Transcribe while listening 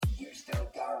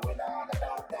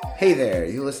Hey there,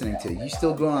 you're listening to You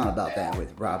Still Going On About That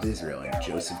with Rob Israel and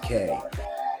Joseph K.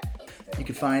 You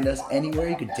can find us anywhere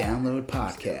you could download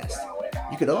podcasts.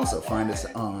 You could also find us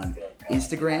on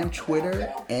Instagram,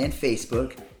 Twitter, and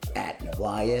Facebook at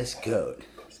YSGOAT.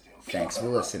 Thanks for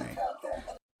listening.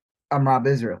 I'm Rob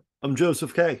Israel. I'm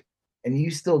Joseph K. And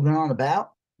you still going on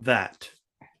about that?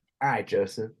 All right,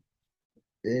 Joseph.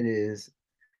 It is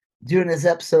doing this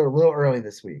episode a little early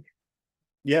this week.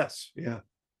 Yes, yeah.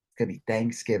 It's going to be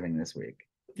Thanksgiving this week.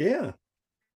 Yeah.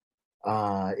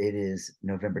 It is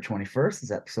November 21st.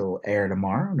 This episode will air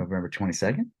tomorrow, November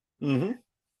 22nd.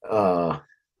 Mm-hmm.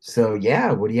 So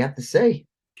yeah, what do you have to say?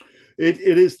 It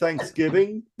is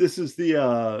Thanksgiving. This is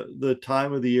the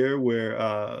time of the year where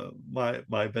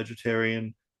my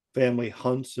vegetarian family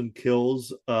hunts and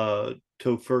kills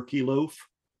tofurkey loaf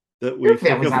that we. Your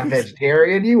family's not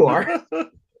vegetarian. You are.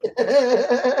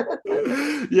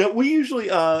 Yeah, we usually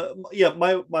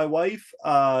my wife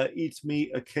eats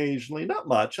meat occasionally, not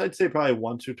much. I'd say probably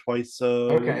once or twice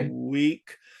a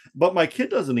week. But my kid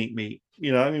doesn't eat meat.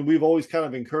 I mean, we've always kind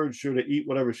of encouraged her to eat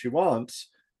whatever she wants.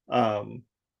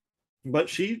 But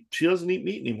she doesn't eat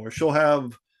meat anymore. She'll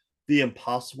have the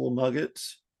Impossible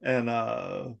nuggets, and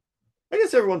I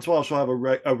guess every once in a while she'll have a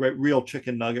real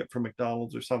chicken nugget from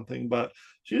McDonald's or something. But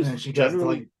she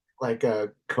generally like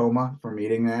a coma from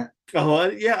eating that. Oh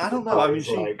yeah, I don't know. I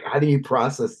mean, how do you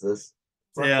process this?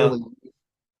 Yeah,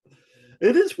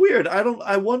 it is weird.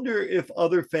 I wonder if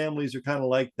other families are kind of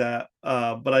like that,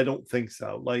 but I don't think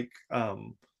so. Like,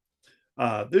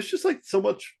 there's just like so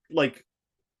much like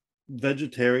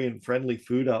vegetarian friendly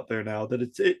food out there now that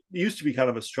it used to be kind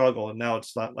of a struggle, and now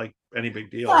it's not like any big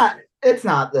deal. It's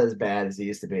not as bad as it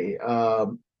used to be. I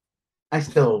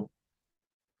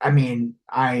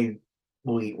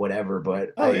will eat whatever,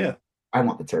 but I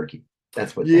want the turkey.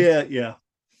 That's what. Yeah.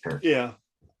 Turkey. Yeah.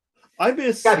 I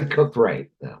miss. Got to be cooked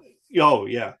right though. Oh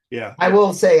yeah. I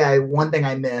will say, one thing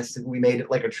I missed. We made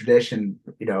it like a tradition.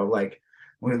 Like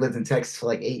when we lived in Texas for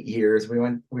like 8 years, we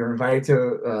were invited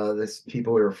to this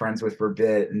people we were friends with for a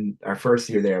bit, and our first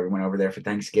year there, we went over there for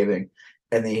Thanksgiving,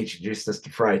 and they introduced us to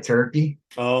fried turkey.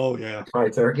 Oh yeah,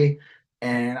 fried turkey,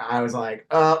 and I was like,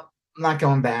 oh, I'm not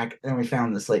going back. And we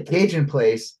found this like Cajun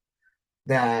place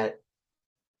that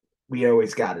we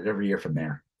always got it every year from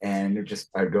there, and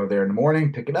I'd go there in the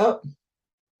morning, pick it up,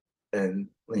 and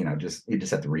you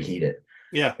just have to reheat it.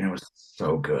 Yeah, and it was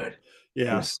so good.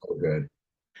 Yeah, it was so good.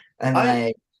 And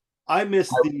I miss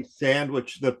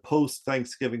the post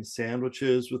Thanksgiving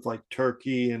sandwiches with like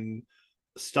turkey and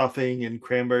stuffing and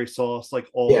cranberry sauce, like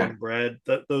all on bread.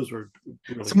 Those were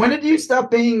really so good. When did you stop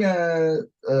being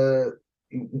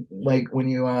like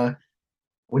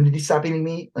when did you stop eating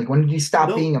meat? Like when did you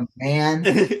stop being a man?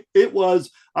 It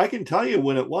was, I can tell you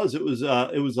when it was. It was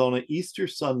on an Easter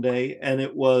Sunday, and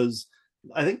it was,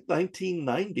 I think,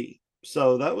 1990.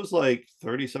 So that was like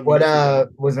 37 years ago.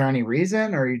 Was there any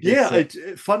reason, or you just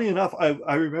funny enough,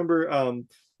 I remember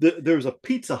there was a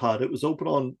Pizza Hut. It was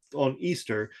open on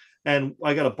Easter, and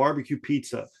I got a barbecue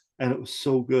pizza, and it was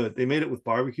so good. They made it with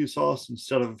barbecue sauce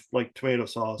instead of like tomato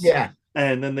sauce. Yeah.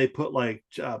 And then they put like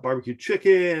barbecue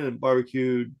chicken and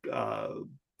barbecued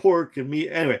pork and meat.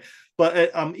 Anyway, but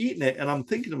I'm eating it and I'm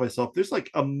thinking to myself, there's like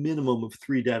a minimum of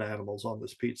 3 dead animals on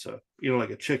this pizza. Like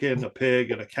a chicken, a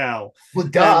pig, and a cow. Well,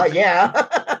 duh, yeah.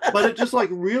 But it just like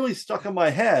really stuck in my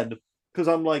head because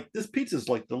I'm like, this pizza is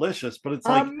like delicious, but it's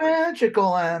like a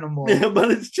magical animal. Yeah,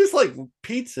 but it's just like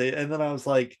pizza. And then I was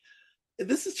like,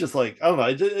 this is just like, I don't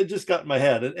know. It just got in my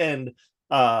head, and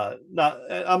I'm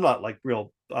not like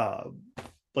real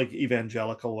like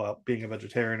evangelical about being a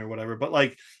vegetarian or whatever, but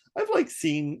like I've like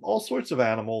seen all sorts of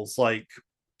animals like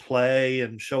play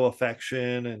and show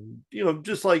affection, and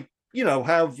just like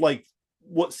have like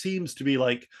what seems to be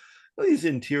like these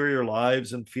interior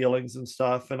lives and feelings and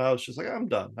stuff. And I was just like, I'm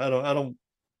done. I don't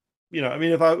I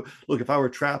mean, if I were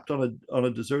trapped on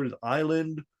a deserted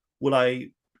island, would I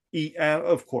eat?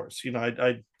 Of course,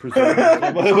 I'd presume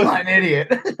I'm not an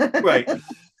idiot. Right.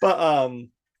 But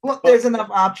there's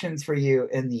enough options for you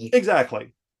in the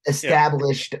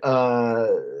established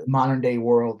modern day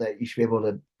world that you should be able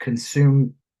to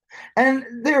consume. And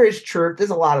there's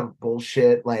a lot of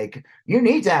bullshit. Like, you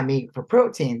need to have meat for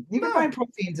protein. You can find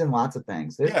proteins in lots of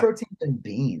things. There's proteins in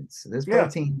beans. There's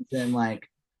proteins in like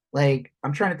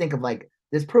I'm trying to think of like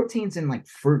there's proteins in like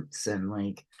fruits and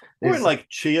like or in like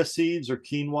chia seeds or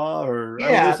quinoa or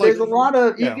there's a lot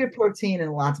of you get protein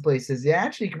in lots of places.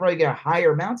 Actually, you can probably get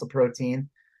higher amounts of protein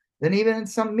than even in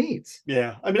some meats.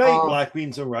 Yeah, I mean, I eat black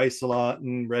beans and rice a lot,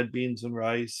 and red beans and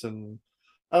rice, and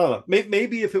I don't know.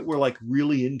 Maybe if it were like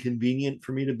really inconvenient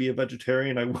for me to be a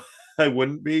vegetarian, I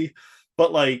wouldn't be.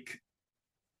 But like,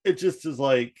 it just is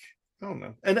like, I don't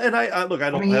know. And I look, I I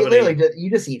don't mean, have you literally any. you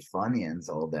just eat Funyuns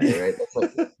all day, right? That's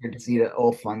like you just eat an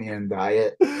old Funyun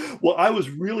diet. Well, I was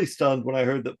really stunned when I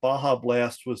heard that Baja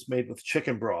Blast was made with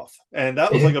chicken broth, and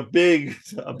that was like a big.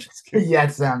 I'm just kidding. Yeah,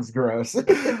 it sounds gross.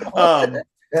 Um,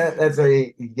 That's how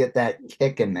you get that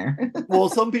kick in there. well,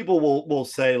 some people will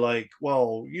say like,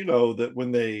 well, you know that when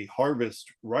they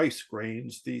harvest rice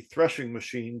grains, the threshing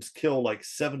machines kill like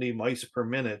 70 mice per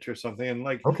minute or something, and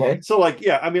like, Okay. so like,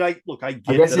 yeah, I mean, I look, I I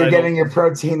get guess that you're I don't. getting your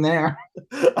protein there.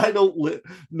 I don't live.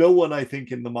 No one, I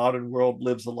think, in the modern world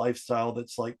lives a lifestyle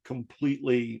that's like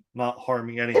completely not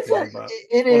harming It's a, anything. But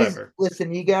it is. whatever.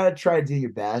 Listen, you got to try to do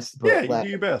your best, Yeah, but you do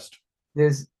your best.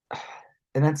 there's,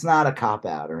 and that's not a cop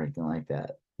out or anything like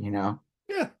that, you know?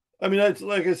 Yeah, I mean, it's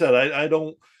like I said, I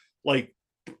don't like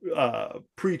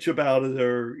preach about it,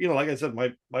 or you know, like I said,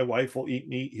 my wife will eat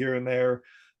meat here and there,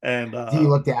 and Do you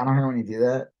look down on her when you do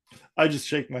that? I just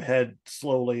shake my head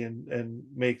slowly and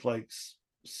make like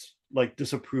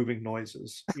disapproving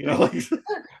noises, you know,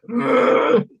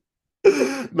 like.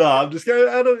 No, I'm just kidding.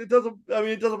 I don't. It doesn't. I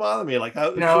mean, it doesn't bother me. Like,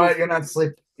 You know what? You're not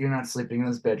sleeping in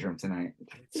this bedroom tonight.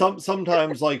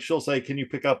 sometimes like she'll say, "Can you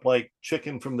pick up like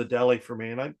chicken from the deli for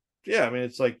me?" And yeah, I mean,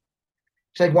 it's like,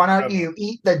 She's like, why don't you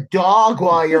eat the dog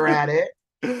while you're at it?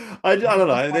 I don't know.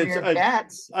 One of your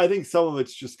cats. I think some of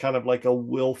it's just kind of like a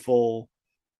willful.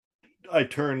 I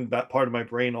turned that part of my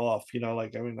brain off. You know,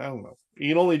 like, I mean, I don't know. You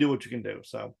can only do what you can do.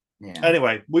 So Yeah.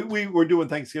 anyway, we were doing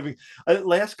Thanksgiving.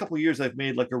 Last couple of years, I've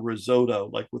made like a risotto,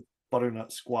 like with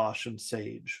butternut squash and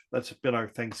sage. That's been our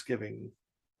Thanksgiving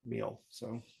meal.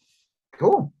 So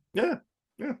Cool. yeah,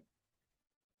 yeah.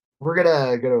 We're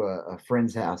gonna go to a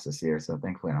friend's house this year, so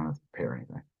thankfully I don't have to prepare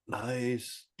anything.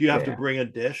 Nice. Do you have to Yeah. bring a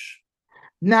dish?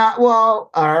 Not well,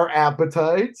 our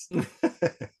appetites.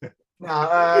 No,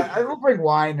 I will bring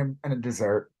wine and a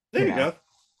dessert. There you go.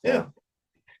 Yeah. So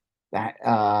that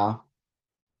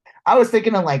I was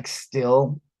thinking of like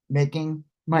still making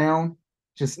my own,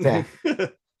 just to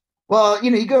well,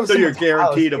 you go to So you're someone's house,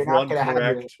 guaranteed you're of not one gonna have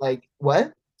your correct. like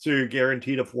what? So you're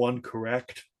guaranteed of one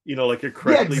correct. You know, like a Yeah,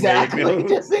 correctly made exactly. meal.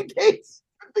 Just in case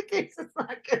it's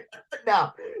not good.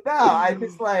 No, no, I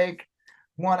just like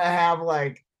want to have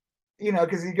like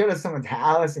because you go to someone's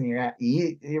house and you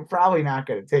eat, you're probably not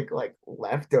going to take like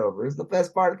leftovers. The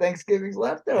best part of Thanksgiving's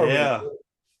leftovers. Yeah. You know,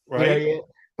 Right.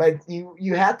 but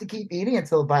you have to keep eating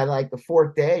until by like the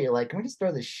fourth day. You're like, can we just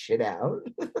throw this shit out?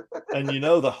 And you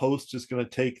know the host is going to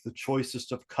take the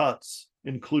choicest of cuts,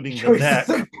 including the Choices neck.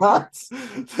 of cuts.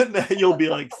 Then you'll be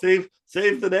like, save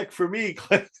the neck for me,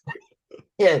 Clint.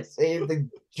 Yeah, save the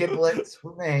giblets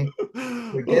for me.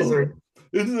 The Oh, gizzard.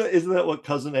 isn't that what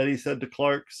cousin Eddie said to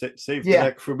Clark? Save the Yeah,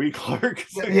 neck for me, Clark.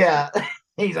 yeah.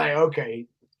 He's like, okay,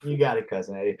 you got it,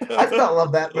 cousin Eddie. I still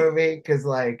love that movie because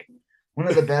like one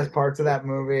of the best parts of that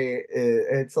movie is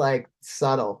it's like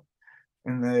subtle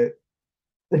and the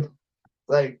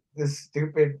like the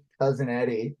stupid cousin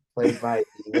Eddie played by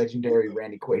the legendary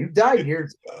Randy Quaid, who died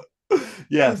years ago. Been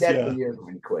Yes, dead for yeah. years,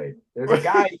 Randy Quaid. There's a Right.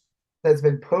 guy that's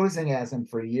been posing as him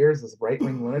for years, this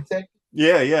right-wing lunatic.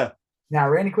 Yeah, yeah. Now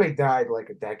Randy Quaid died like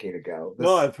a decade ago.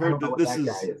 No, This I've I heard don't know that what this that is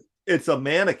guy is. it's a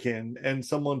mannequin and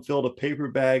someone filled a paper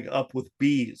bag up with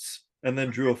bees and then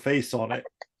drew a face on it.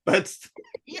 That's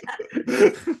Yeah,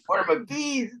 one of my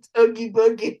bees, it's Oogie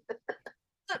Boogie.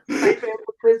 Nightmare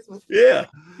for Christmas. yeah.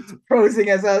 Posing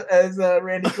as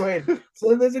Randy Quaid.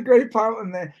 So there's a great part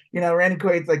when Randy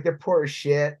Quaid's like they're poor as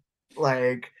shit.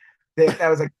 Like that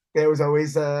was like there was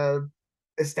always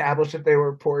established that they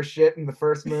were poor as shit in the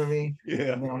first movie.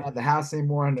 Yeah. And they don't have the house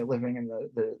anymore and they're living in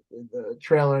the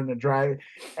trailer in the drive.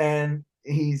 And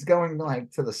he's going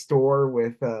like to the store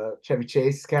with Chevy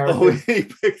Chase's character. Oh, he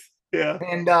picks, yeah.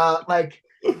 And like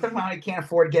somehow he can't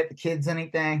afford to get the kids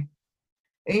anything.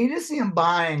 And you just see him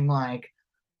buying like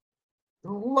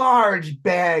large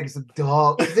bags of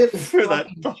dog. This For that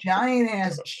fucking giant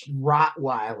ass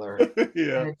Rottweiler.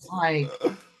 yeah. And it's like,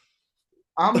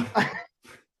 I'm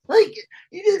like,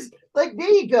 you just like,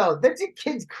 there you go. That's your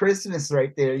kid's Christmas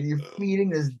right there. You're feeding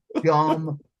this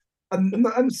dumb.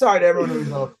 I'm sorry to everyone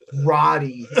who's a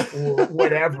Roddy or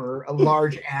whatever, a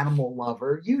large animal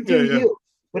lover. You do Yeah. you.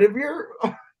 But if you're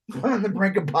on the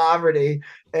brink of poverty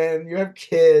and you have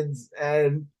kids,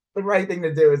 and the right thing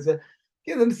to do is to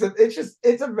give them some.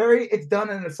 It's done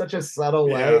in such a subtle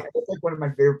way. Yeah. It's like one of my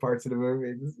favorite parts of the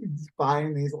movie. Just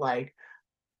buying these like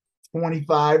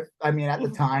 25, I mean at the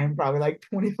time probably like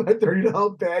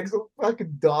 $25-$30 bags of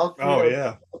fucking dog food. Oh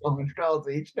yeah. $100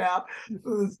 each now.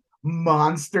 This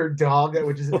monster dog that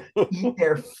would just eat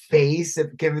their face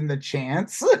if given the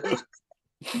chance.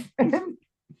 And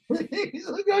he's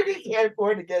like, he can't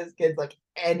afford to get his kids like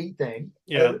anything.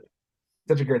 Yeah.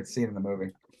 Such a good scene in the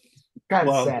movie. Kind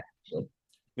of sad.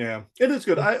 Yeah, it is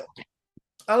good. I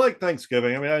like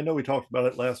Thanksgiving. I mean, I know we talked about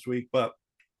it last week, but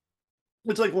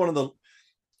it's like one of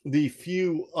the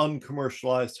few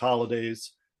uncommercialized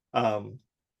holidays. And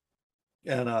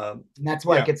that's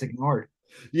why it gets ignored.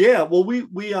 Yeah, well,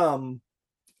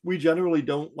 we generally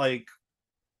don't like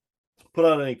put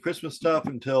out any Christmas stuff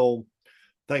until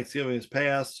Thanksgiving is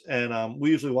passed, and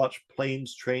we usually watch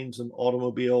Planes, Trains, and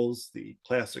Automobiles, the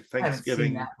classic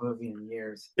Thanksgiving. I haven't seen that movie in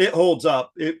years. It holds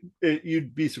up. It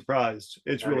you'd be surprised.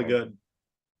 It's really good.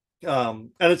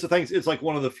 And it's like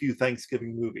one of the few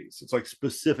Thanksgiving movies. It's like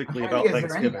specifically about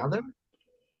Thanksgiving.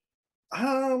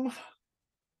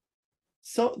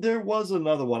 So there was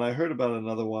another one. I heard about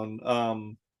another one.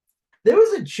 There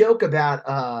was a joke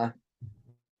about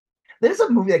there's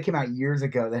a movie that came out years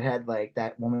ago that had like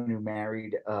that woman who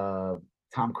married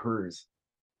Tom Cruise.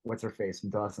 What's her face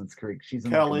from Dawson's Creek? She's in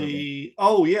Kelly.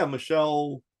 Oh yeah,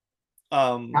 Michelle.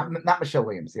 Not Michelle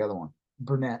Williams, the other one,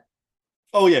 brunette.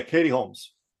 Oh yeah, Katie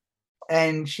Holmes.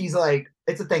 And she's like,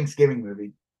 it's a Thanksgiving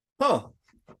movie. Huh.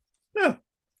 Yeah.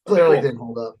 Clearly didn't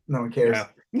hold up. No one cares.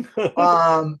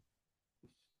 Yeah.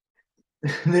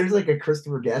 There's like a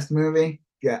Christopher Guest movie.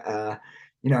 Yeah.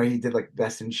 He did like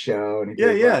Best in Show. And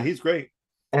he's great.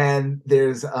 And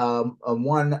there's a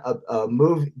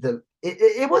movie.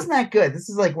 It wasn't that good. This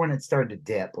is like when it started to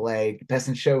dip. Like Best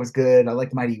in Show was good. I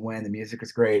liked Mighty Wind. The music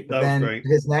was great. But then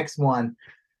his next one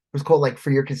was called like For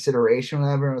Your Consideration, or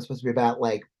whatever. It was supposed to be about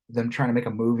like them trying to make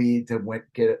a movie to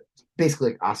get it,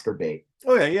 basically like Oscar bait.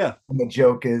 Oh yeah. And the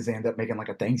joke is they end up making like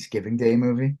a Thanksgiving Day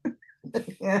movie.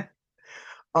 Yeah.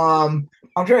 I'm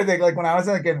trying to think, like when I was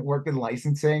like working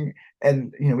licensing,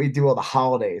 and we do all the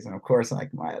holidays, and of course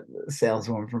like my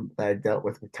saleswoman that I dealt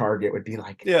with Target would be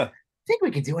like, yeah, think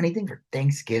we could do anything for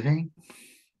Thanksgiving?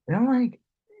 And I'm like,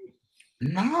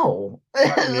 no.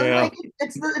 Yeah. Like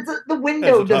it's the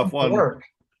window doesn't work.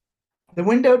 The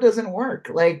window doesn't work.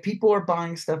 Like people are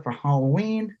buying stuff for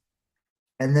Halloween,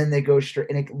 and then they go straight,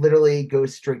 and it literally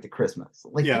goes straight to Christmas.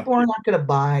 Like people are not gonna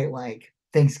buy like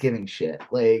Thanksgiving shit.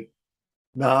 Like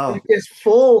no, there's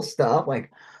full stuff.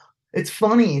 Like it's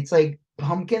funny. It's like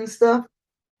pumpkin stuff.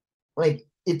 Like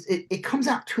it comes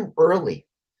out too early.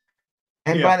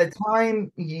 And by the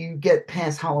time you get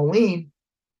past Halloween,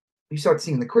 you start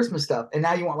seeing the Christmas stuff, and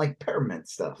now you want like peppermint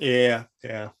stuff. Yeah.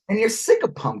 And you're sick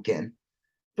of pumpkin.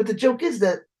 But the joke is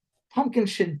that pumpkin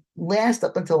should last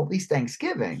up until at least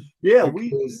Thanksgiving. Yeah,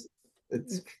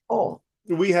 it's fall.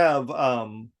 We have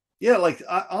like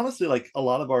honestly, like a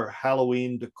lot of our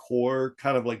Halloween decor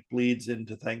kind of like bleeds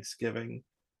into Thanksgiving.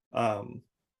 We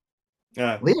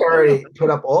already put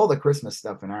up all the Christmas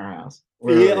stuff in our house.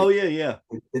 Yeah.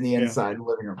 In the inside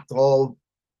living room. It's all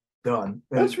done.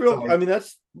 That's real. I mean,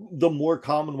 that's the more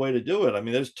common way to do it. I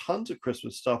mean, there's tons of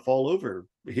Christmas stuff all over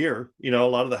here. A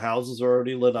lot of the houses are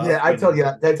already lit up. Yeah, I told you.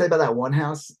 Did I tell you about that one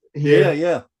house here?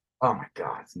 Yeah. Oh my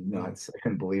God, it's nuts. I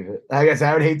couldn't believe it. I guess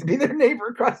I would hate to be their neighbor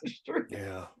across the street.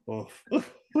 Yeah.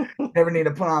 Never need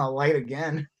to put on a light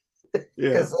again.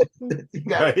 Yeah.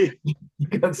 You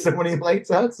got so many lights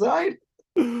outside.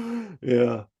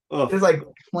 Yeah. There's like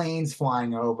planes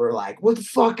flying over. Like, what the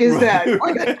fuck is that?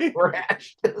 Like a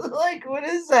crash. Like, what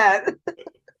is that?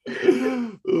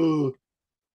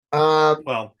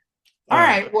 Well. All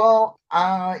right. Well,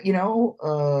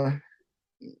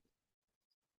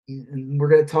 we're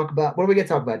going to talk about, what are we going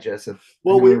to talk about, Joseph?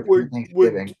 Well, we're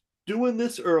doing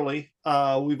this early.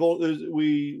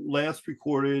 We last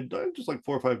recorded just like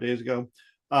 4 or 5 days ago.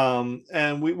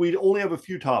 And we only have a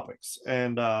few topics,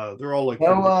 and they're all like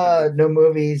no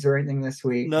movies or anything this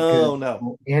week.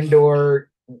 No. Andor,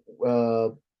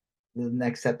 the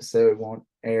next episode won't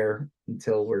air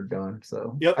until we're done.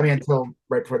 So until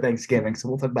right before Thanksgiving. So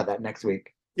we'll talk about that next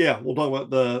week. Yeah, we'll talk about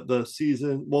the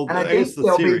season. Well, and I guess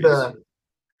there'll be the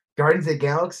Guardians of the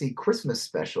Galaxy Christmas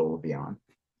special will be on.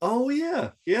 Oh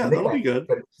yeah, that'll be good.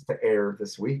 To air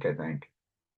this week, I think.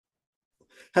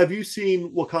 Have you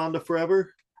seen Wakanda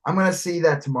Forever? I'm gonna see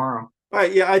that tomorrow. All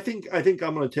right, yeah, I think I'm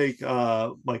gonna take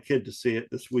my kid to see it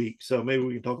this week, so maybe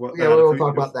we can talk about that. Yeah, we'll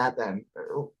talk about that then,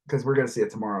 because we're gonna see it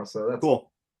tomorrow. So that's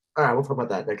cool. All right, we'll talk about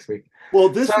that next week. Well,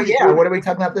 what are we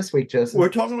talking about this week, Joseph? We're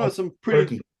talking about some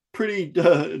pretty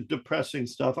depressing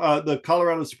stuff. The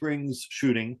Colorado Springs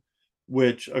shooting,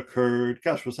 which occurred.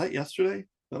 Gosh, was that yesterday?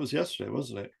 That was yesterday,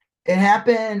 wasn't it? It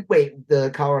happened. Wait,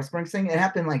 the Colorado Springs thing. It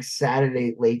happened like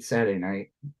late Saturday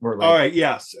night. All right,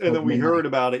 yes, and then we heard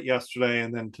about it yesterday,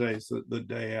 and then today's the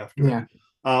day after. Yeah,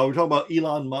 we're talking about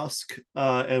Elon Musk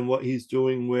and what he's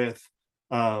doing with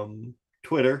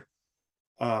Twitter.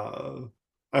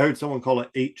 I heard someone call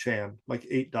it 8chan, like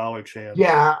 $8 chan.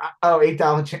 Yeah. Oh,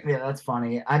 $8. Yeah, that's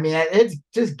funny. I mean, it's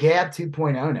just Gab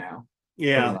 2.0 now,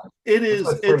 pretty Yeah, much. it That's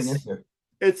what is. it's turning into.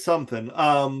 It's something.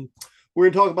 We're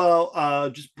gonna talk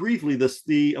about just briefly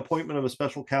the appointment of a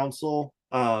special counsel,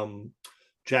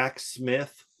 Jack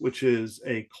Smith, which is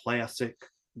a classic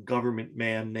government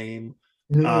man name.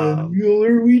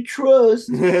 Mueller, we trust.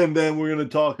 And then we're going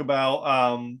to talk about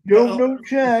Don't know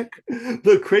Jack.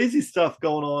 the crazy stuff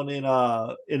going on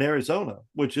in Arizona,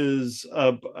 which is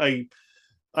I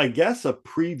guess a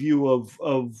preview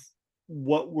of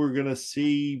what we're going to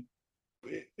see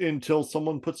until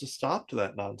someone puts a stop to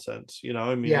that nonsense.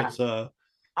 I mean, Yeah. it's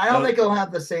I don't think it'll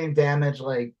have the same damage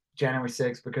like January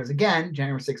 6th because, again,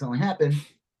 January 6th only happened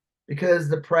because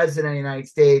the president of the United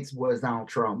States was Donald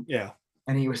Trump. Yeah.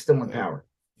 And he was still in power.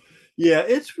 Yeah,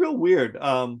 it's real weird.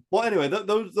 Well, anyway,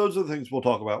 those are the things we'll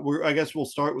talk about. I guess we'll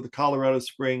start with the Colorado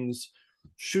Springs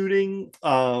shooting.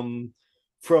 From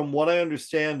what I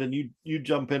understand, and you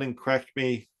jump in and correct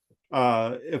me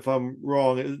if I'm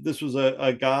wrong. This was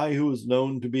a guy who was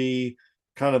known to be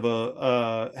kind of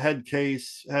a head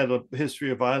case, had a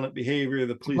history of violent behavior.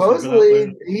 The police have been out there.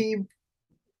 Supposedly, he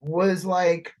was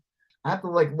like, I have to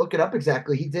like look it up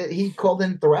exactly. He called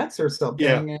in threats or something,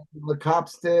 Yeah. and the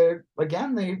cops did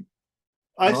again.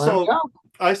 I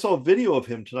saw a video of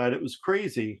him tonight. It was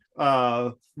crazy.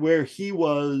 Where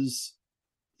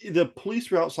the police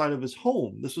were outside of his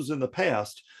home. This was in the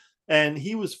past, and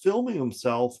he was filming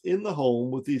himself in the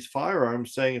home with these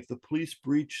firearms, saying, "If the police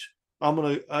breach, I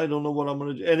don't know what I'm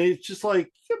gonna do." And it's just like,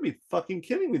 you gotta be fucking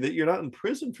kidding me that you're not in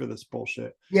prison for this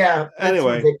bullshit. Yeah, that's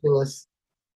anyway, ridiculous.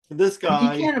 This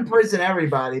guy, you can't imprison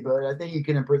everybody, but I think you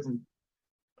can imprison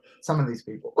some of these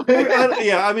people.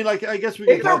 I mean, like, I guess we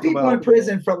can talk people about in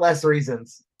prison for less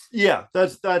reasons. Yeah,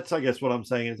 that's I guess what I'm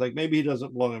saying is like maybe he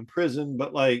doesn't belong in prison,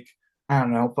 but like I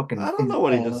don't know, I don't know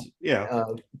what he does. Yeah,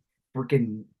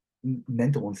 freaking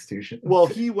mental institution. Well,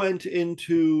 he went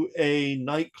into a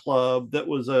nightclub that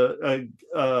was like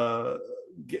a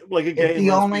gay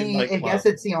lesbian nightclub. I guess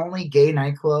it's the only gay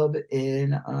nightclub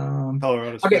in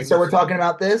Colorado Springs. Okay, so we're talking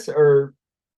about this, or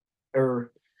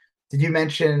did you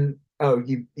mention? Oh,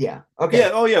 yeah. Okay. Yeah.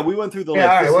 Oh, yeah. We went through the list.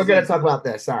 All right, we're gonna talk about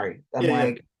this. Sorry,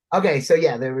 okay. So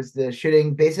yeah, there was the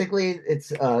shooting. Basically,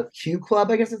 it's Q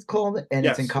Club, I guess it's called, and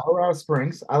it's in Colorado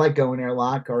Springs. I like going there a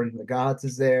lot. Garden of the Gods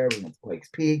is there. We went to Lakes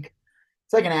Peak.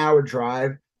 It's like an hour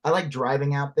drive. I like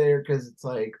driving out there because it's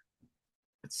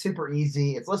super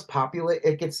easy. It's less populated.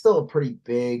 It gets still a pretty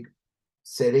big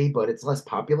city, but it's less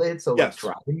populated. So like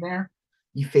driving there,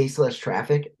 you face less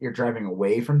traffic. You're driving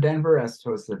away from Denver as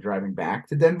opposed to driving back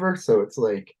to Denver. So it's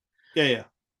like, yeah.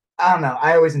 I don't know.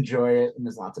 I always enjoy it, and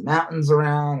there's lots of mountains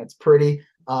around. It's pretty,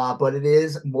 but it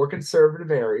is a more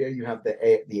conservative area. You have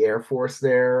the Air Force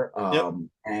there,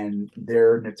 and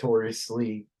they're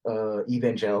notoriously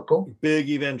evangelical. Big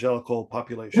evangelical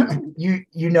population.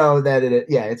 you know that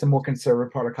it's a more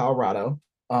conservative part of Colorado.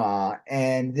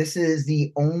 And this is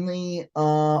the only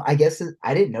I guess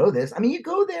I didn't know this. I mean, you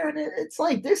go there and it's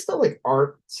like there's still like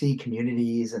artsy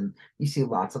communities, and you see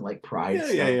lots of like pride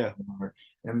stuff. Yeah.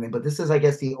 I mean, but this is, I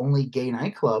guess, the only gay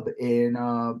nightclub in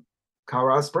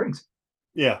Colorado Springs.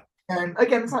 Yeah. And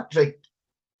again, it's not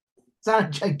a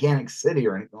gigantic city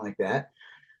or anything like that.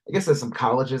 I guess there's some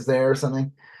colleges there or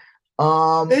something.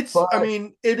 I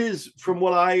mean, it is from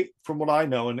what I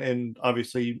know, and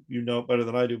obviously you know it better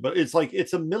than I do, but it's like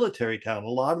it's a military town. A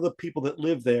lot of the people that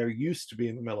live there used to be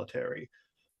in the military.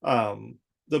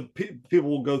 The people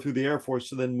will go through the Air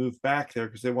Force and then move back there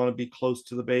because they want to be close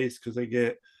to the base because they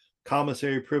get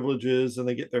commissary privileges and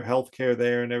they get their health care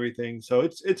there and everything. So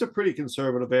it's a pretty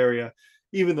conservative area,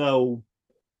 even though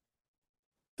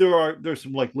there's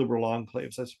some like liberal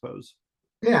enclaves, I suppose.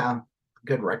 Yeah,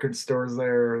 good record stores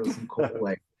there. There's some cool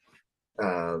like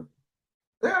I don't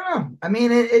know. I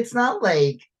mean, it's not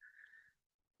like,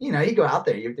 you go out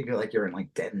there, you think like you're in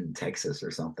like Denton, Texas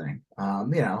or something.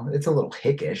 It's a little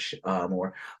hickish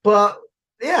more, but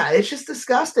yeah, it's just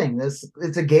disgusting.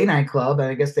 It's a gay nightclub, and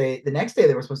I guess the next day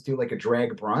they were supposed to do like a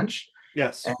drag brunch.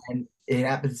 Yes. And it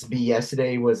happens to be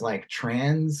yesterday was like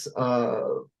trans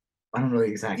I don't know the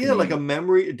exact name. Like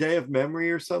a day of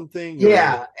memory or something.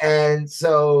 Yeah. And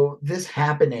so this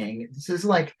is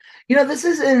like, this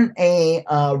isn't a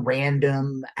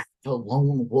random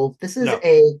lone wolf. This is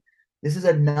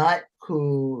a nut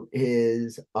who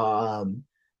is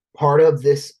part of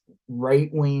this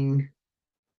right-wing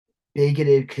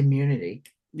bigoted community.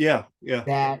 Yeah.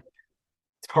 That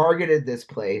targeted this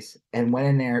place and went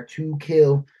in there to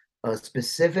kill a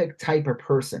specific type of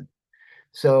person.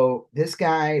 So this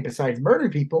guy, besides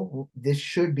murdering people, this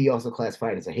should be also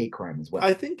classified as a hate crime as well.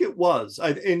 I think it was.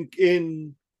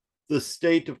 In the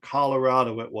state of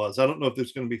Colorado it was. I don't know if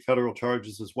there's going to be federal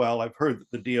charges as well. I've heard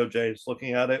that the DOJ is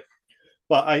looking at it,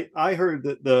 but I heard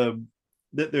that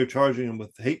they're charging him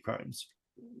with hate crimes.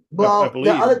 I Well, the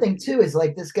believe. other thing too is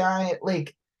like this guy,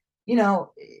 like, you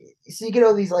know, so you get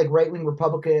all these like right wing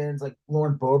Republicans, like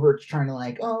Lauren Boebert's trying to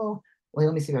like, oh, well,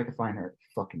 let me see if I can find her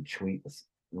fucking tweet. This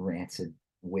rancid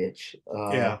witch.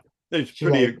 Yeah, it's she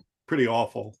like pretty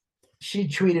awful. She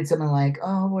tweeted something like,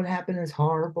 "Oh, what happened is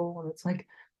horrible," and it's like,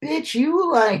 bitch,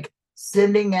 you like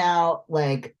sending out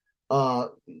like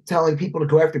telling people to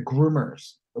go after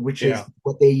groomers, which is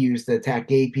what they use to attack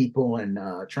gay people and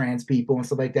trans people and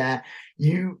stuff like that.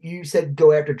 You said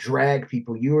go after drag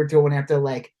people. You were going after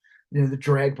like, you know, the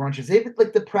drag brunches. They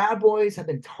like the Proud Boys have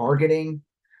been targeting.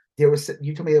 You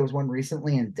told me there was one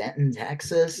recently in Denton,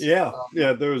 Texas. Yeah,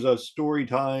 there was a story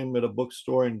time at a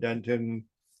bookstore in Denton,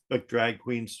 like drag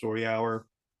queen story hour.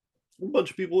 A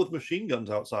bunch of people with machine guns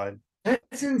outside.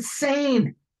 That's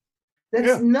insane.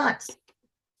 That's nuts.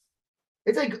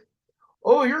 It's like,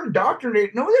 oh, you're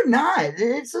indoctrinated. No, they're not.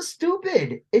 It's so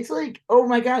stupid. It's like, oh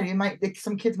my god,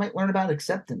 some kids might learn about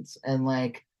acceptance and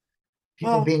like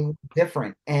people being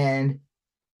different. And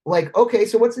like, okay,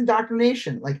 so what's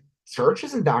indoctrination? Like, church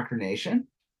is indoctrination.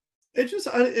 I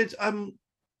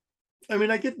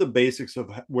mean, I get the basics of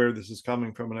where this is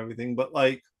coming from and everything, but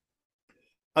like,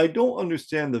 I don't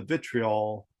understand the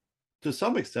vitriol to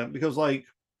some extent because, like,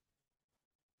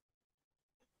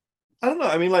 I don't know.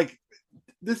 I mean, like,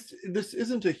 this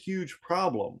isn't a huge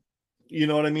problem. You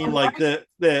know what I mean? Like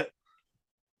the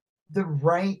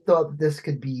right thought this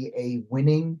could be a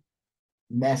winning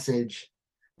message.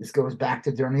 This goes back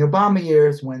to during the Obama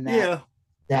years when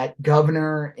that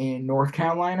governor in North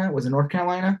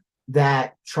Carolina,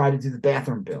 that tried to do the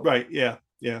bathroom bill. Right. Yeah.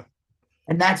 Yeah.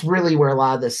 And that's really where a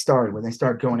lot of this started, when they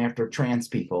start going after trans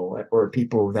people or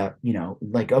people that, you know,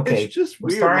 like, okay, it's just we're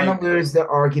starting to lose the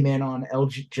argument on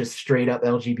just straight up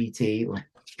LGBT, like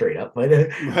straight up, but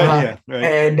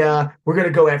and we're going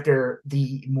to go after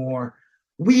the more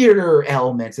weirder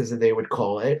elements, as they would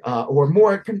call it, or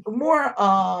more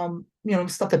you know,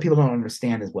 stuff that people don't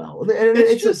understand as well.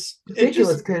 It's just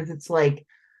ridiculous because it's like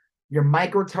you're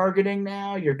micro targeting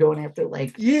now. You're going after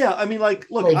like, I mean, like,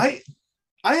 look,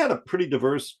 I had a pretty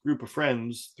diverse group of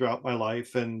friends throughout my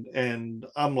life, and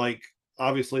I'm like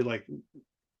obviously like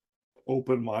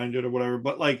open-minded or whatever,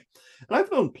 but like, and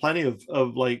I've known plenty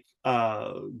of like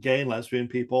gay and lesbian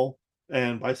people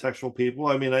and bisexual people.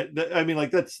 I mean, I mean,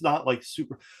 like, that's not like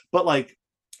super, but like,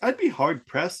 I'd be hard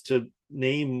pressed to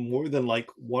name more than like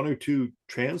one or two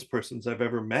trans persons I've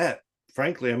ever met.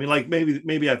 Frankly, I mean, like,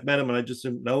 maybe I've met them and I just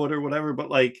didn't know it or whatever,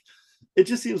 but like, it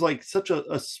just seems like such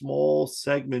a small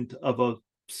segment of a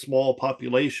small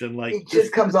population. Like, it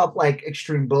just comes up like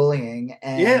extreme bullying.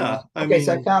 And I mean,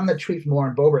 so I found the tweet from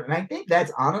Lauren Boebert, and I think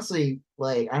that's honestly,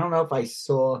 like, I don't know if I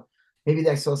saw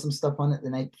some stuff on it the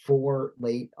night before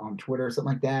late on Twitter or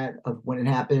something like that of when it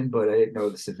happened, but I didn't know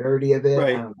the severity of it.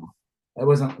 Right. I don't know. It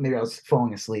wasn't, maybe I was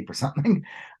falling asleep or something.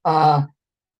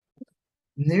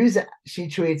 She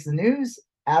tweets, the news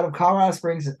out of Colorado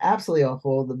Springs is absolutely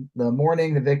awful. The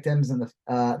morning, the victims and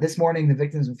this morning, the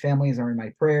victims and families are in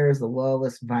my prayers. The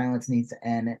lawless violence needs to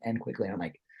end quickly. And I'm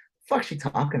like, fuck, she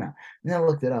talking about? And then I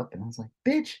looked it up and I was like,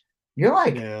 bitch, you're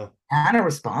like kind of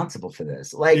responsible for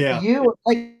this. Like you,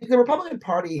 like the Republican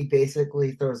Party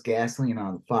basically throws gasoline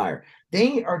on the fire.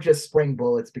 They are just spraying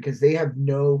bullets because they have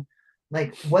no,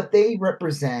 like, what they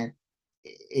represent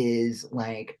is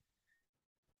like,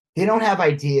 they don't have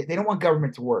idea. They don't want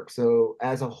government to work. So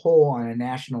as a whole, on a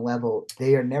national level,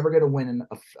 they are never going to win an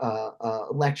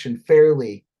election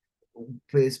fairly,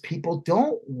 because people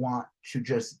don't want to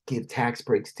just give tax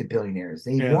breaks to billionaires.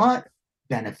 They want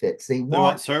benefits. They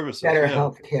want services, better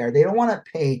health care. They don't want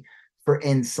to pay for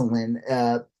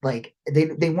insulin. Like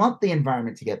they want the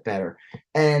environment to get better.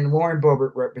 And Lauren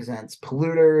Boebert represents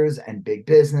polluters and big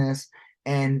business,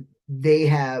 and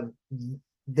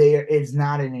there is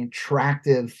not an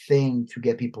attractive thing to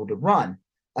get people to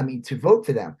to vote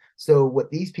for them. So what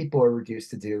these people are reduced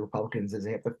to do, Republicans, is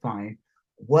they have to find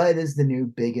what is the new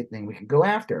bigot thing we can go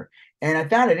after. And I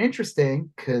found it interesting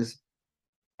because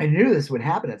I knew this would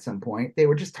happen at some point. They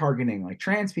were just targeting like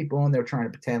trans people, and they were trying to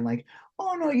pretend like,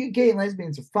 oh no, you gay and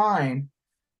lesbians are fine.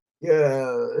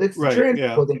 Yeah, it's the trans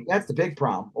people thing. That's the big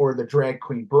problem, or the drag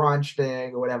queen brunch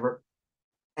thing, or whatever.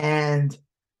 And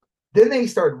then they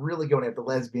started really going after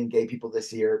lesbian gay people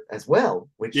this year as well,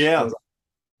 which I was like,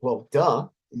 well, duh.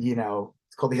 You know,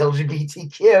 it's called the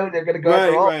LGBTQ. They're going to go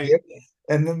after all of you,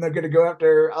 and then they're going to go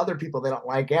after other people they don't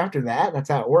like after that. That's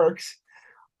how it works.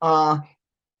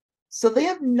 So they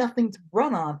have nothing to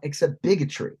run on except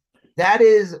bigotry. That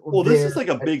is Well, this is their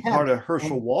like a big part attempt. of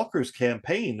Herschel And Walker's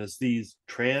campaign is these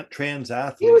trans he was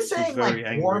athletes he's saying like very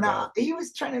angry Warnock. about. He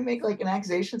was trying to make like an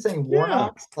accusation saying Yeah.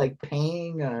 Warnock's like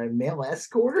paying a male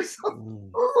escort or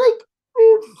something. Mm, Like,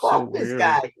 dude, so fuck this weird.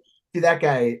 guy. Dude, that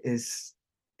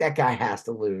guy has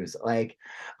to lose. Like,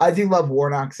 I do love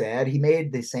Warnock's ad. He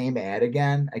made the same ad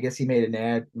again. I guess he made an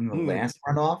ad in the Mm. last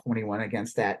runoff when he went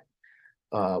against that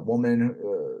woman,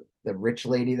 the rich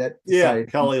lady that Yeah,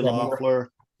 decided Kelly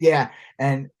Loeffler. yeah,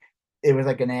 and it was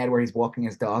like an ad where he's walking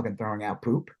his dog and throwing out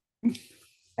poop.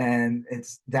 And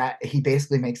it's that he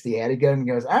basically makes the ad again and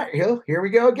goes, all right, here we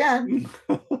go again.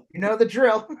 You know the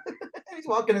drill. He's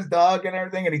walking his dog and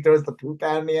everything, and he throws the poop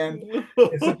out in the end.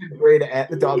 It's such a great ad.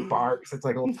 The dog barks. It's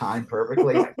like all timed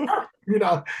perfectly. He's like, you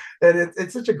know, and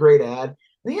it's such a great ad.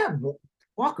 And yeah,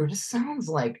 Walker just sounds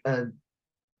like a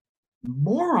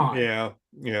moron. Yeah,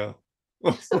 yeah.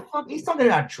 He's talking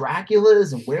about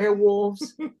Draculas and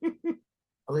werewolves.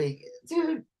 Like,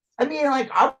 dude, I mean, like,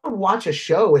 I would watch a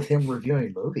show with him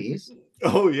reviewing movies.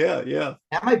 Oh yeah, yeah.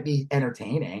 That might be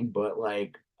entertaining, but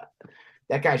like,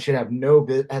 that guy should have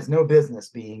has no business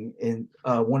being in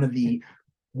one of the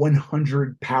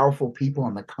 100 powerful people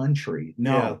in the country.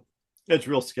 Yeah. No, It's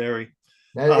real scary.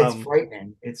 it's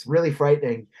frightening. It's really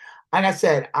frightening. Like I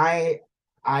said, I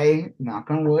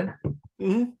knock on wood.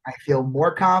 Mm-hmm. I feel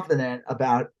more confident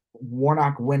about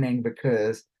Warnock winning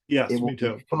because yes, it will me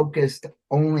too. be focused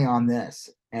only on this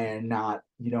and not,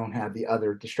 you don't have the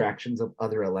other distractions of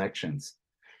other elections.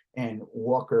 And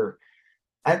Walker,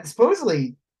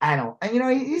 supposedly, I don't, and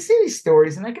you see these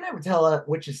stories and I can never tell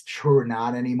which is true or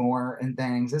not anymore and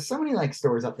things. There's so many like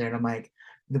stories up there, and I'm like,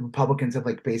 the Republicans have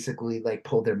like basically like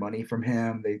pulled their money from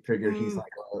him. They figure he's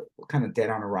like kind of dead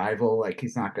on arrival, like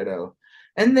he's not gonna,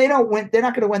 and they don't win. They're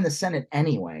not gonna win the Senate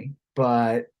anyway.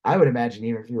 But I would imagine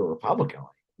even if you're a Republican, like,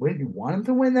 wouldn't you want him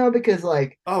to win though? Because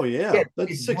like, oh yeah,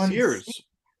 that's 6 years.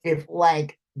 If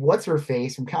like what's her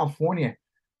face from California,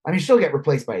 I mean, she'll get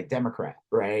replaced by a Democrat,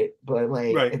 right? But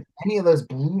like, right. if any of those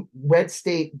red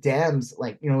state Dems,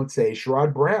 like let's say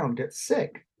Sherrod Brown gets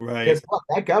sick, right? Guess what?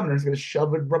 That governor's going to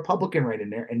shove a Republican right in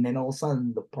there, and then all of a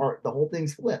sudden the whole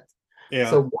thing's flipped. Yeah.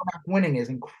 So Warnock winning is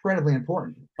incredibly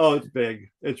important. Oh, it's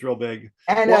big. It's real big.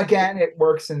 And again, it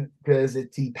works because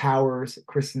it depowers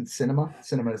Kristen Sinema.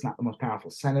 Sinema is not the most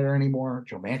powerful senator anymore.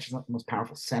 Joe Manchin's not the most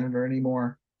powerful senator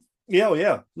anymore. Yeah, well,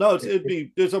 yeah. No,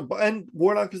 and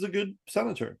Warnock is a good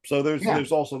senator, so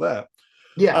there's also that.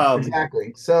 Yeah,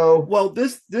 exactly. So well,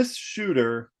 this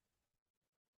shooter,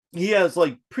 he has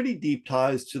like pretty deep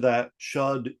ties to that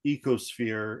Chud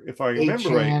ecosphere, if I remember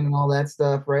right, and all that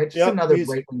stuff, right? Just another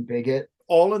right-wing bigot.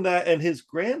 All in that, and his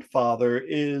grandfather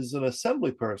is an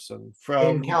assembly person from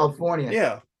in California.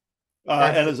 Yeah,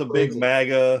 and is a big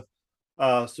MAGA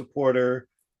supporter.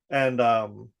 And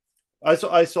I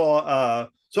saw.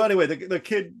 So anyway, the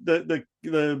kid,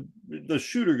 the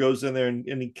shooter goes in there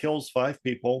and he kills 5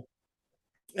 people,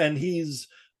 and he's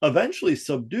eventually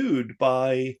subdued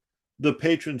by the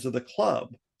patrons of the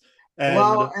club.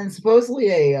 And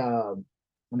supposedly let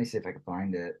me see if I can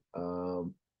find it. A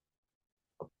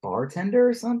bartender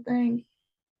or something.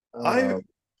 Or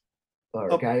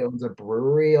a guy who owns a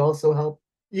brewery also helped.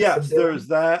 Yes, there's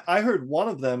that. I heard one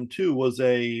of them too was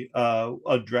a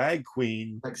drag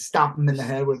queen. Like stop him in the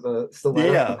head with a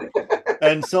stiletto. Yeah.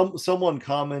 And someone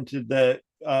commented that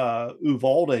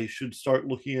Uvalde should start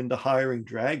looking into hiring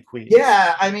drag queens.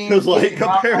 Yeah, I mean, because like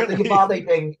apparently the Uvalde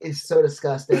thing is so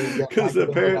disgusting. Because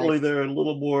apparently they're a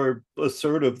little more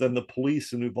assertive than the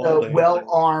police in Uvalde.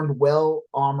 Well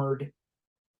armored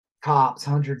cops,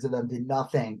 hundreds of them, did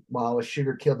nothing while a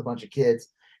shooter killed a bunch of kids.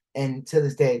 And to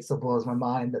this day, it still blows my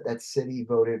mind that city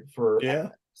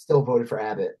still voted for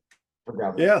Abbott for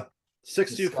governor. Yeah,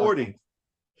 60-40.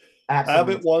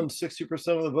 Abbott won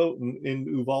 60% of the vote in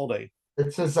Uvalde.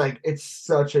 It's just like it's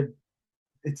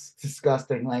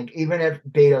disgusting. Like even if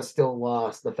Beto still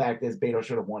lost, the fact is Beto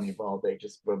should have won Uvalde.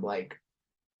 Just from like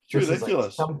it's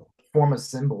ridiculous. Like some form of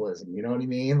symbolism. You know what I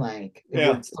mean? Like it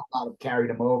would still not have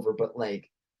carried him over, but like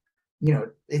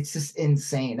it's just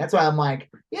insane. That's why I'm like,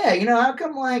 yeah, how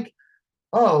come like,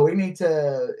 oh, we need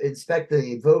to inspect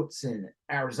the votes in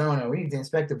Arizona. We need to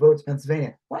inspect the votes in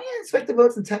Pennsylvania. Why don't you inspect the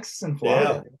votes in Texas and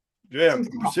Florida? Yeah,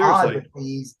 seriously.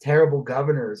 These terrible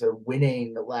governors are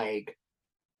winning. Like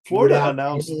Florida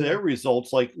announced their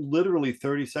results like literally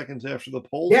 30 seconds after the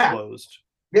polls closed.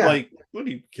 Yeah, like what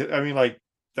do you? I mean, like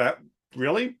that.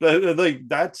 Really? Like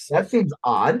that seems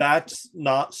odd. That's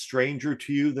not stranger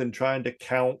to you than trying to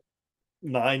count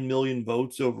 9 million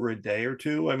votes over a day or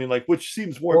two. I mean, like, which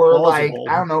seems more plausible. Like,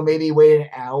 I don't know, maybe wait an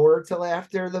hour till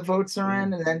after the votes are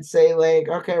in and then say like,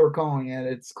 okay, we're calling it.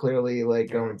 It's clearly like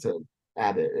going to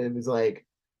Abbott. It was like,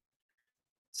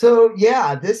 so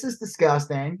yeah, this is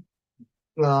disgusting.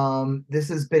 This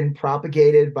has been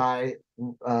propagated by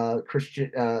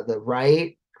the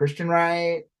right, Christian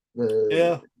right, the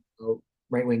Yeah.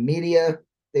 right wing media.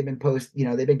 They've been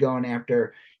going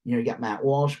after, you got Matt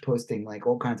Walsh posting like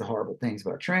all kinds of horrible things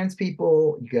about trans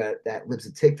people. You got that Lives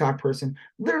a TikTok person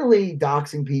literally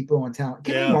doxing people and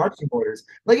giving Yeah. marching orders.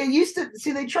 Like it used to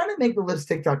see, they try to make the Lives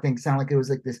TikTok thing sound like it was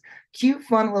like this cute,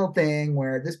 fun little thing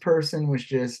where this person was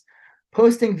just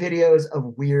posting videos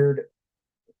of weird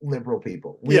liberal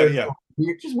people,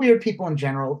 just weird people in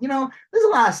general. There's a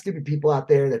lot of stupid people out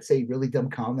there that say really dumb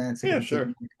comments that Yeah, can take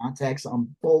sure. context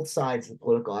on both sides of the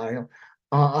political aisle.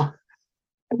 Uh,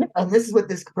 and this is what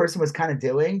this person was kind of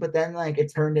doing, but then like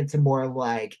it turned into more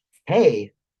like,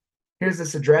 hey, here's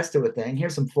this address to a thing,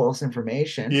 here's some false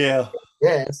information. Yeah.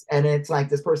 This, and it's like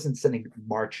this person's sending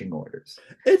marching orders.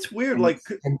 It's weird, And, like,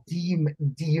 and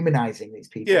dehumanizing these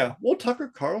people. yeah. Well, Tucker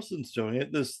Carlson's doing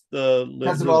it. The Does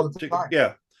lives it in all the ticket.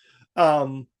 time. Yeah.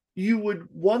 You would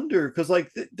wonder because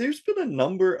like there's been a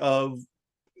number of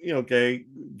gay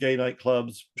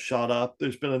nightclubs shot up.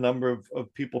 There's been a number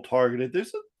of people targeted.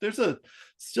 There's a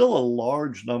still a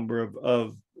large number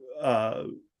of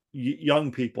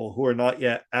young people who are not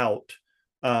yet out,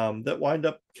 that wind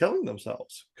up killing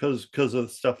themselves because of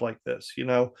stuff like this, and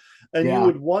you Yeah.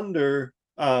 would wonder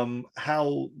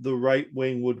how the right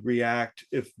wing would react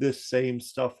if this same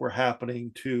stuff were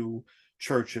happening to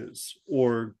churches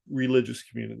or religious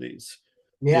communities.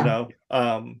 you Yeah. know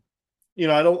um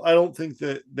I don't think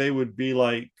that they would be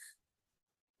like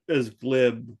as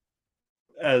glib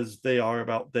as they are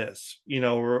about this,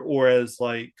 or as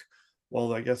like,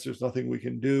 well, I guess there's nothing we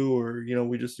can do, or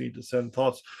we just need to send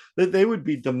thoughts. That they would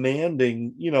be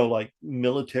demanding, like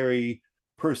military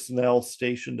personnel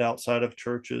stationed outside of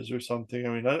churches or something. I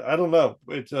mean, I don't know.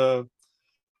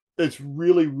 It's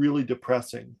really, really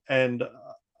depressing, and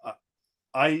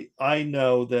I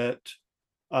know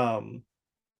um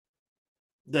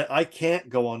that I can't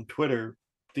go on Twitter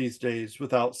these days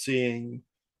without seeing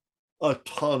a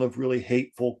ton of really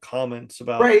hateful comments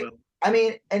about. Right. I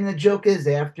mean, and the joke is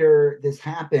after this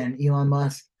happened, Elon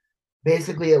Musk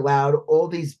basically allowed all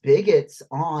these bigots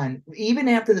on, even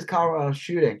after this Colorado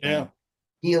shooting Yeah. thing,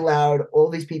 he allowed all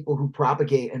these people who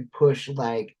propagate and push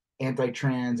like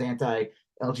anti-trans,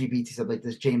 anti-LGBT stuff, like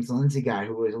this James Lindsay guy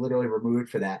who was literally removed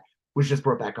for that, was just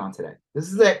brought back on today. This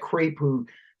is that creep who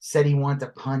said he wanted to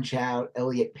punch out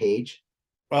Elliot Page,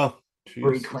 Oh,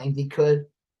 where he jeez. claimed he could,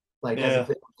 like as Yeah. if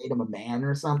it made him a man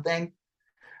or something.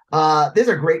 There's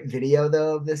a great video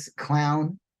though of this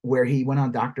clown where he went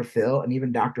on Dr. Phil, and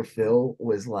even Dr. Phil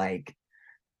was like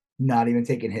not even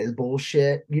taking his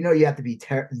bullshit. You have to be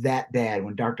that bad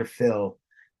when Dr. Phil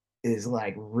is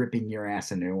like ripping your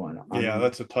ass a new one Yeah, on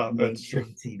that's a tough. That's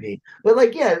mainstream TV. But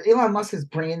like, yeah, Elon Musk is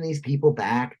bringing these people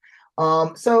back.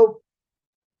 So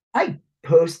I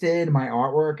posted my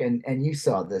artwork, and you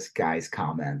saw this guy's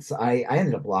comments. I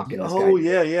ended up blocking this guy. oh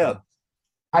yeah, yeah.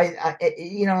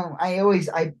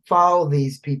 I follow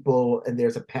these people, and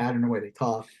there's a pattern where they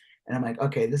talk, and I'm like,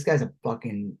 okay, this guy's a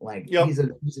fucking like Yep. he's a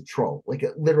troll, like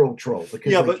a literal troll.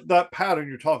 Because Yeah, like, but that pattern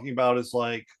you're talking about is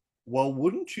like, well,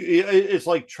 wouldn't you? It's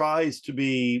like tries to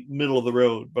be middle of the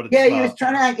road, but it's yeah, he was not.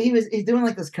 trying to act. He's doing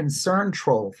like this concern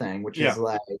troll thing, which is Yeah.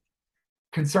 like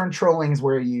concern trolling is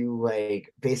where you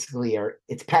like basically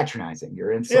it's patronizing.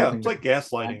 You're Yeah, insulting it's the like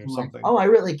gaslighting or like, something. oh, I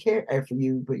really care for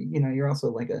you, but you're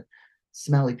also like a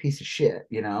smelly piece of shit.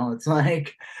 It's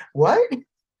like what?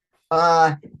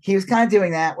 He was kind of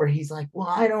doing that where he's like, well,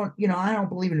 I don't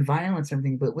believe in violence or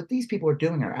anything, but what these people are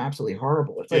doing are absolutely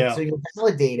horrible. It's like, so Yeah. you're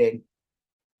validating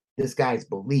this guy's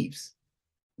beliefs.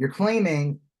 You're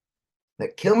claiming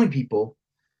that killing people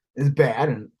is bad,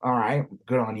 and all right,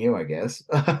 good on you, I guess.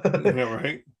 Yeah,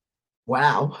 right.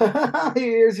 Wow,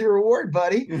 here's your reward,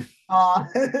 buddy. Uh,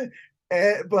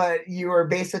 but you are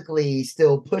basically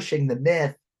still pushing the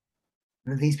myth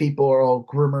that these people are all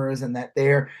groomers and that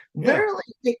they're Yeah. literally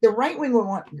the right wing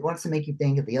wants to make you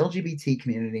think that the LGBT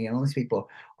community and all these people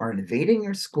are invading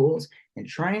your schools and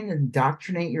trying to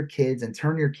indoctrinate your kids and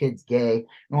turn your kids gay and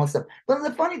all that stuff. But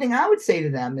the funny thing I would say to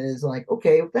them is like,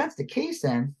 okay, if that's the case,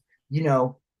 then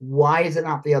why is it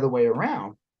not the other way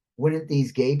around? Wouldn't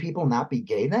these gay people not be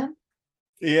gay then?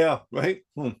 Yeah. Right.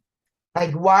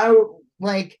 Like why?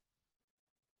 Like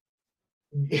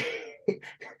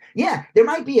yeah, there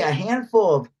might be a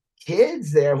handful of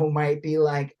kids there who might be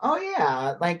like, oh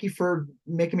yeah, thank you for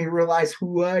making me realize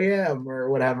who I am or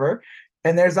whatever.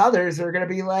 And there's others who are going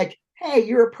to be like, hey,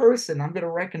 you're a person. I'm going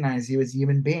to recognize you as a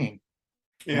human being.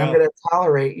 And I'm Yeah. going to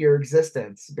tolerate your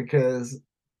existence because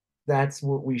that's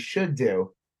what we should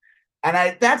do.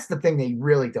 And that's the thing they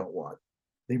really don't want.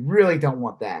 They really don't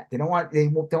want that. They don't want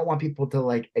people to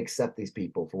like accept these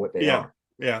people for what they Yeah. are.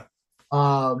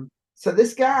 Yeah. So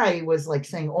this guy was like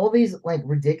saying all these like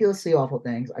ridiculously awful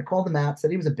things. I called him out,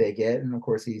 said he was a bigot, and of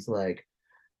course he's like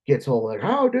gets all like,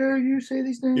 "How dare you say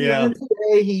these things?" And Yeah. then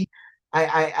today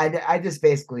I just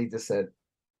basically just said,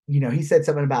 he said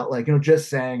something about like, just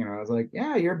saying, and I was like,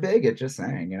 "Yeah, you're a bigot, just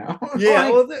saying," Yeah. like,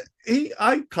 Well,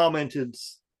 I commented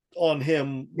on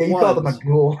him yeah, you called him a once.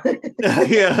 ghoul.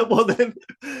 Yeah. Well,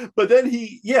 but then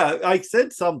I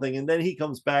said something, and then he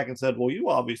comes back and said, "Well, you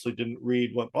obviously didn't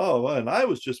read what blah, blah, blah," and I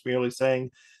was just merely saying.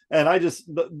 And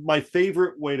my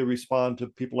favorite way to respond to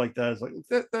people like that is like,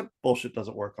 that bullshit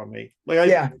doesn't work on me. Like,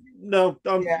 Yeah, no,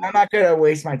 yeah, I'm not gonna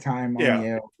waste my time on yeah.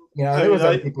 you. I There mean, was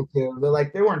other people too. They're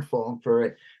like, they weren't falling for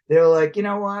it. They were like, you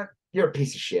know what? You're a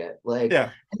piece of shit. Like,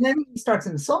 yeah, and then he starts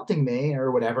insulting me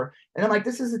or whatever. And I'm like,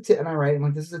 this is and I write, I'm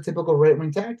like, this is a typical right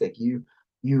wing tactic. You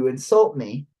insult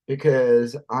me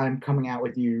because I'm coming out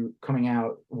with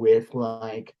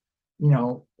like,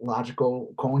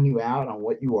 logical, calling you out on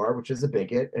what you are, which is a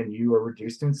bigot, and you are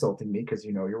reduced to insulting me because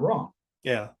you're wrong.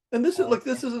 yeah. And this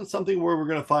isn't something where we're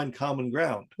going to find common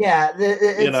ground. Yeah, You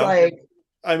it's know, like,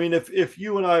 I mean, if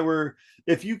you and I were,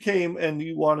 if you came and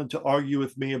you wanted to argue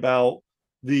with me about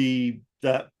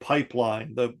that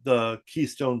pipeline, the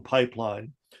Keystone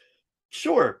pipeline,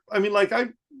 sure. I mean, like, I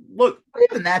look,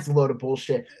 even that's a load of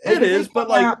bullshit. Like it if they is, come but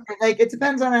like, out, like it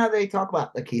depends on how they talk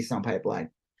about the Keystone Pipeline.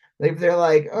 Like if they're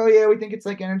like, oh yeah, we think it's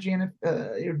like energy and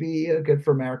it would be good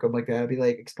for America, like that. I'd be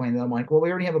like, explain to them like, well, we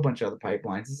already have a bunch of other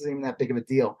pipelines. This isn't even that big of a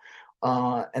deal.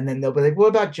 And then they'll be like, what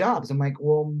about jobs? I'm like,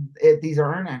 well, these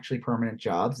aren't actually permanent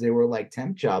jobs. They were like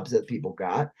temp jobs that people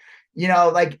got.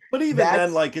 Like but even then,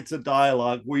 that's like, it's a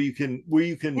dialogue where it, you can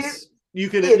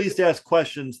at it least ask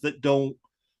questions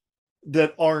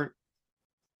that aren't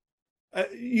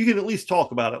you can at least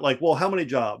talk about it. Like, well, how many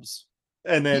jobs?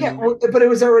 And Yeah, then, well, but it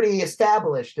was already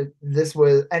established that this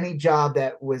was any job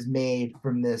that was made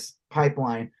from this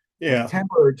pipeline was a yeah.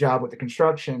 temporary job with the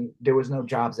construction. There was no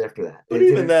jobs after that. But It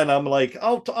even didn't. then, I'm like,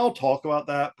 I'll talk about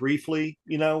that briefly,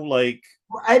 like,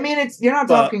 I mean, you're not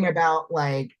but talking about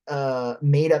like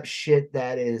made up shit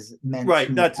that is meant right,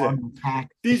 to that's it. attack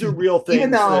These are people, real even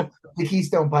things that though the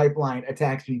Keystone Pipeline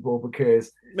attacks people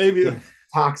because maybe it's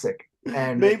toxic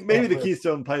and maybe the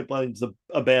Keystone Pipeline's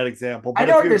a bad example. I But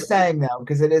know if what you're you're saying though,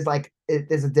 because it is like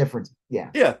there's a difference. Yeah.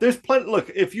 yeah, there's plenty. Look,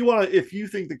 if you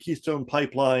think the Keystone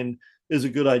Pipeline is a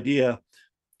good idea,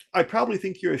 I probably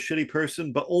think you're a shitty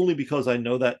person, but only because I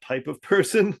know that type of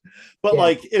person. But Yeah.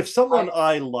 like, if someone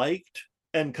I, I liked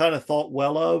and kind of thought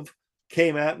well of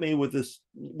came at me with this,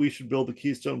 we should build the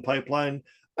Keystone Pipeline,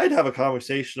 I'd have a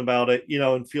conversation about it,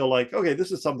 and feel like, okay,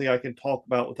 this is something I can talk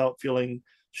about without feeling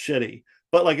shitty.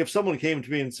 But like, if someone came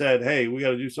to me and said, hey, we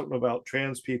got to do something about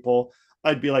trans people,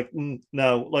 I'd be like,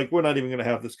 no, like, we're not even going to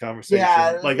have this conversation.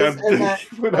 Yeah, Like, this I'm, and that,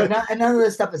 we're like, not, and none of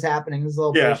this stuff is happening. This is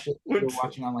all yeah, bullshit you're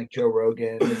watching on like Joe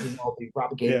Rogan. This is all being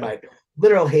propagated yeah. by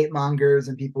literal hate mongers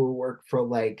and people who work for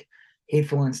like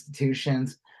hateful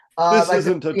institutions. This Like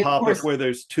isn't a of topic course, where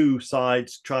there's two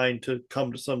sides trying to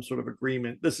come to some sort of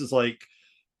agreement. This is like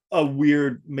a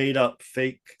weird, made up,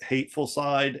 fake, hateful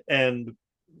side and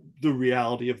the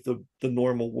reality of the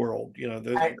normal world.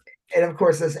 I and of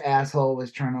course this asshole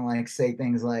was trying to like say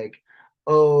things like,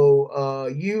 "Oh,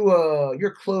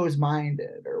 you're closed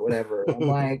minded or whatever." I'm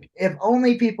like, if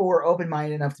only people were open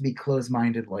minded enough to be closed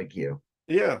minded like you.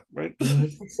 Yeah, right.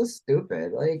 It's so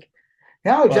stupid. Like,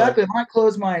 no, But exactly. I'm not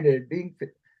closed minded. Being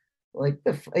like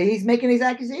he's making these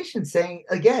accusations saying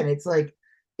again it's like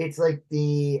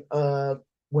the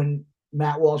when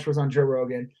Matt Walsh was on Joe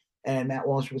Rogan and Matt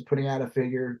Walsh was putting out a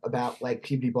figure about like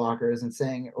puberty blockers and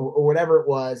saying or whatever it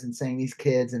was and saying these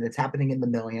kids and it's happening in the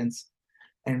millions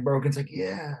and Rogan's like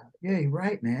yeah you're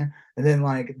right man and then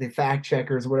like the fact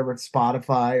checkers whatever it's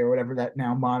Spotify or whatever that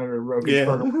now monitor Rogan's yeah.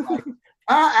 program like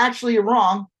actually you're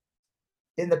wrong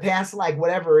in the past, like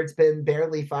whatever, it's been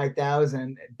barely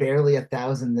 5,000, barely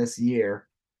 1,000 this year.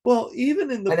 Well,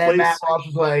 even in the And then Matt place, Walsh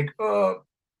was like,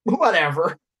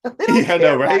 whatever. They don't yeah, care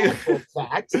no, about right. actual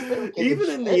facts. They don't give a Even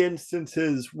in the shit.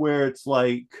 instances where it's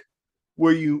like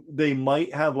where they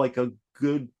might have like a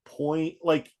good point,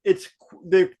 like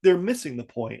they're missing the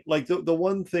point. Like the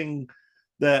one thing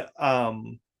that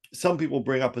some people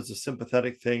bring up as a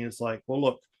sympathetic thing is like, well,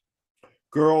 look,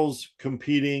 girls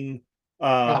competing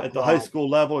Oh at the high God. school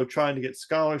level are trying to get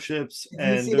scholarships, Did you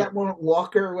and see that one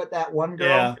Walker with that one girl?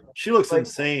 yeah, she looks Like,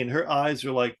 insane. Her eyes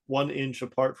are like 1 inch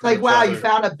apart from like each wow, you other.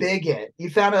 found a bigot. You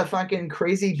found a fucking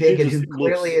crazy She bigot just who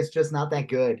clearly looks, is just not that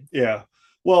good. yeah.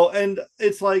 Well, and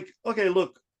it's like, okay,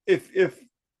 look, if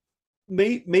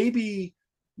maybe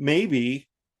maybe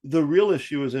the real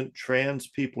issue isn't trans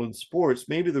people in sports.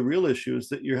 Maybe the real issue is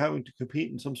that you're having to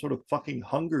compete in some sort of fucking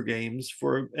Hunger Games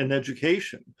for an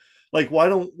education. Like, why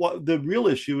don't what the real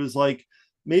issue is like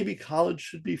maybe college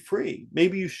should be free.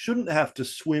 Maybe you shouldn't have to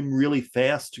swim really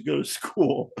fast to go to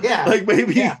school. Yeah. Like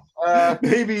maybe Yeah.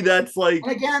 maybe that's like,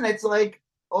 and again, it's like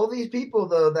all these people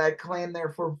though that claim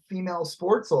they're for female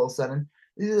sports all of a sudden.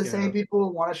 These are the same people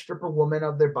who want to strip a woman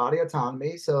of their body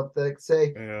autonomy. So if they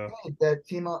say, hey,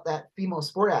 that female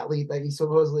sport athlete that you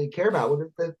supposedly care about, what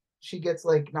if she gets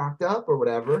like knocked up or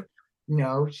whatever?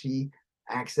 She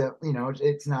acts up,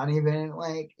 it's not even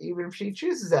like, even if she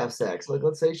chooses to have sex, like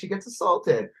let's say she gets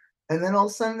assaulted, and then all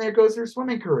of a sudden there goes her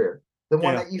swimming career, the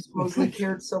one that you supposedly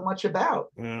cared so much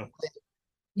about.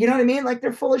 You know what I mean? Like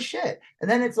they're full of shit. And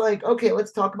then it's like, okay,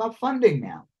 let's talk about funding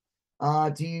now.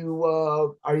 Are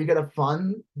you gonna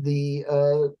fund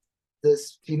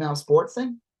this female sports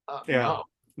thing? No.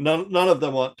 None of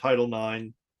them want Title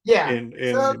IX. Yeah.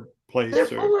 In place. They're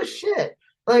full of shit.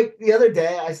 Like the other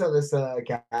day, I saw this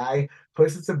guy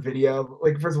posted some video.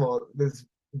 Like, first of all, this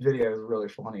video is really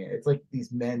funny. It's like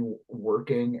these men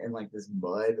working in like this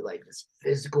mud, like this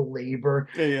physical labor.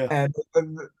 And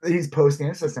he's posting.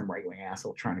 It's just some right wing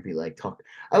asshole trying to be like talk.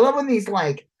 I love when these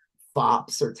like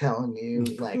fops are telling you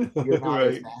like you're not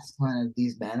as masculine as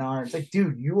these men are. It's like,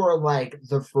 dude, you are like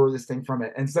the furthest thing from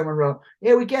it. And someone wrote,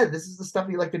 yeah, we get it. This is the stuff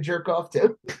you like to jerk off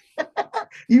to.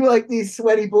 You like these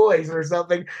sweaty boys or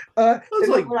something. It's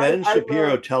like Ben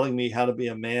Shapiro telling me how to be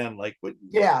a man. Like, what?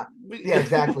 Yeah,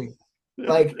 exactly.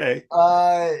 Like, but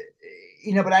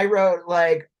I wrote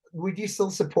like, would you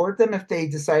still support them if they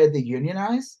decided to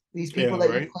unionize these people that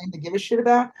you claim to give a shit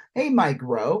about? Hey, Mike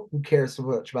Rowe, who cares so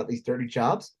much about these dirty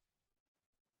jobs?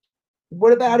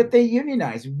 What about if they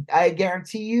unionize? I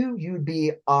guarantee you'd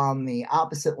be on the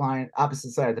opposite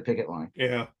side of the picket line.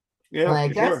 Yeah.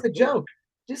 Like that's the joke.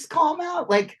 Just call them out.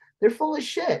 Like they're full of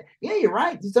shit. Yeah, you're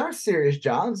right. These are serious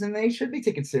jobs, and they should be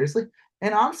taken seriously.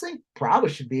 And honestly, probably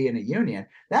should be in a union.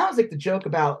 That was like the joke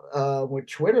about with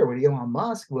Twitter, with Elon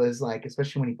Musk was like,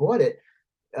 especially when he bought it.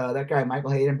 That guy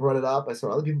Michael Hayden brought it up. I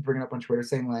saw other people bring it up on Twitter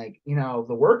saying like, the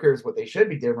workers, what they should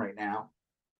be doing right now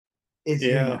is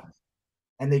unionize,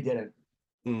 and they didn't.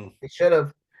 They should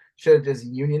have just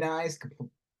unionized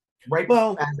right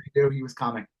as they do. He was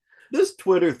coming. This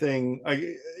Twitter thing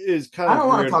is kind of. I don't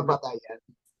want to talk about that yet.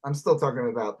 I'm still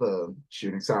talking about the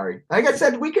shooting. Sorry. Like I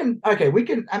said, we can. I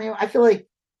mean, I feel like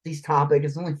these topics,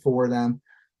 it's only 4 of them.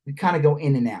 We kind of go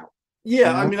in and out.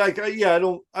 Yeah, I mean, like, I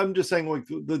don't. I'm just saying, like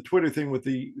the Twitter thing with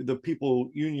the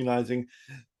people unionizing.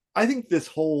 I think this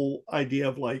whole idea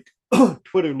of like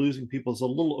Twitter losing people is a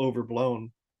little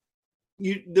overblown.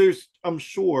 I'm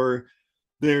sure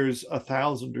there's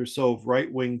 1,000 or so of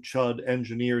right-wing chud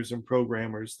engineers and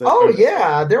programmers that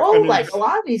they're all like, a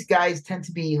lot of these guys tend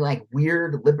to be like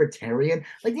weird libertarian.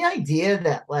 Like the idea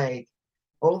that like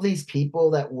all these people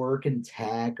that work in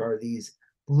tech are these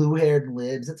blue-haired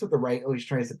libs. That's what the right always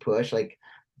tries to push. Like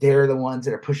they're the ones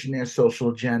that are pushing their social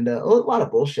agenda. A lot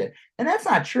of bullshit. And that's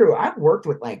not true. I've worked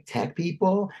with like tech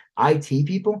people, IT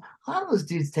people. A lot of those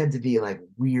dudes tend to be like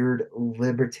weird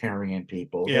libertarian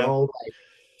people. They're all like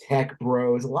tech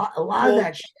bros. A lot of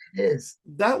that shit is.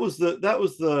 That was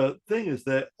the thing, is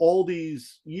that all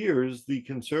these years the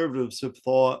conservatives have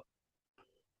thought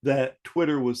that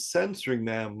Twitter was censoring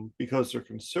them because they're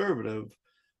conservative,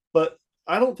 but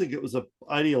I don't think it was an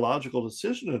ideological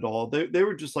decision at all. They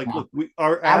were just like, look,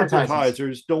 our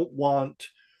advertisers don't want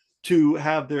to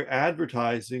have their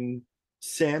advertising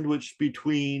sandwiched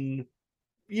between,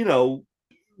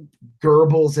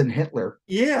 Goebbels and Hitler.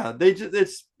 Yeah,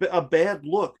 it's a bad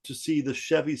look to see the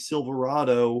Chevy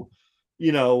Silverado,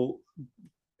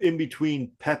 in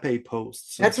between Pepe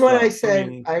posts. That's what I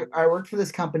said. I worked for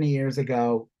this company years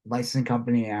ago, licensing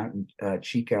company out in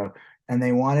Chico, and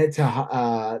they wanted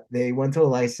to they went to a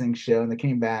licensing show and they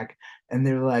came back and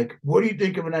they're like, what do you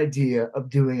think of an idea of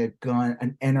doing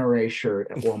an NRA shirt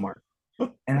at Walmart?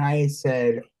 And I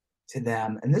said to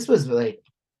them, and this was like,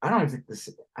 I don't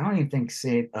even think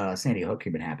Sandy Hook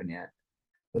even happened yet,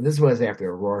 but this was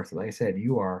after Aurora. So like I said,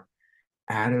 you are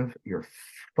out of your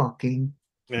fucking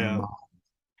mind.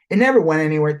 It never went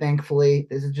anywhere, thankfully.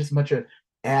 This is just a bunch of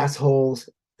assholes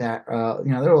that there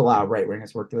were a lot of right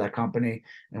wingers worked at that company,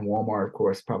 and Walmart, of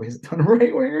course, probably has a ton of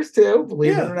right wingers too.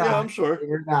 Believe it or not, I'm sure.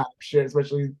 Believe it or not, shit,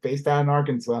 especially based out in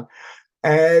Arkansas.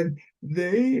 And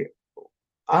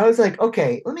I was like,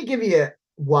 okay, let me give you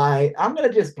why. I'm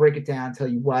gonna just break it down and tell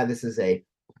you why this is a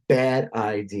bad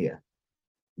idea.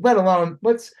 Let alone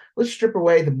let's strip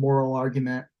away the moral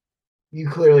argument. You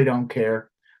clearly don't care.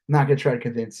 I'm not gonna try to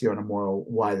convince you on a moral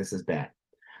why this is bad.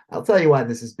 I'll tell you why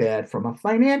this is bad from a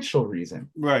financial reason.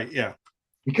 Right. Yeah.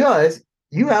 Because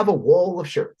you have a wall of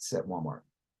shirts at Walmart.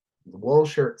 The wall of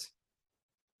shirts.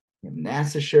 You have a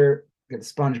NASA shirt. You got a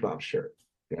SpongeBob shirt.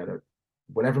 You got a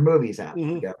whatever movie's out.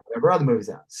 Mm-hmm. You got whatever other movies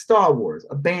out. Star Wars,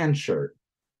 a band shirt,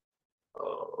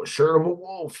 a shirt of a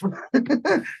wolf.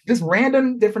 Just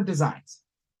random different designs.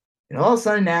 And all of a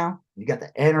sudden now you got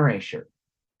the NRA shirt.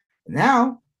 And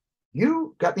now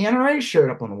you got the NRA shirt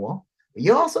up on the wall, but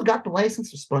you also got the license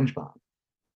for SpongeBob.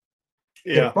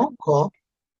 Yeah. Get a phone call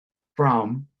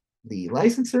from the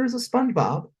licensors of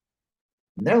SpongeBob,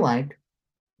 and they're like,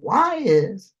 why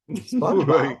is SpongeBob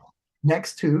right.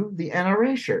 next to the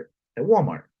NRA shirt at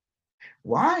Walmart?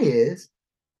 Why is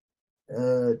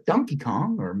Donkey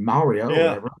Kong or Mario or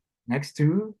whatever next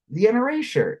to the NRA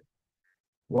shirt?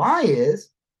 Why is,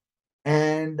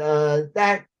 and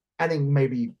that I think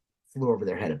maybe flew over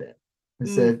their head a bit and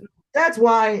said, that's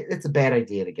why it's a bad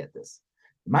idea to get this.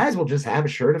 You might as well just have a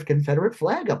shirt of Confederate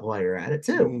flag up while you're at it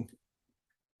too.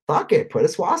 Fuck it, put a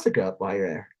swastika up while you're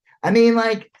there. I mean,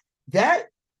 like, that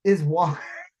is why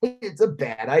it's a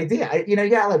bad idea. You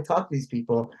gotta like talk to these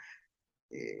people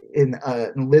in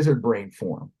lizard brain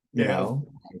form, you know?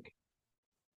 Like,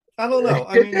 I don't know.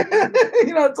 I mean,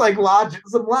 it's like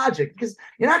some logic, because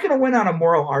you're not going to win on a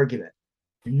moral argument.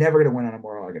 You're never going to win on a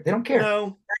moral argument. They don't care.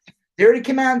 No. They already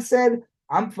came out and said,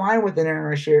 I'm fine with an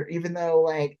NRA shirt, even though,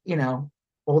 like,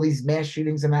 all these mass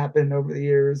shootings have happened over the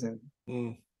years and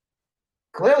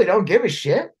clearly don't give a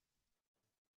shit.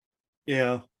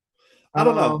 Yeah. I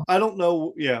don't know. I don't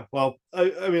know. Yeah. Well,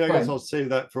 I mean, I guess I'll save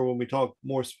that for when we talk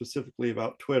more specifically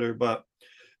about Twitter, but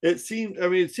it seems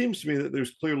to me that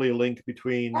there's clearly a link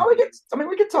between.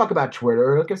 We could talk about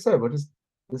Twitter. Like I said,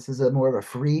 this is more of a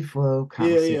free flow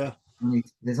conversation. Yeah.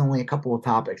 There's only a couple of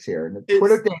topics here. And the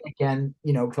Twitter thing, again,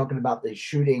 talking about the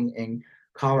shooting in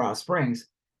Colorado Springs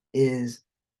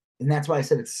and that's why I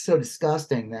said it's so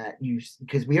disgusting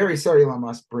because we already saw Elon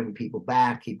Musk bring people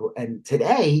back, and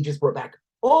today he just brought back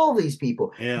all these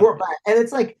people. Yeah. And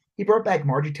it's like he brought back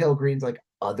Margie Taylor Greene's like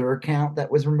other account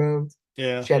that was removed.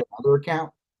 Yeah. She had another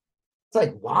account. It's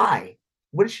like, why?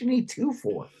 What does she need two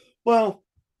for? Well,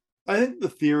 I think the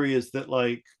theory is that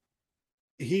like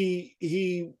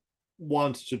he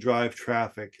wants to drive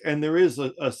traffic, and there is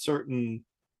a certain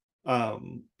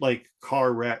like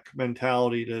car wreck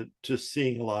mentality to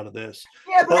seeing a lot of this.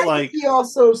 Yeah, but I think he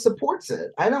also supports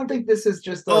it. I don't think this is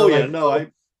just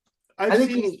I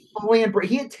think he's fully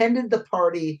he attended the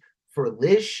party for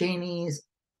Liz Cheney's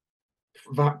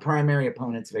primary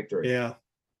opponent's victory. Yeah.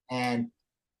 And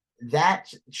that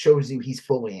shows you he's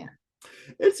fully in.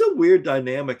 It's a weird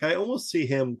dynamic. I almost see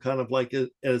him kind of like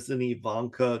as an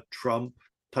Ivanka Trump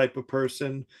type of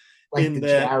person. Like in the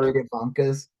Jared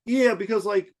Ivankas? Yeah, because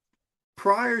like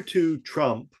prior to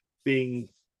Trump being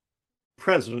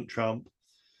President Trump,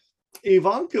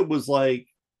 Ivanka was like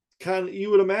kind of,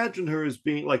 you would imagine her as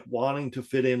being like wanting to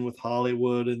fit in with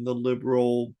Hollywood and the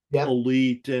liberal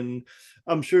elite, and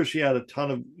I'm sure she had a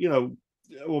ton of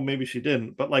well, maybe she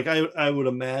didn't, but like I would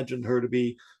imagine her to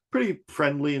be pretty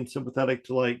friendly and sympathetic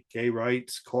to like gay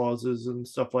rights causes and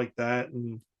stuff like that,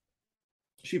 and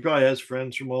she probably has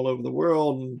friends from all over the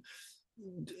world and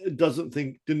didn't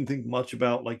think much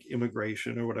about like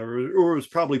immigration or whatever, or was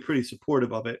probably pretty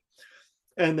supportive of it.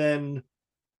 And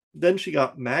then she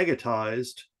got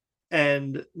magatized,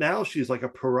 and now she's like a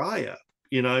pariah.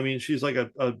 I mean, she's like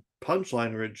a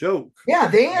punchline or a joke. Yeah,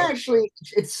 they actually,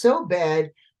 it's so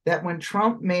bad that when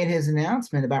Trump made his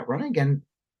announcement about running again,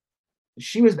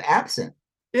 she was absent.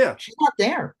 Yeah. She's not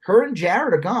there. Her and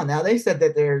Jared are gone. Now, they said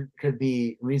that there could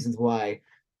be reasons why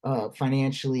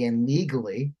financially and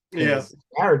legally. Yeah.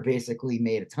 Jared basically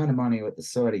made a ton of money with the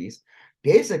Saudis.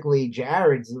 Basically,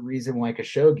 Jared's the reason why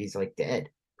Khashoggi's like dead,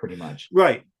 pretty much.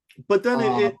 Right. But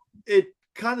then it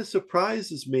kind of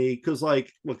surprises me because,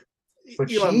 like, look,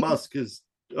 Elon Musk is.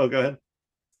 Oh, go ahead.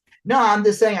 No, I'm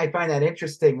just saying I find that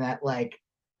interesting that like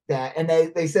that, and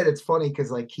they said it's funny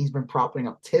because like he's been propping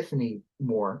up Tiffany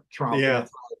more, Trump. Yeah.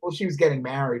 Well, she was getting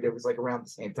married. It was like around the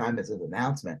same time as his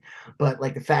announcement, but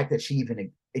like the fact that she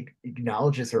even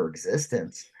acknowledges her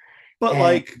existence. But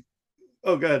like,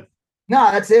 oh, good.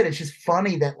 No, that's it. It's just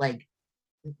funny that like,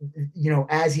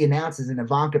 as he announces, and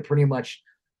Ivanka pretty much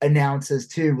announces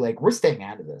too, like, we're staying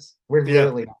out of this. We're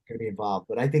literally not going to be involved.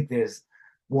 But I think there's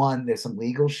some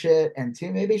legal shit, and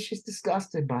two, maybe she's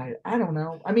disgusted by it. I don't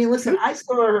know. I mean, listen, I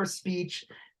saw her speech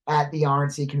at the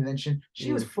RNC convention.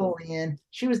 She was fully in.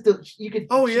 She was you could.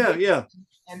 Oh yeah.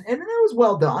 And it was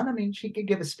well done. I mean, she could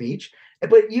give a speech,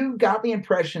 but you got the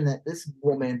impression that this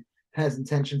woman has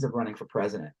intentions of running for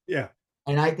president. Yeah.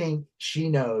 And I think she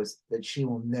knows that she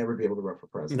will never be able to run for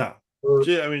president. No.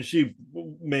 I mean, she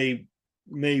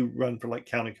may run for like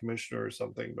county commissioner or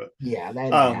something, but yeah, that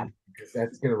ain't happening because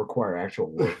that's going to require actual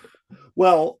work.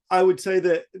 Well, I would say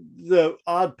that the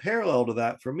odd parallel to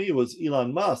that for me was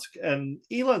Elon Musk, and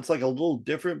Elon's like a little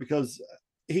different because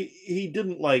he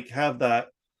didn't like have that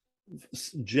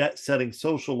jet setting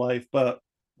social life, but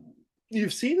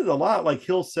you've seen it a lot. Like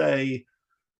he'll say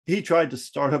he tried to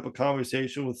start up a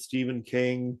conversation with Stephen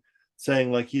King,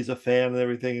 saying like he's a fan and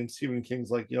everything, and Stephen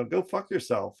King's like, go fuck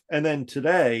yourself. And then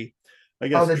today, I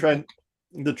guess the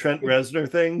Trent Reznor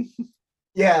thing.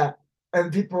 Yeah.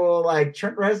 And people were like,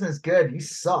 Trent Reznor's good. You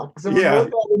suck. Someone Yeah.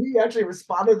 wrote that and he actually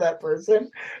responded to that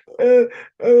person. It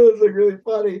was like really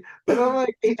funny. And I'm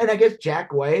like, and I guess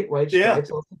Jack White Stripes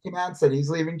also came out and said he's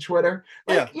leaving Twitter.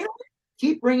 Like,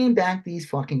 keep bringing back these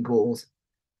fucking ghouls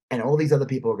and all these other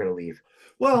people are going to leave.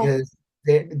 Well, because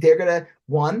they're going to,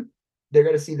 they're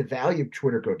going to see the value of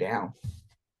Twitter go down.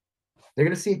 They're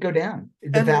going to see it go down.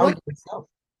 The value itself.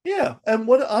 Yeah. And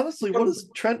what does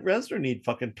Trent Reznor need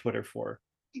fucking Twitter for?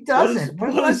 He doesn't.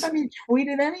 When's the last time he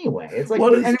tweeted anyway? It's like,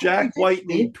 what does Jack White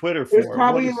need Twitter for? It was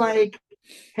probably like,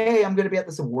 hey, I'm going to be at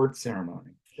this award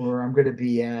ceremony, or I'm going to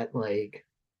be at like,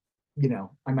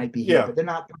 I might be here, but they're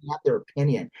not their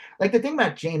opinion. Like the thing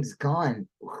about James Gunn,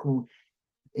 who,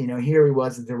 here he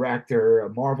was the director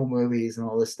of Marvel movies and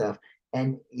all this stuff,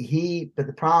 but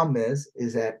the problem is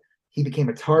that he became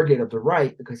a target of the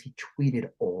right because he tweeted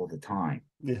all the time.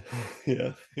 Yeah.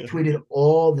 Tweeted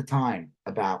all the time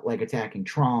about like attacking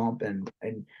Trump and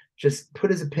just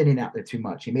put his opinion out there too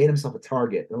much. He made himself a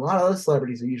target. And a lot of other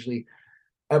celebrities are usually,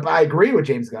 I agree with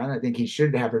James Gunn. I think he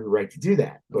should have every right to do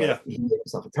that. But he made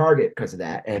himself a target because of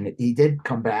that. And he did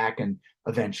come back and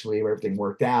eventually everything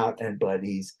worked out. But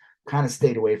he's kind of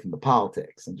stayed away from the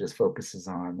politics and just focuses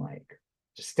on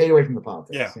just stay away from the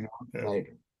politics.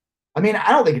 Like, I mean,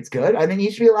 I don't think it's good. I mean, he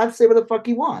should be allowed to say what the fuck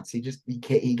he wants.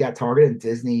 He got targeted, and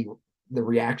Disney, the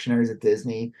reactionaries at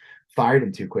Disney, fired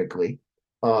him too quickly,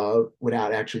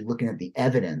 without actually looking at the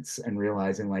evidence and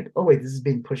realizing like, oh wait, this is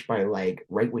being pushed by like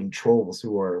right-wing trolls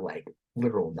who are like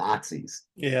literal Nazis.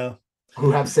 Yeah.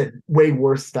 Who have said way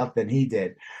worse stuff than he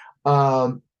did.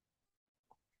 But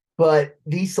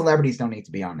these celebrities don't need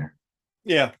to be on there.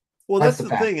 Yeah. Well, that's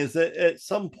the thing is that at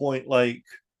some point, like,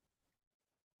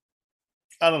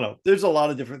 I don't know. There's a lot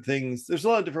of different things. There's a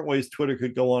lot of different ways Twitter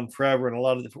could go on forever and a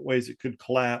lot of different ways it could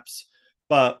collapse.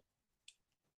 But,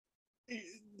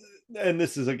 and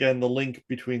this is again, the link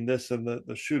between this and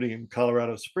the shooting in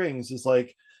Colorado Springs is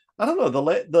like, I don't know,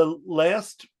 the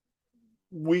last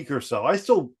week or so, I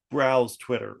still browse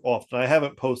Twitter often. I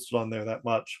haven't posted on there that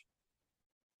much.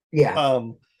 Yeah.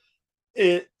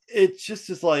 It just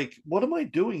is like, what am I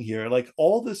doing here? Like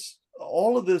all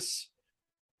of this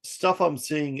stuff I'm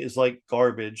seeing is like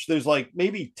garbage. There's like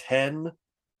maybe 10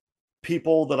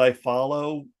 people that I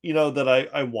follow, that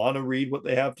I want to read what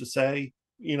they have to say,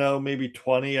 maybe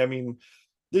 20. I mean,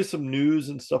 there's some news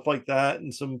and stuff like that,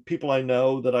 and some people I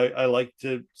know that I like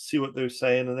to see what they're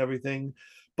saying and everything.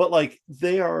 But like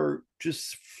they are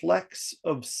just flecks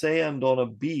of sand on a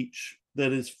beach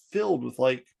that is filled with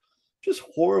like just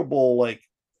horrible like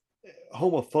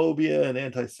homophobia and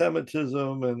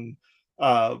anti-Semitism and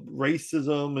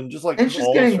racism and just like it's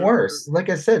just getting worse. Like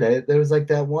I said, there was like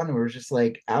that one where it was just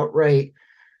like outright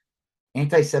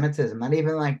anti-Semitism, not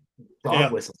even like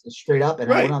dog whistles, just straight up.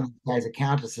 And I went on this guy's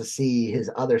account just to see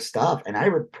his other stuff, and I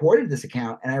reported this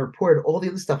account, and I reported all the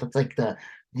other stuff. It's like the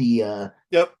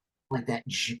like that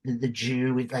the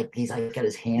Jew with like he's like got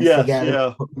his hands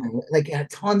together, like had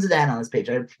tons of that on his page.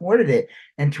 I reported it,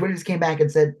 and Twitter just came back and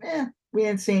said, we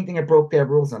didn't see anything that broke their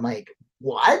rules. I'm like,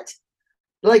 what?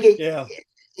 Like it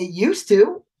used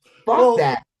to. Fuck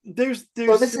that.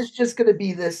 So this is just going to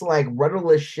be this like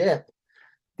rudderless ship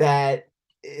that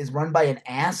is run by an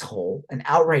asshole, an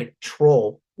outright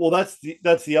troll. Well, that's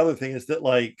the other thing is that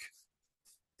like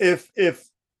if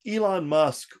Elon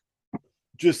Musk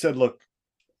just said, look,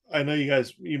 I know you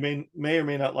guys, you may or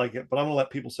may not like it, but I'm gonna let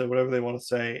people say whatever they want to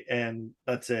say, and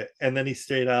that's it. And then he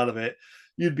stayed out of it.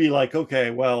 You'd be like,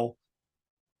 okay, well,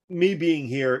 me being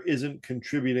here isn't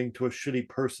contributing to a shitty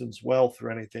person's wealth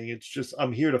or anything. It's just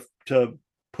I'm here to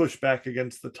push back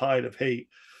against the tide of hate.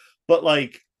 But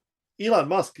like Elon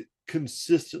Musk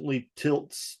consistently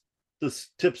tips the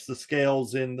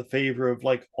scales in the favor of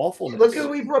like awfulness. Look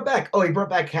who he brought back. Oh, he brought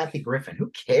back Kathy Griffin.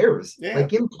 Who cares?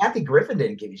 Like even Kathy Griffin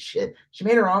didn't give a shit. She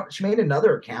made her own. She made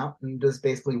another account and just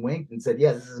basically winked and said,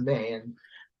 "Yeah, this is me." And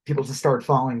people just started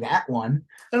following that one.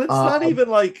 And it's not even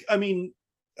like, I mean,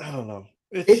 I don't know.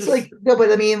 It's just like no,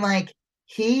 but I mean, like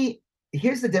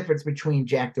here's the difference between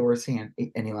Jack Dorsey and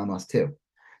Elon Musk too.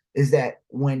 is that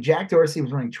when Jack Dorsey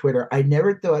was running Twitter, I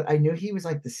never thought, I knew he was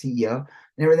like the CEO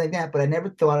and everything like that, but I never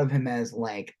thought of him as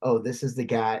like, oh, this is the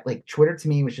guy. Like Twitter to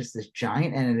me was just this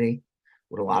giant entity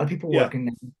with a lot of people Yeah. working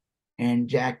there. And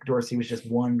Jack Dorsey was just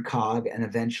one cog, and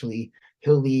eventually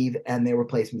he'll leave and they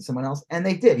replace him with someone else. And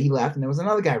they did. He left and there was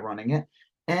another guy running it.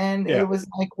 And it Yeah. was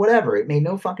like, whatever. It made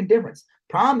no fucking difference.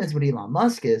 Problem is with Elon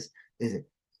Musk is it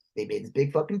they made this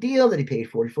big fucking deal that he paid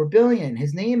 44 billion.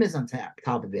 His name is on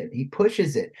top of it. He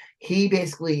pushes it. He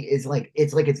basically is like,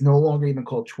 it's no longer even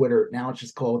called Twitter. Now it's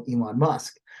just called Elon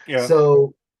Musk. Yeah.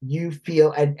 So you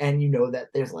feel, and you know that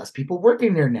there's less people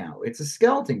working there now. It's a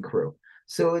skeleton crew.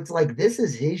 So it's like, this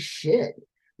is his shit.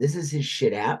 This is his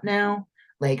shit app now.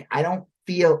 Like, I don't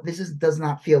feel, does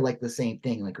not feel like the same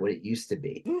thing like what it used to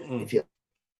be. Mm-mm. It feels.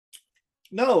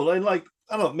 No, like,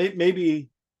 I don't know, maybe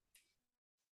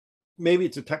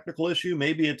it's a technical issue.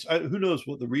 Maybe it's, who knows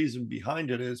what the reason behind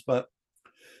it is, but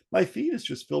my feed is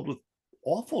just filled with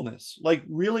awfulness. Like,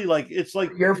 really, like, it's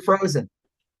like, You're frozen.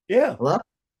 yeah. Hello?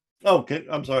 Okay,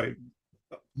 I'm sorry.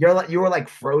 You were like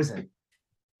frozen.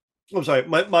 I'm sorry.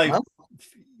 My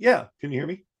yeah. Can you hear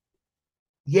me?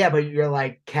 Yeah, but you're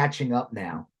like catching up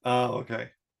now. Oh, okay.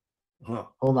 Huh.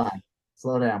 Hold on.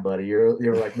 Slow down, buddy.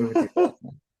 You're like moving too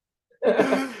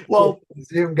fast. Well,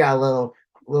 Zoom got a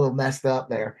little messed up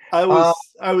there. I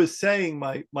was saying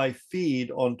my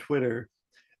feed on Twitter,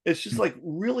 it's just like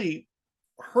really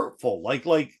hurtful. Like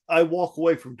I walk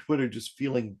away from Twitter just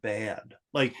feeling bad.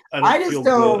 Like I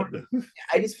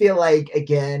just feel like,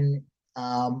 again,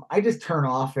 I just turn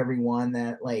off everyone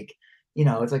that, like,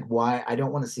 it's like, why? I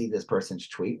don't want to see this person's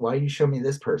tweet. Why you show me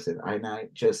this person? I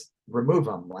just remove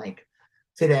them. Like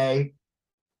today,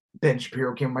 Ben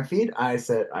Shapiro came on my feed. I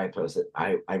said, I posted,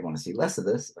 I want to see less of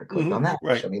this. I clicked on that.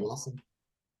 Right. Show me less of.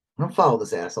 I don't follow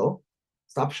this asshole.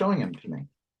 Stop showing him to me.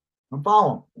 I don't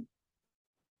follow him.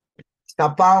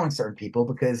 Stop following certain people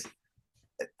because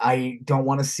I don't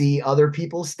want to see other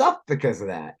people's stuff because of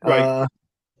that. Right.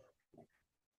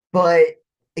 But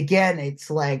again, it's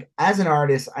like, as an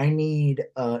artist, I need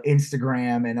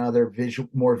Instagram and other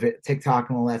TikTok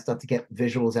and all that stuff to get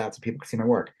visuals out so people can see my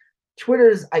work.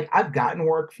 Twitter's, I've gotten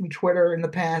work from Twitter in the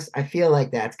past. I feel like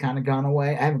that's kind of gone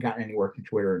away. I haven't gotten any work from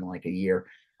Twitter in like a year.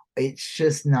 It's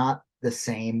just not the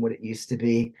same what it used to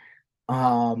be.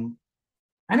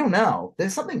 I don't know.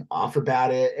 There's something off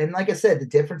about it. And like I said, the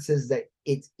difference is that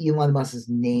it's Elon Musk's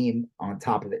name on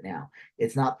top of it now.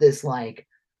 It's not this like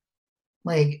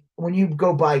when you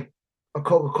go buy a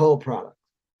Coca-Cola product,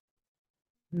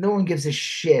 no one gives a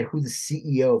shit who the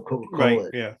CEO of Coca-Cola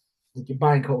is. Yeah. Like, you're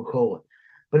buying Coca-Cola.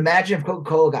 But imagine if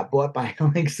Coca-Cola got bought by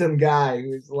like some guy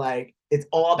who's like, it's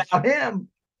all about him.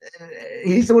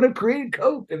 He's the one who created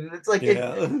Coke. And it's like,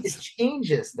 it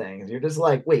changes things. You're just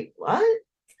like, wait, what?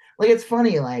 Like, it's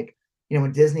funny, like,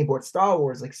 when Disney bought Star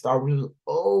Wars, like, Star Wars was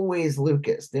always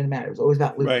Lucas. Didn't matter. It was always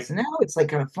about Lucas. Right. And now it's like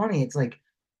kind of funny. It's like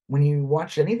when you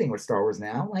watch anything with Star Wars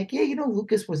now, like, yeah,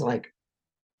 Lucas was like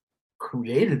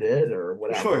created it or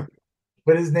whatever. Sure.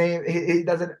 But his name, he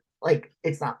doesn't, like,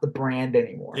 it's not the brand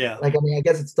anymore. Yeah. Like, I mean, I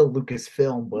guess it's still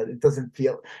Lucasfilm, but it doesn't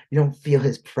feel, you don't feel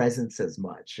his presence as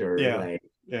much, or like,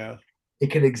 yeah, it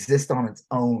could exist on its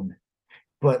own.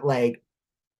 But like,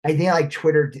 I think like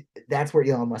Twitter, that's where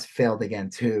Elon Musk failed again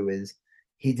too, is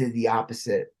he did the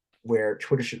opposite, where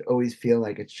Twitter should always feel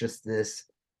like it's just this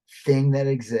thing that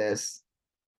exists,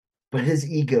 but his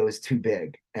ego is too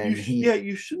big. And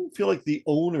you shouldn't feel like the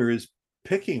owner is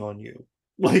picking on you.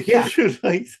 Like, you should,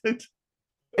 like,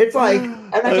 it's like,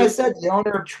 and like I said, the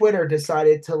owner of Twitter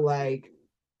decided to, like,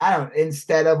 I don't,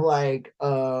 instead of like,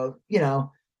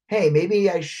 hey, maybe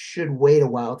I should wait a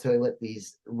while till I let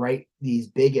these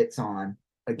bigots on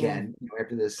again,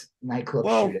 after this nightclub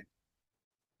shooting.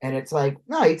 And it's like,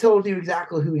 no, he told you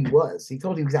exactly who he was. He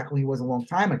told you exactly who he was a long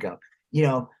time ago.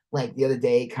 Like the other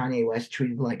day, Kanye West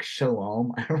tweeted like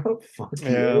 "Shalom." I don't know, fuck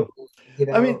you.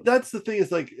 I mean, that's the thing,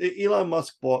 is like, Elon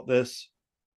Musk bought this.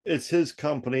 It's his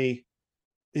company.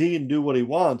 He can do what he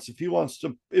wants. If he wants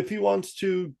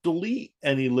to delete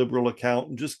any liberal account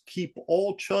and just keep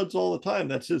all chuds all the time,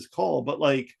 that's his call. But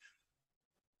like,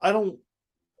 I don't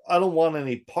want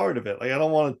any part of it. Like, I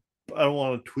don't want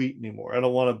to tweet anymore. I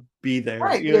don't want to be there.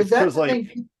 Right. Because that's the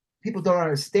thing people don't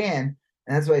understand.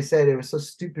 And that's why I said it was so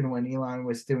stupid when Elon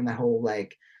was doing that whole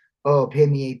like, oh, pay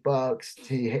me $8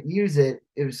 to use it.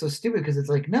 It was so stupid because it's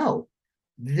like, no,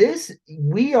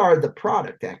 we are the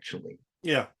product, actually.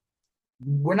 Yeah.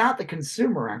 We're not the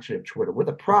consumer, actually, of Twitter. We're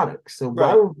the product. So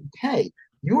why would we pay?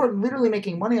 You are literally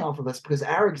making money off of us because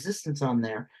our existence on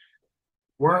there,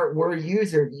 we're a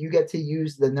user. You get to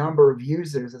use the number of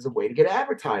users as a way to get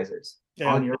advertisers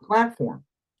on your platform.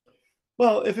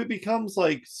 Well, if it becomes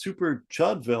like super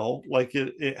Chudville, like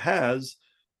it has,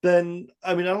 then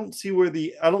I mean, I don't see where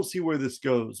this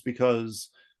goes, because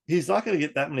he's not going to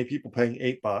get that many people paying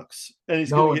 $8, and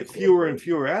he's No going to get one's gonna fewer pay. and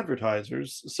fewer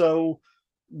advertisers. So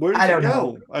where I does it don't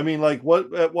know. go? I mean, like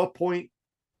at what point?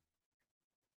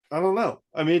 I don't know.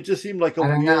 I mean, it just seemed like a I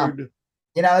don't know. weird.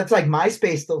 It's like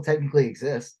MySpace still technically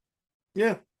exists.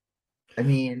 Yeah. I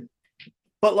mean,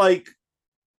 But like,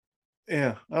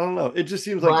 yeah, I don't know. It just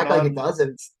seems people like an act like it odd. doesn't.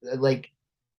 It's like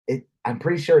it. I'm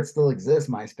pretty sure it still exists.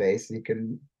 MySpace. You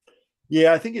can.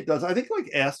 Yeah, I think it does. I think like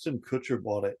Aston Kutcher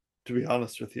bought it, to be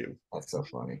honest with you. That's so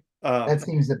funny. Um, That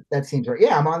seems right.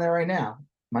 Yeah, I'm on there right now.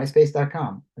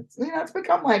 MySpace.com. It's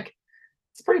become like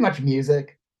it's pretty much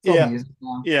music. It's all yeah, music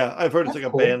now. yeah, I've heard it's That's like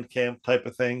a cool. band camp type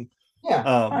of thing. Yeah.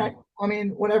 All right. Um, I mean,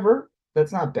 whatever.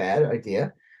 That's not a bad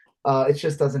idea. It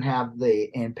just doesn't have the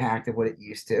impact of what it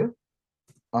used to.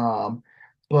 Um,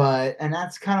 but and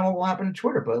that's kind of what will happen to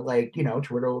Twitter. But like,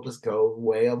 Twitter will just go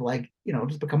way of like,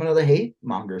 just become another hate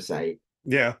monger site.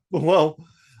 yeah. Well,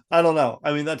 I don't know.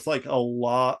 I mean, that's like a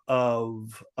lot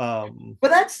of But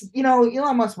that's,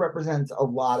 Elon Musk represents a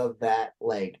lot of that,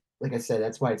 like I said,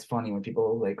 that's why it's funny when people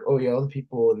are like, oh yeah, all the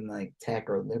people in like tech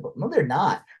are liberal. No, they're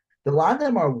not. A lot of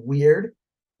them are weird,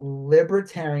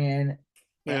 libertarian,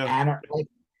 yeah.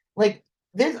 like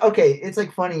this. Okay, it's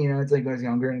like funny, it's like when I was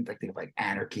younger and like think of like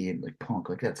anarchy and like punk,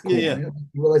 like that's Yeah, cool. yeah. And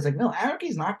you realize like no, anarchy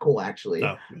is not cool actually.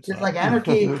 No, it's Just not. like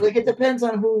anarchy, like it depends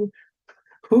on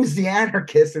who's the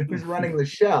anarchist and who's running the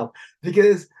show,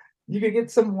 because you could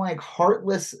get some like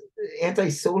heartless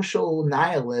antisocial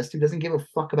nihilist who doesn't give a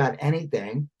fuck about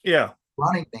anything Yeah.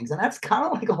 running things, and that's kind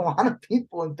of like a lot of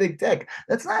people in big tech.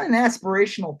 That's not an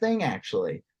aspirational thing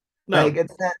actually. Like No.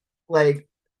 it's that like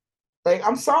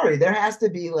I'm sorry, there has to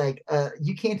be like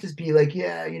you can't just be like,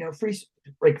 yeah,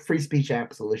 free speech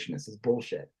abolitionist is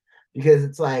bullshit, because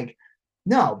it's like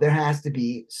no, there has to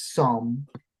be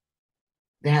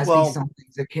Well, some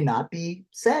things that cannot be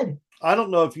said. I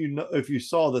don't know if you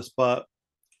saw this, but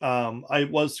I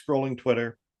was scrolling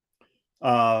Twitter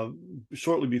uh,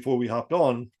 shortly before we hopped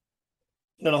on,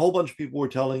 and a whole bunch of people were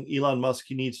telling Elon Musk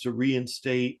he needs to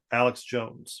reinstate Alex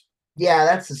Jones.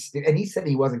 Yeah, and he said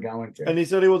he wasn't going to. And he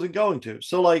said he wasn't going to.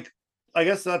 So, like, I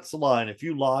guess that's the line. If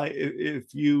you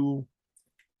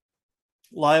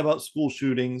lie about school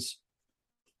shootings,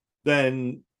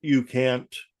 then you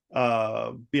can't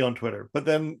be on Twitter. But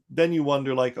then you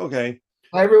wonder, like, okay,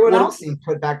 Everyone what? else he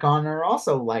put back on are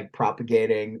also like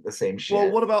propagating the same Well,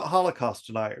 shit. what about Holocaust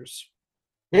deniers?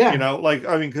 Yeah. Like,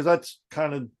 I mean, because that's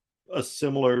kind of a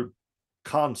similar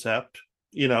concept.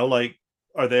 Like,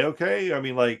 are they okay? I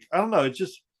mean, like, I don't know. It's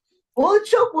just. Well, the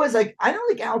joke was like, I don't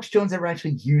think Alex Jones ever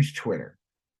actually used Twitter.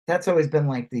 That's always been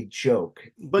like the joke.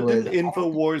 But Was didn't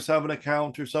Infowars have an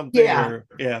account or something? yeah, Or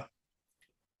yeah,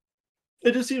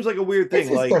 it just seems like a weird this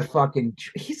thing. is the Like, fucking.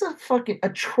 He's a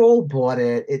troll bought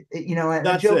it. And the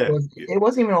that's joke it. was it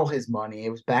wasn't even all his money. It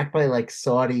was backed by like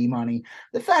Saudi money.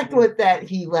 The fact was that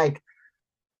he like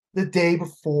the day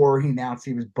before he announced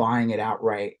he was buying it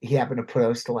outright, he happened to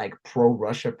post like pro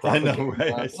Russia I know, propaganda.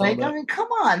 right? I saw Like, I that. mean, come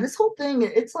on, this whole thing,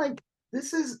 it's like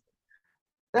this is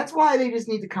that's why they just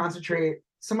need to concentrate.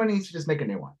 Someone needs to just make a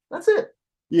new one. That's it.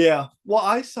 Yeah. Well,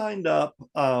 I signed up.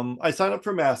 I signed up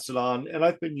for Mastodon, and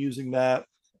I've been using that,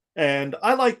 and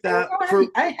I like that for.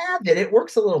 I have it. It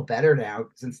works a little better now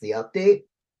since the update.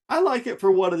 I like it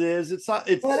for what it is. It's not.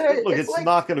 But Look. it's It's like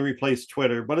not going to replace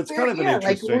Twitter, but it's kind of an yeah,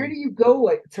 like where interesting. do you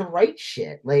go to write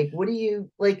shit? Like, what do you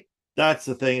like? That's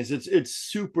the thing. Is it's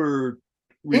super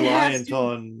It has reliant to.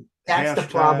 on That's the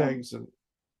problem. hashtags and.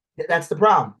 That's the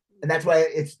problem. And that's why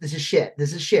this is shit.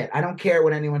 This is shit. I don't care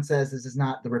what anyone says. This is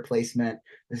not the replacement.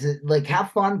 This is like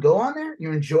have fun, go on there,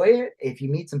 you enjoy it. If you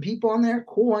meet some people on there,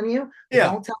 cool on you. But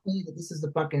Yeah. don't tell me that this is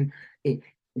the fucking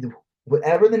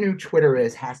whatever the new Twitter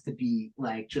is has to be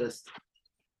like just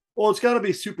Well, it's got to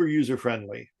be super user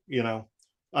friendly. yeah,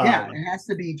 Um, it has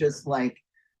to be just like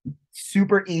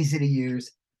super easy to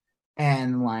use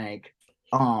and like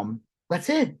that's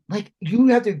it. Like you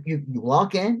have to you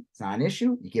log in, it's not an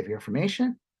issue, you give your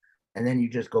information, and then you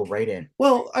just go right in.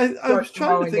 well, I was Start trying to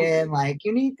throwing think. in like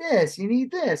you need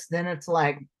this. Then it's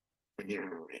like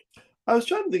I was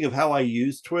trying to think of how I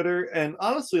use Twitter, and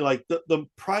honestly, like the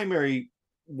primary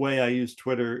way I use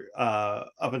Twitter up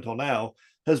until now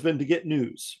has been to get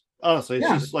news. Honestly, it's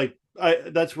yeah. just like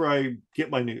that's where I get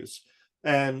my news,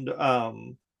 and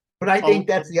But I think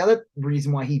I'll, that's the other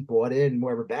reason why he bought it and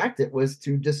whoever backed it was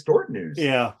to distort news.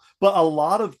 yeah. But a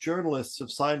lot of journalists have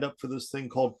signed up for this thing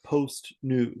called Post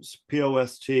News,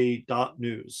 POST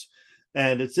 .news,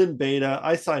 and it's in beta.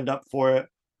 I signed up for it.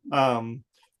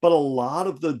 but a lot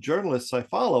of the journalists I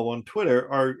follow on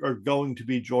Twitter are going to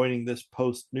be joining this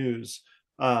post news.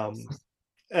 And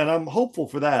I'm hopeful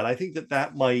for that. I think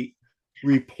that might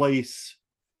replace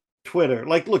Twitter.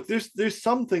 Like, look, there's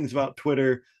some things about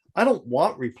Twitter I don't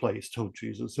want replaced. Oh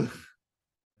Jesus.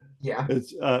 Yeah.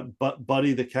 It's but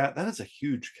Buddy the cat. That is a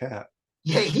huge cat.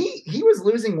 Yeah, he was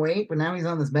losing weight, but now he's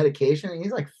on this medication and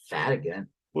he's like fat again.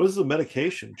 What is the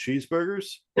medication?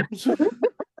 Cheeseburgers?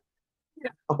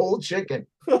 A whole chicken.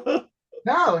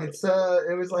 No,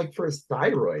 it was like for his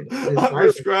thyroid. I'm thyroid.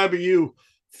 prescribing you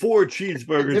 4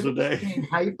 cheeseburgers a day.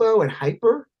 Hypo and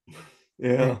hyper.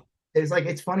 Yeah.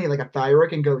 It's funny, like a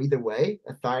thyroid can go either way.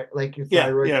 Like your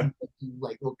thyroid can make you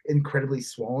like look incredibly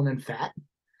swollen and fat.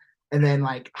 And then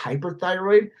like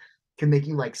hyperthyroid can make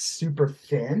you like super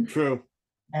thin. True.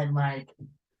 And like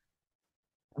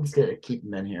I'm just gonna keep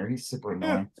him in here. He's super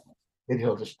annoying. Maybe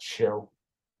he'll just chill.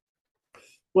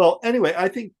 Well, anyway, I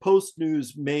think post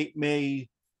news may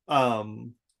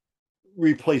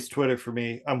replace Twitter for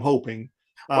me. I'm hoping.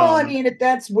 Well, I mean, if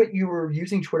that's what you were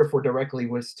using Twitter for directly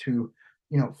was to,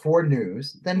 for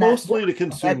news, then mostly to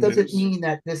consume. That doesn't mean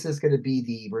that this is going to be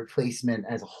the replacement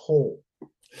as a whole.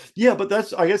 Yeah, but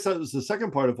I guess that was the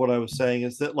second part of what I was saying,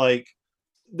 is that like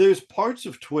there's parts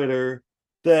of Twitter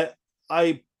that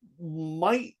I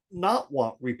might not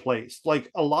want replaced. Like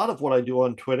a lot of what I do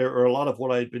on Twitter, or a lot of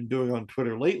what I'd been doing on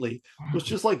Twitter lately, was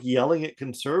just like yelling at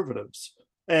conservatives.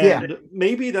 And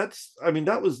maybe that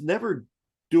was never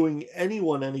doing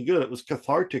anyone any good. It was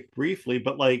cathartic briefly,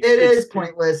 but like it is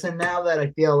pointless. And now that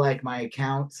I feel like my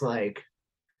account's like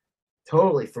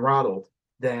totally throttled,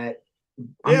 that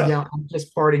I'm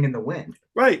just farting in the wind.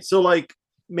 Right. So like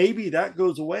maybe that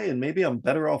goes away and maybe I'm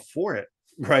better off for it.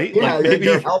 Right. Yeah, like maybe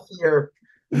you're healthier,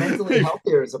 mentally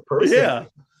healthier as a person. Yeah.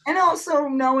 And also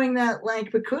knowing that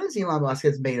like because Elon Musk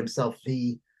has made himself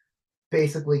the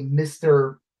basically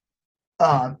Mr.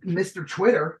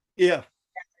 Twitter. Yeah.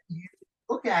 You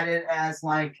look at it as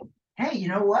like, hey, you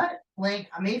know what? Like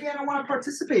maybe I don't want to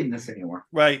participate in this anymore.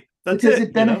 Right. That's because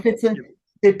it benefits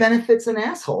it benefits an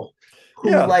asshole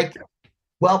who like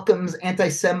welcomes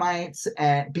anti-Semites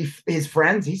and his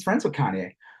friends. He's friends with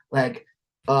Kanye. Like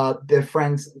their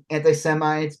friends,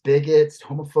 anti-Semites, bigots,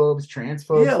 homophobes,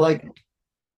 transphobes. Yeah, like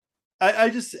I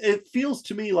just it feels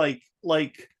to me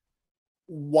like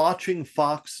watching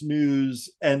Fox News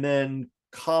and then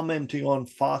commenting on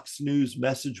Fox News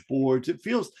message boards. It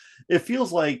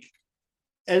feels like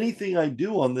anything I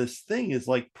do on this thing is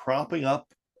like propping up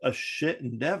a shit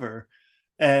endeavor.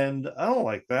 And I don't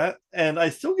like that. And I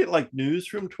still get like news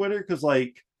from Twitter because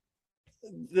like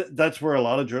that's where a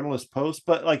lot of journalists post.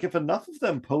 But like if enough of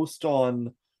them post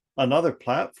on another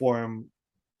platform,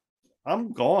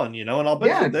 I'm gone, and I'll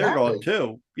bet you they're gone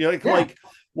too. Like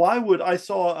why would I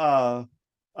saw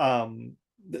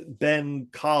Ben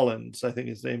Collins, I think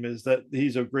his name is, that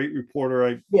he's a great reporter.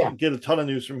 I get a ton of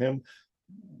news from him.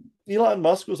 Elon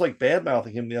Musk was like bad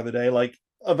mouthing him the other day. Like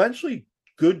eventually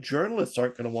good journalists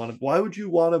aren't going to want to. Why would you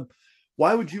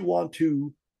want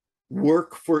to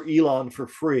work for Elon for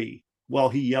free while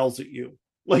he yells at you?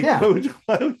 Like,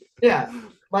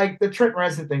 like the Trent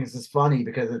Reznor thing is just funny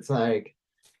because it's like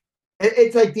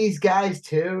these guys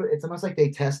too. It's almost like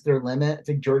they test their limit. I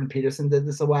think Jordan Peterson did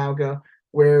this a while ago,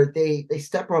 where they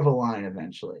step over the line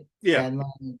eventually. Yeah, and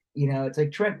it's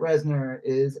like Trent Reznor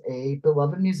is a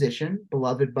beloved musician,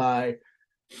 beloved by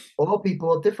all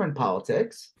people of different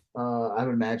politics. I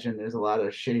would imagine there's a lot of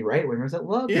shitty right wingers that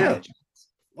love Nine Inch Nails.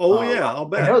 I'll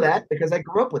bet. I know that because I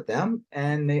grew up with them,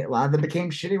 and a lot of them became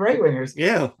shitty right wingers.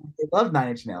 Yeah, they love Nine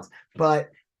Inch Nails. But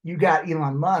you got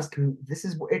Elon Musk, who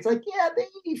it's like,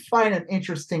 they find him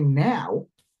interesting now.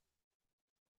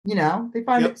 They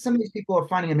find that some of these people are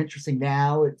finding him interesting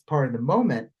now. It's part of the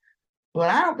moment. But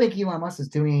I don't think Elon Musk is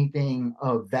doing anything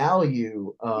of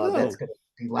value that's going to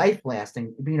be life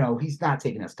lasting. He's not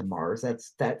taking us to Mars.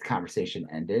 That conversation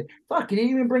ended. Fuck, he didn't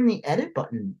even bring the edit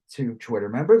button to Twitter.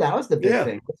 Remember, that was the big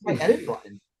thing. What's my edit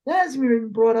button? That hasn't even been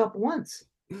brought up once.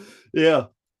 Yeah,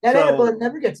 that edit button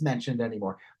never gets mentioned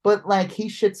anymore. But like he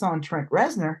shits on Trent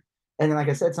Reznor, and then, like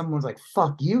I said, someone's like,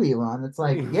 "Fuck you, Elon." It's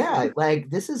like, like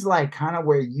this is like kind of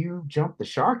where you jump the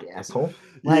shark, asshole.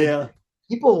 Like,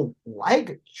 people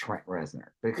like Trent Reznor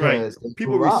because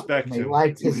people respect him. They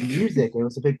liked his music. It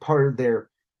was a big part of their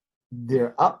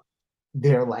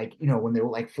like, when they were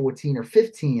like 14 or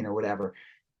 15 or whatever.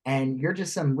 And you're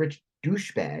just some rich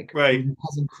douchebag who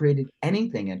hasn't created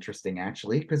anything interesting,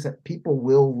 actually, because people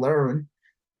will learn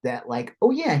that, like,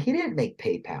 oh yeah, he didn't make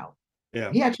PayPal.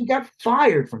 Yeah, he actually got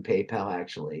fired from PayPal.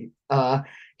 Actually,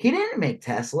 he didn't make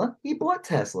Tesla. He bought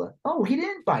Tesla. Oh, he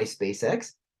didn't buy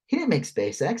SpaceX. He didn't make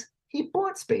SpaceX. he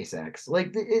bought SpaceX.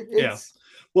 Like Yeah. it's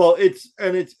Well, it's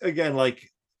again like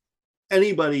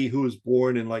anybody who was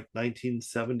born in like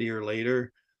 1970 or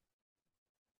later,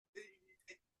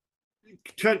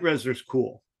 Trent Reznor's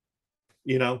cool.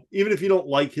 You know, even if you don't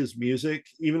like his music,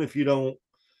 even if you don't,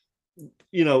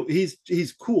 you know, he's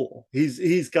cool.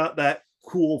 He's got that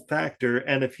cool factor.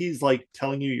 And if he's like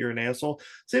telling you you're an asshole,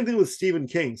 same thing with Stephen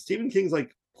King. Stephen King's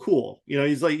like cool. You know,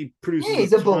 he's like he yeah, produces a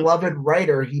he's a ton. beloved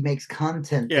writer. He makes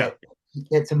content Yeah.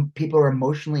 that some people are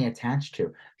emotionally attached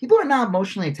to. People are not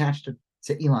emotionally attached to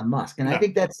Elon Musk, and I No.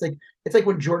 think that's like it's like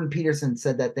when Jordan Peterson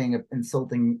said that thing of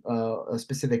insulting a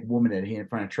specific woman that he didn't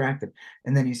find attractive,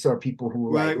 and then you saw people who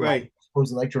were Right.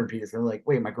 supposedly like Jordan Peterson, they're like,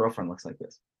 wait, my girlfriend looks like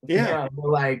this. Yeah.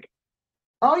 They're like,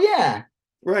 oh yeah,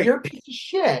 Right. you're a piece of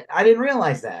shit. I didn't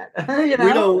realize that. We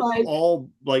don't like all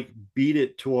like beat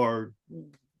it to our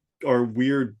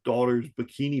weird daughter's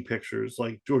bikini pictures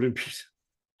like Jordan Peterson.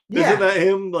 Isn't yeah. that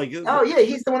him? Like, Oh yeah,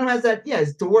 he's the one who has that. Yeah,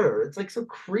 his daughter. It's like so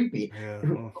creepy. yeah.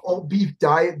 Old beef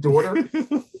diet daughter,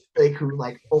 like who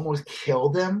like almost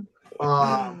killed him.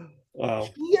 Wow.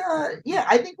 Yeah,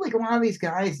 I think like a lot of these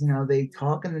guys, they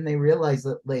talk and then they realize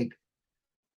that like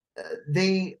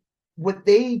they what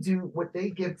they do, what they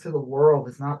give to the world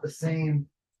is not the same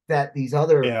that these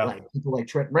other Yeah. like people like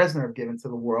Trent Reznor have given to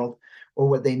the world, or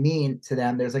what they mean to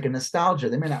them. There's like a nostalgia.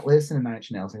 They may not listen to Nine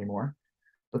Inch Nails anymore,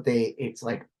 but it's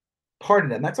like part of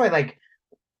them. That's why like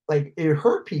it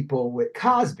hurt people with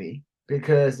Cosby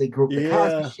because they grew up with the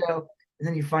Cosby Yeah. Show, and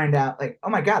then you find out like, oh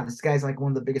my God, this guy's like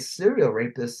one of the biggest serial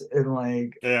rapists in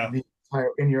like Yeah. the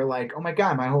entire, and you're like, oh my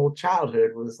God, my whole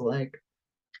childhood was like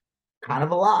kind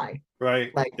of a lie.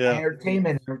 Right. Like my Yeah.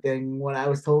 entertainment and everything, what I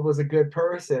was told was a good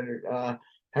person,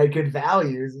 had good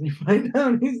values, and you find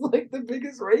out he's like the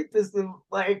biggest rapist of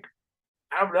like,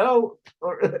 I don't know,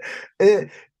 or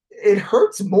it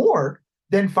hurts more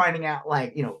than finding out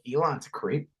like, Elon's a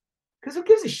creep. Because who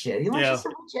gives a shit? Elon's Yeah. just a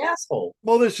rich asshole.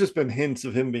 Well, there's just been hints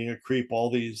of him being a creep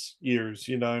all these years.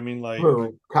 You know, I mean, like,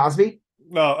 Who? Cosby?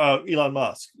 no, Elon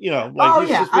Musk. You know, like Oh he's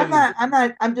yeah. just I'm been.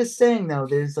 not I'm just saying though,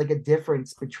 there's like a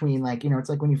difference between like, it's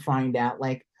like when you find out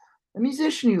like a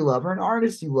musician you love or an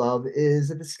artist you love is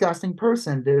a disgusting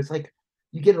person. There's like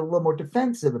you get a little more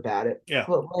defensive about it. Yeah.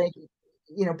 But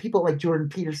like, people like Jordan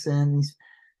Peterson,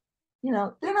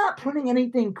 they're not putting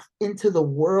anything into the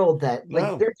world that like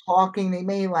No. they're talking. They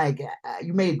may like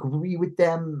you may agree with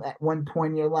them at one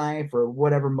point in your life or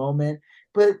whatever moment,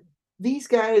 but these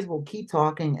guys will keep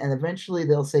talking and eventually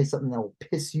they'll say something that will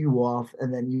piss you off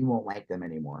and then you won't like them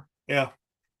anymore. Yeah.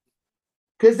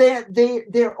 Because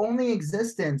their only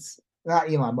existence,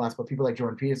 not Elon Musk, but people like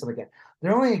Jordan Peterson like that,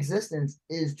 their only existence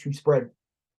is to spread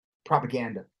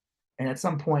propaganda. And at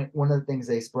some point, one of the things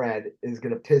they spread is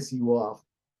going to piss you off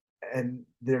and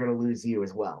they're going to lose you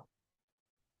as well.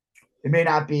 It may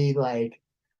not be like,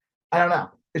 I don't know.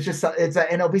 It's just, and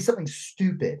it'll be something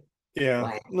stupid. Yeah.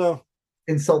 Like No.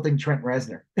 insulting Trent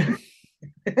Reznor.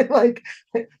 Like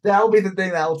that'll be the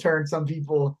thing that'll turn some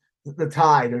people the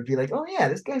tide. It would be like, oh yeah,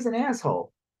 this guy's an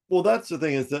asshole. Well, that's the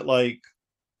thing is that like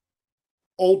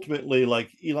ultimately, like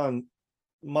Elon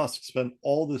Musk spent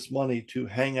all this money to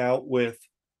hang out with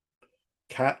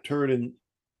Cat Turd and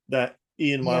that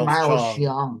Ian Yeah, Miles Miles Chung.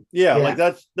 Young. Yeah, Yeah. like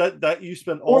that you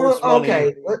spend all Or this money.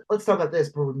 okay, let's talk about this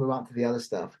before we move on to the other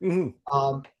stuff.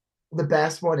 Mm-hmm. The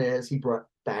best one is he brought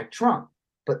back Trump,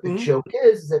 but the Mm-hmm. joke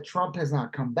is that Trump has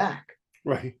not come back.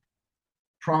 Right.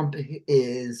 Trump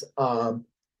is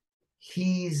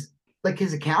he's like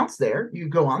his account's there. You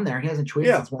go on there. He hasn't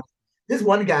tweeted since one. This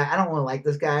one guy, I don't really like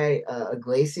this guy.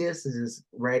 Iglesias is his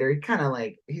writer. He kind of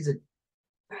like he's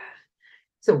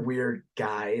a weird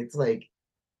guy. It's like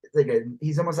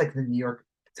he's almost like the New York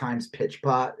Times pitch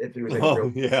pot if he was like a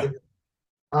real yeah.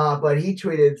 But he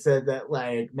tweeted said that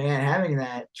like, man, having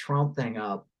that Trump thing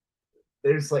up,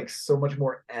 there's like so much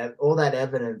more all that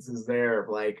evidence is there of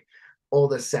like all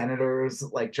the senators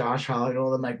like Josh Hawley and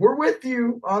all them like we're with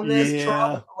you on this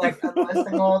Trump, like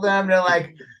enlisting all of them. They're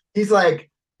like he's like,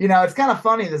 it's kind of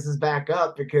funny this is back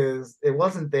up because it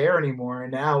wasn't there anymore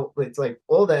and now it's like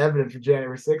all the evidence for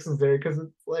January 6th is there because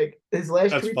it's like his last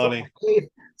That's tweet's funny.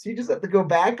 so you just have to go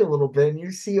back a little bit and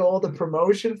you see all the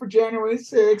promotion for January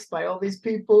 6th by all these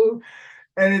people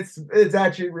and it's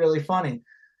actually really funny.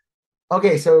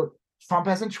 Okay, so Trump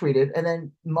hasn't tweeted, and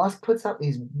then Musk puts out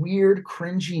these weird,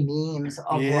 cringy memes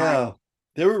of like,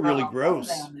 they were really one of gross.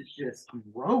 them is just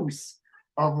gross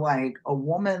of like a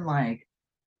woman like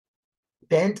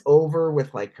bent over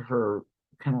with like her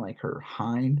kind of like her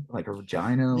hind, like her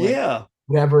vagina, like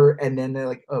whatever, and then they're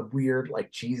like a weird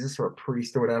like Jesus or a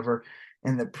priest or whatever,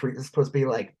 and the priest is supposed to be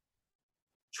like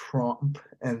Trump,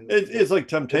 and It's like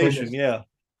temptation, yeah.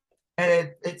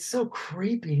 And it's so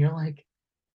creepy. You're like,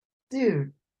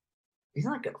 dude, he's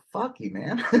not gonna fuck you,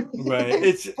 man. Right. It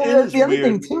is The other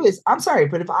thing weird. too is, I'm sorry,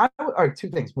 but if I are two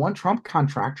things. One, Trump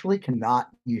contractually cannot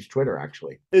use Twitter.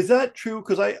 Actually, Is that true?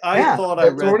 Because I yeah, thought I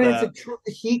that's read ordinance that. of truth.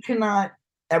 He cannot.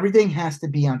 Everything has to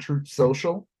be on Truth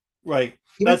Social. Right.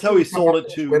 Even That's if he how he would come sold back it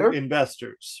to to Twitter,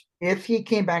 investors. if he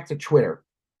came back to Twitter,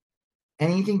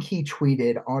 anything he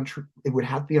tweeted on it would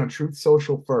have to be on Truth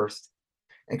Social first,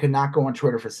 and could not go on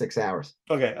Twitter for 6 hours.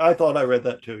 Okay, I thought I read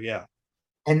that too. Yeah.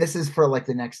 And this is for like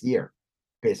the next year,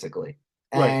 basically.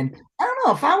 Right. And I don't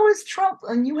know if I was Trump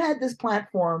and you had this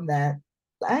platform that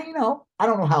I don't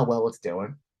know how well it's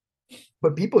doing,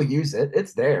 but people use it.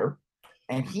 It's there.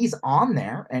 And he's on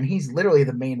there, and he's literally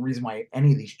the main reason why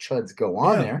any of these chuds go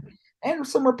on Yeah. there. And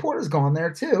some reporters go on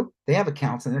there too. They have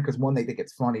accounts in there because one, they think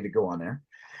it's funny to go on there.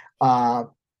 Uh,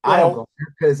 I don't go Well,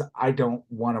 there because I don't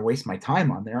want to waste my time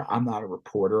on there. I'm not a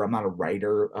reporter. I'm not a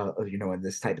writer. In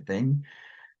this type of thing.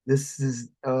 This is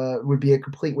would be a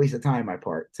complete waste of time on my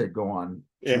part to go on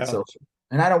Truth yeah. Social,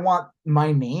 and I don't want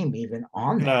my name even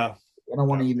on there. No. I don't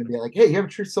want to No. even be like, "Hey, you have a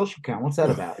Truth Social account? What's that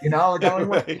about?" Like I don't even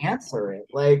want Right. to answer it.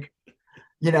 Like,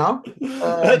 you know,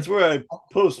 uh, That's where I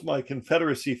post my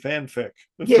Confederacy fanfic.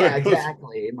 That's where I yeah, post.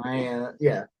 exactly.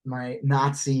 My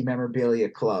Nazi memorabilia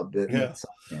club that Yeah. meets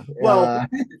up. Well,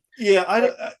 yeah,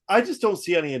 I just don't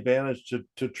see any advantage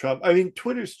to Trump. I mean,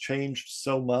 Twitter's changed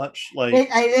so much. Like,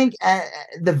 I think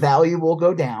the value will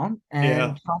go down, yeah,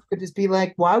 and Trump could just be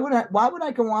like, "Why would I? Why would I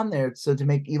go on there so to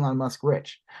make Elon Musk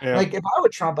rich? yeah, Like, if I were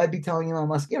Trump, I'd be telling Elon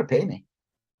Musk, you gotta pay me.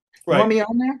 You want right. me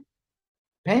on there?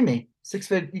 Pay me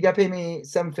You gotta pay me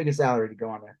 7-figure salary to go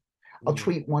on there. I'll Mhm.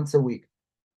 tweet once a week.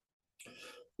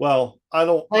 Well, I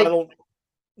Like, don't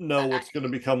know what's going to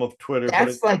become of Twitter, but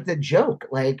that's like the joke.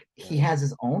 Like, he has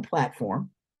his own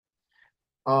platform.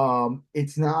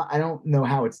 It's not. I don't know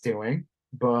how it's doing,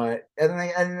 but and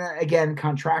then again,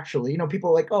 contractually,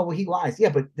 people are like, oh, well, he lies. Yeah,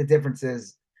 but the difference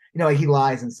is, he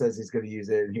lies and says he's going to use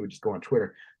it, and he would just go on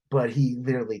Twitter, but he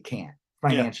literally can't yeah,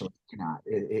 financially. Cannot.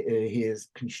 He is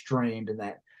constrained in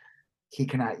that he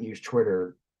cannot use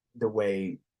Twitter the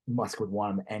way Musk would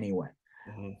want him anyway.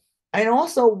 mhm, And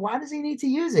also, why does he need to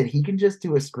use it? He can just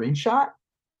do a screenshot.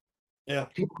 yeah.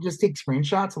 People just take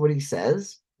screenshots of what he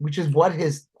says, which is what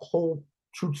his whole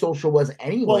Truth Social was Well,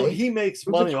 anyway. he It makes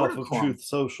was a money off Twitter of clone. Truth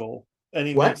Social,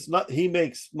 and What? he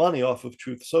makes money off of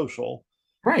Truth Social,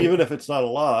 Right. even if it's not a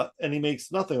lot, and he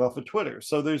makes nothing off of Twitter.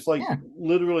 So there's like Yeah.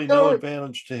 literally no So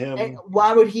advantage to him.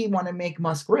 why would he want to make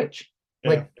Musk rich? Yeah.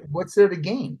 Like, what's there to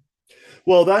gain?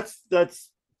 Well, that's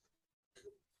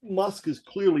Musk is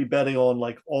clearly betting on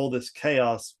like all this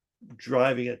chaos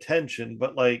driving attention,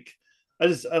 but like I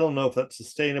don't know if that's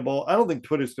sustainable. I don't think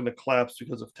Twitter's going to collapse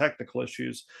because of technical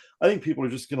issues. I think people are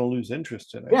just going to lose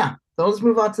interest in it. Yeah. So let's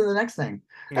move on to the next thing.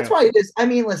 That's Yeah. why it is. I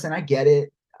mean, listen, I get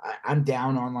it. I'm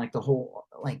down on like the whole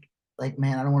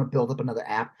man, I don't want to build up another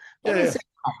app. But Yeah, at the yeah. same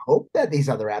time, I hope that these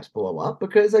other apps blow up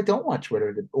because I don't want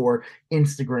Twitter or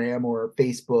Instagram or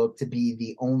Facebook to be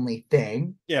the only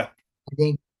thing. Yeah. I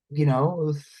think,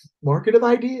 market of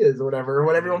ideas or whatever you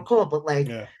want Mm, to call it. But like,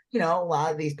 yeah. a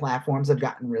lot of these platforms have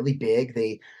gotten really big.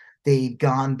 They've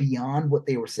gone beyond what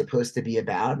they were supposed to be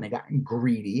about, and they gotten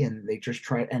greedy, and they just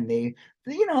try and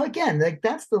again, like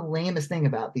that's the lamest thing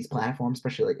about these platforms,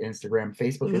 especially like Instagram,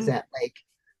 Facebook, is Mhm. that like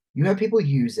you have people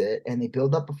use it and they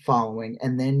build up a following,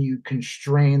 and then you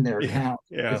constrain their Yeah. account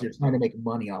because Yeah. you're trying to make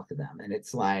money off of them, and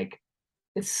it's like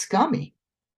it's scummy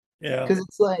Yeah. because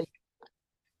it's like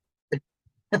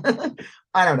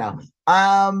I don't know.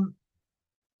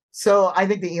 So I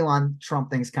think the Elon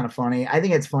Trump thing's kind of funny. I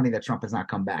think it's funny that Trump has not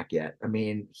come back yet. I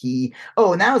mean,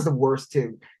 and that was the worst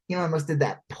too. Elon Musk did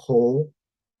that poll,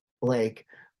 like,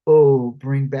 oh,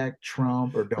 bring back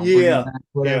Trump or don't bring him Yeah. back, Yeah.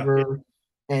 whatever.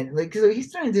 And like, so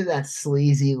he's trying to do that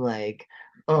sleazy, like,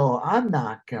 oh, I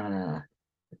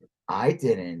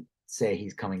didn't say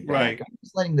he's coming back. Right. I'm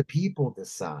just letting the people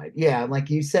decide. Yeah, like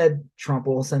you said, Trump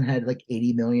Olsen had like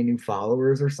 80 million new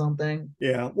followers or something.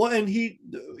 Yeah. Well, and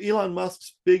Elon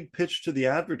Musk's big pitch to the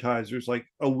advertisers, like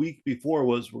a week before,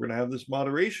 was we're going to have this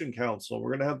moderation council, we're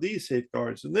going to have these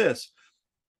safeguards and this.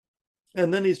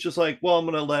 And then he's just like, well, I'm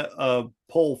going to let a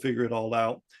poll figure it all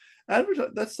out.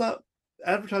 That's not,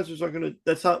 advertisers are going to,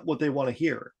 that's not what they want to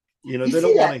hear. You They see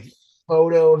don't that want to,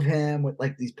 photo of him with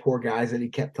like these poor guys that he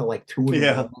kept to like two in the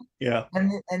yeah. morning. Yeah.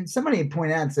 And somebody had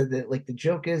pointed out and said that like the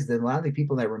joke is that a lot of the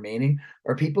people that are remaining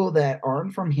are people that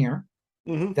aren't from here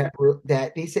Hmm.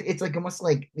 that they said it's like almost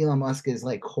like Elon Musk is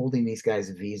like holding these guys'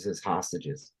 visas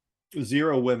hostages.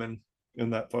 Zero women in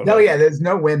that No, photo. yeah, there's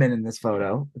no women in this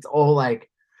photo. It's all like,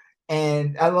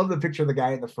 and I love the picture of the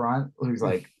guy in the front who's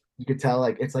like You could tell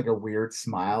like it's like a weird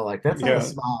smile. Like that's not a Yeah.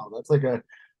 smile. That's like a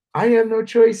I have no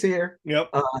choice here.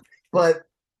 Yep. But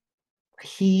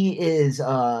he is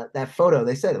that photo.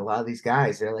 They said a lot of these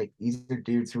guys, they're like these are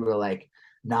dudes who are like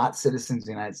not citizens of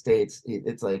the United States.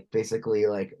 It's like basically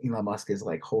like Elon Musk is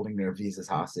like holding their visas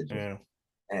hostage, Yeah.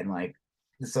 and like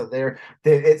so they're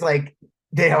it's like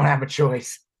they don't have a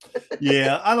choice.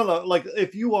 Yeah. I don't know. Like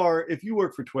if you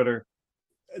work for Twitter,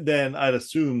 then I'd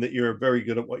assume that you're very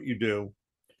good at what you do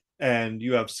and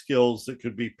you have skills that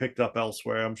could be picked up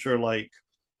elsewhere. I'm sure like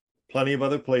plenty of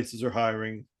other places are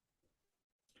hiring.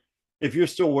 If you're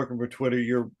still working for Twitter,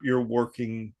 you're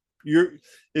working you're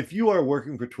if you are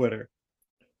working for Twitter,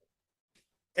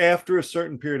 after a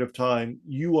certain period of time,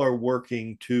 you are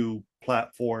working to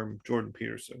platform Jordan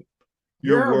Peterson.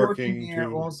 You're You're working working there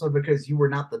to also because you were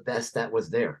not the best that was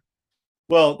there.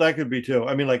 well, that could be too.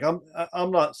 I mean, like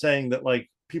I'm not saying that like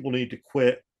people need to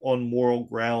quit on moral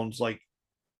grounds like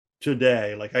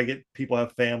today. Like I get people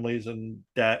have families and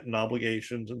debt and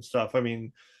obligations and stuff. I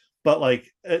mean, but like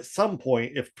at some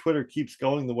point, if Twitter keeps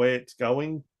going the way it's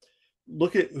going,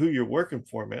 look at who you're working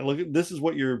for, man. Look at this is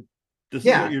what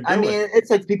Yeah, you're I doing. mean, it's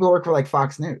like people who work for like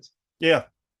Fox News, Yeah.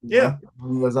 you Yeah.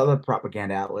 know, those other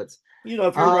propaganda outlets. You know,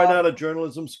 if you're right Uh, out of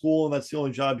journalism school and that's the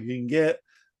only job you can get,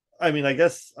 I mean, I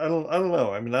guess I don't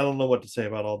know. I mean, I don't know what to say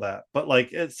about all that. But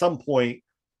like at some point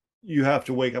you have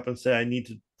to wake up and say, I need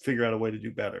to figure out a way to do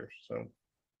better. So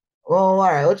well,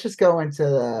 all right, let's just go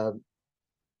into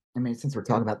I mean, since we're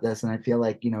talking about this, and I feel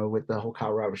like, with the whole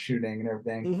Colorado shooting and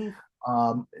everything, mm-hmm.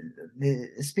 um,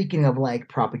 speaking of like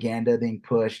propaganda being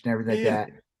pushed and everything like Yeah.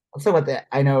 that, let's talk about that.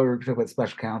 I know we're talking about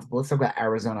special counsel, but let's talk about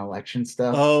Arizona election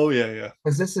stuff. Oh yeah, yeah.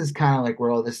 Because this is kind of like where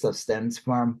all this stuff stems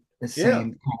from, the Yeah.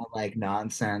 same kind of like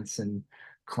nonsense and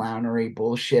clownery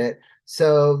bullshit.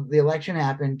 So the election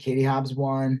happened. Katie Hobbs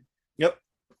won. Yep.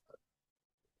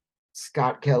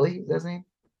 Scott Kelly, doesn't he?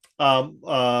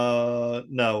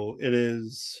 No, it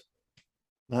is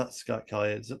not Scott Kelly.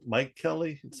 Is it Mike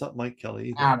Kelly? It's not Mike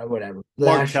Kelly I either. don't know, whatever. The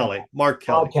Mark national Kelly. Mark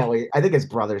Paul Kelly. Kelly. I think his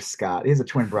brother Scott. He has a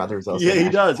twin brother who's also Yeah, a he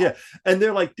national. does. Yeah. And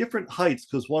they're like different heights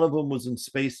because one of them was in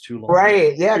space too long.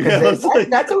 Right. Yeah, because Yeah, it's like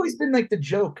that's always been like the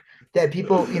joke that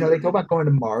people, they go about going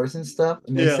to Mars and stuff.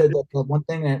 And they yeah, said that the one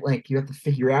thing that like you have to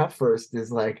figure out first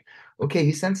is like, okay,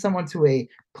 you send someone to a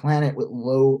planet with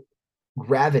low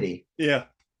gravity. yeah.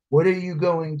 What are you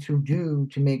going to do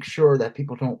to make sure that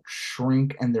people don't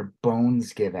shrink and their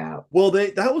bones give out? Well,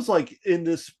 that was like in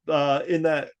this in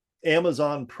that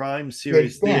Amazon Prime The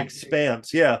series, The expanse.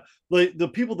 Expanse. Yeah. Like the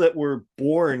people that were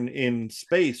born in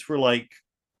space were like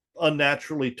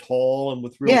unnaturally tall and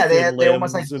with real Yeah, thin they're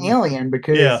almost like limbs and alien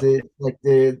because yeah, it like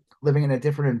they're living in a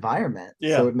different environment. So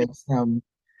yeah, it makes them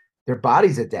their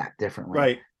bodies adapt differently.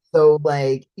 right. So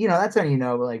like, that's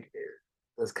how like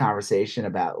this conversation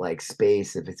about like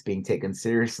space, if it's being taken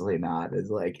seriously or not,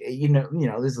 is like,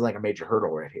 this is like a major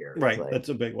hurdle right here. It's Right. like That's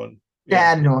a big one.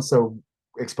 Yeah. that and also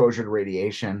exposure to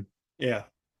radiation. Yeah.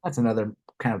 That's another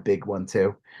kind of big one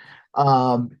too.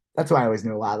 That's why I always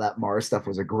knew a lot of that Mars stuff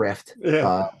was a grift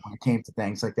Yeah. when it came to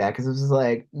things like that, because it was just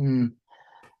like,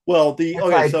 Well, the it's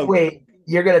okay, like, so wait,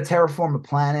 you're gonna terraform a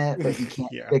planet, but you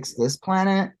can't yeah. fix this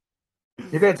planet.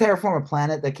 You're gonna terraform a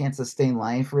planet that can't sustain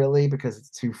life really because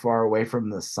it's too far away from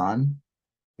the sun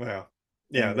Wow.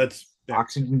 Yeah, and that's its yeah.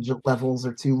 oxygen levels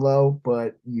are too low.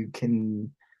 But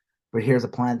here's a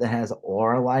planet that has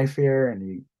aura life here,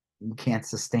 and you can't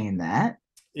sustain that.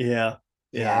 Yeah.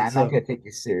 Yeah, Yeah. I'm not So gonna take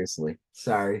you seriously.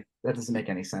 Sorry, that doesn't make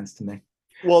any sense to me.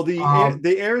 well, Um,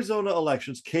 the Arizona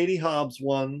elections, Katie Hobbs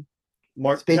won,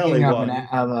 Mark Kelly Speaking of won.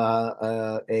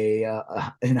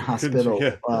 in a hospital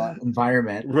Yeah.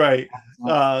 environment, Right.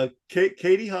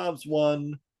 Katie Hobbs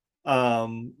won,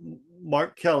 um,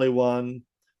 Mark Kelly won,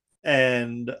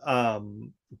 and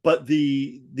but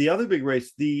the other big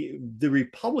race, the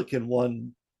Republican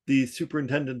won the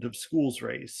superintendent of schools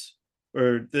race,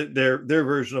 or their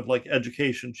version of like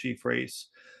education chief race,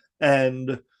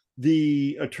 and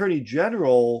the attorney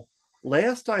general.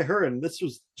 Last I heard, and this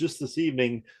was just this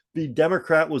evening, the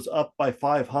Democrat was up by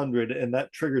 500, and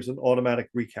that triggers an automatic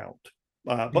recount.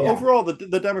 But yeah, overall,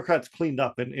 the Democrats cleaned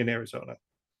up in Arizona,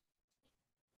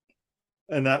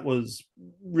 and that was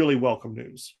really welcome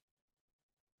news.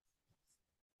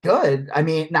 good. I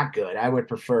mean, not good. I would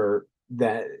prefer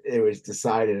that it was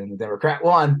decided and the Democrat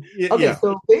won. Yeah, Okay, yeah.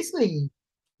 so basically,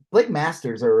 Blake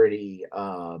Masters he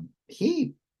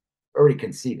already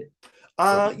conceded.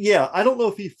 Right? Yeah. I don't know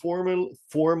if he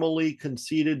formally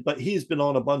conceded, but he's been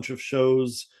on a bunch of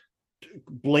shows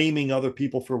blaming other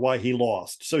people for why he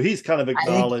lost. So he's kind of I think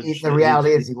acknowledged the that he's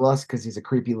reality is he lost because he's a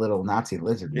creepy little Nazi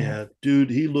lizard man. yeah,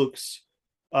 dude. He looks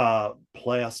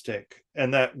plastic,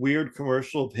 and that weird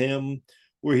commercial of him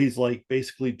where he's like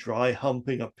basically dry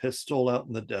humping a pistol out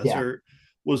in the Yeah. desert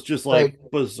was just like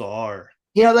Like, bizarre.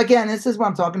 again, this is what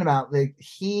I'm talking about. Like,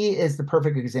 he is the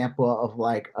perfect example of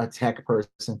like a tech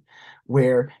person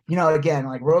where, again,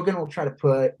 like Rogan will try to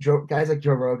put guys like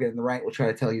Joe Rogan, the right will try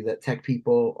to tell you that tech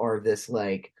people are this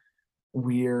like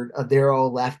weird, they're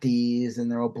all lefties and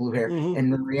they're all blue hair. Mm-hmm.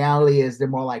 And the reality is they're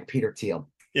more like Peter Thiel.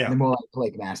 Yeah. They're more like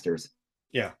Blake Masters.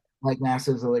 Yeah. Like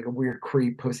Masters are like a weird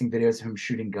creep posting videos of him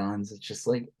shooting guns. It's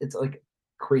like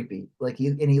creepy. Like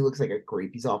he looks like a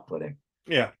creep. He's off putting.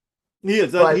 Yeah. He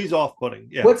is. But He's off putting.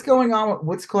 Yeah. what's going on?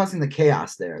 What's causing the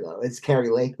chaos there though? It's Carrie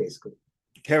Lake basically.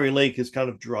 Carrie Lake is kind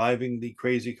of driving the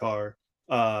crazy car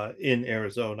in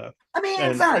Arizona. I mean, it's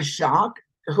And not a shock.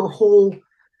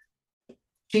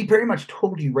 She pretty much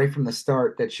told you right from the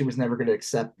start that she was never going to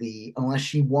accept unless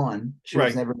she won, she was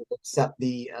right. never going to accept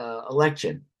the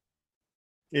election.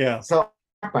 Yeah. So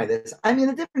by this, I mean,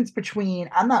 the difference between,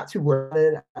 I'm not too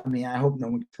worried. I mean, I hope no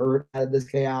one's hurt out of this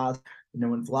chaos. No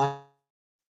one's lied.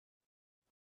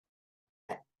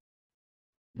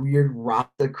 Weird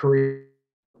Rasta career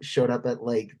showed up at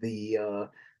like the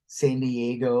San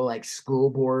Diego like school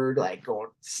board, like going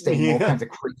saying all kinds of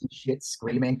crazy shit,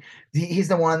 screaming. He's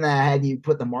the one that had you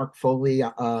put the Mark Foley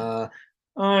I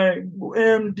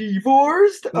am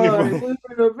divorced. I live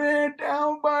in a van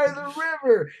down by the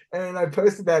river. And I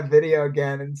posted that video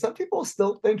again, and some people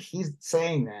still think he's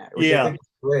saying that, which I think is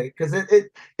great because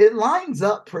it lines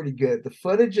up pretty good. The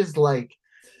footage is like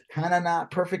kind of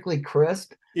not perfectly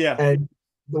crisp. Yeah. And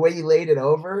the way you laid it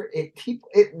over,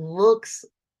 it looks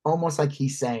almost like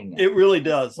he's saying it. It really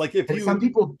does. Like some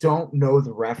people don't know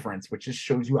the reference, which just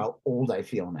shows you how old I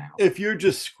feel now. If you're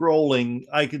just scrolling,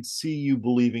 I could see you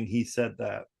believing he said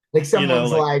that. Like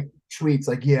someone's like tweets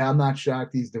like, "Yeah, I'm not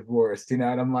shocked he's divorced," and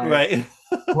I'm like, right.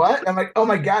 What? I'm like, oh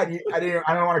my god, I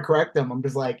don't want to correct him. I'm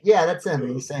just like, yeah, that's him.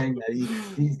 And he's saying that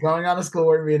he's going on a school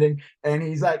board meeting and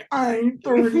he's like, I'm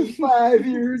 35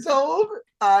 years old.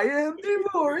 I am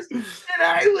divorced and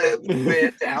I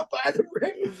live down by the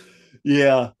river.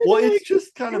 Yeah. Well, it's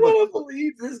just kind of I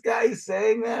believe this guy is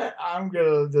saying that. I'm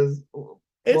gonna just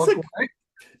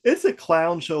it's a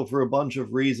clown show for a bunch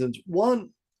of reasons.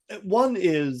 One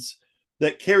is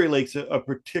that Carrie Lake's a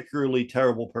particularly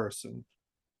terrible person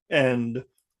and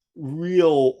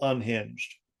real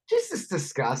unhinged. Just is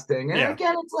disgusting. And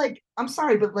again, it's like, I'm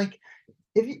sorry, but like,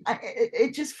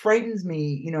 it just frightens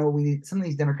me. Some of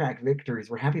these Democratic victories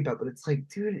we're happy about, but it's like,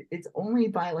 dude, it's only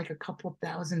by like a couple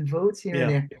thousand votes here and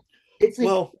there. It's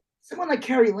like someone like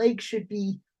Carrie Lake should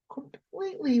be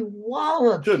completely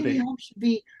walloped. Katie Holmes should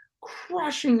be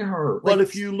crushing her. But like,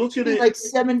 if you look at it like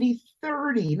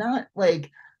 70-30, not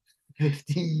like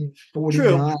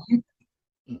 50-49.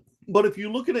 But if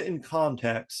you look at it in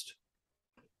context,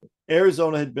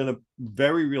 Arizona had been a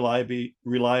very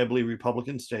reliably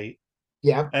Republican state.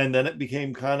 Yeah. And then it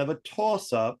became kind of a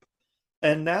toss-up.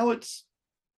 And now it's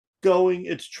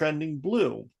trending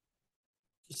blue.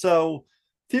 So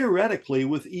theoretically,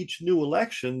 with each new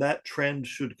election, that trend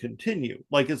should continue.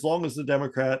 Like, as long as the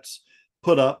Democrats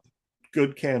put up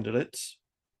good candidates,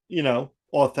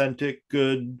 authentic,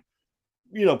 good,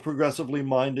 progressively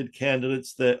minded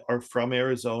candidates that are from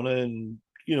Arizona and,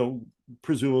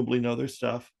 presumably know their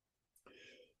stuff,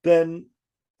 then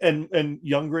and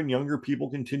younger people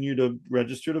continue to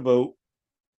register to vote,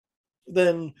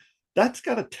 then that's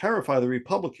got to terrify the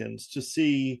Republicans to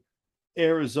see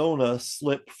Arizona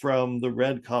slip from the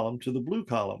red column to the blue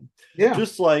column. Yeah.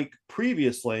 Just like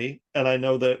previously, and I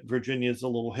know that Virginia is a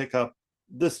little hiccup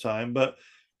this time, but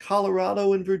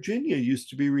Colorado and Virginia used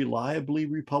to be reliably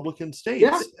Republican states.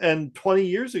 Yeah. And 20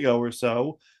 years ago or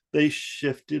so, they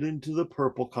shifted into the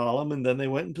purple column and then they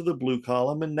went into the blue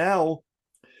column. And now,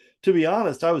 to be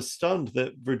honest, I was stunned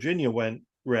that Virginia went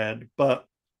red, but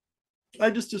I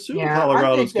just assumed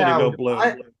Colorado's going to go blue.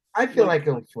 I feel like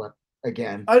it'll flip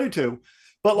again. I do too.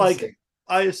 But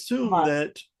I assume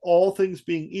that all things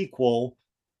being equal,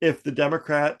 if the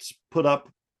Democrats put up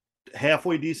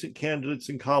halfway decent candidates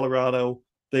in Colorado,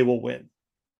 they will win.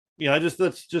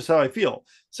 That's just how I feel.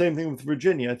 Same thing with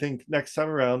Virginia. I think next time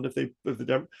around,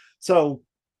 so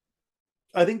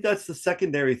I think that's the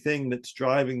secondary thing that's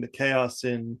driving the chaos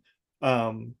in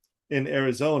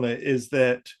Arizona, is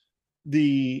that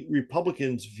the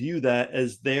Republicans view that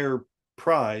as their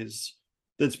prize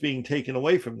that's being taken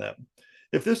away from them.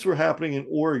 If this were happening in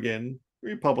Oregon,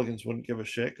 Republicans wouldn't give a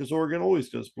shit because Oregon always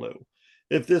goes blue.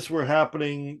 If this were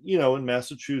happening, in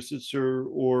Massachusetts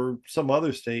or some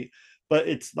other state, but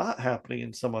it's not happening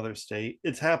in some other state.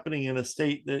 It's happening in a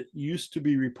state that used to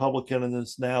be Republican and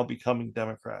is now becoming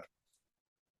Democrat.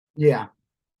 Yeah.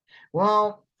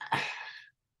 Well,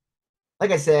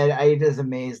 like I said, I just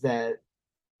amazed that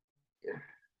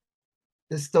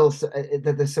there's still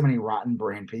that there's so many rotten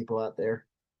brain people out there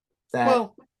that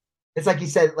Well, it's like you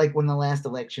said, like when the last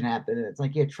election happened, it's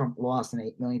like, yeah, Trump lost and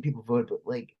 8 million people voted, but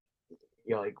like,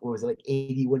 like what was it, like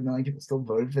 81 million people still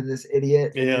voted for this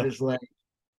idiot, and you're yeah, just like,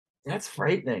 that's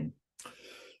frightening.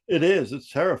 it is. It's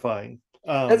terrifying.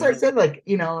 That's what I said, like,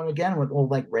 and again with all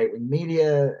like right wing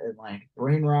media and like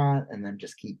brain rot, and then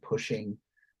just keep pushing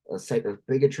a type of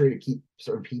bigotry to keep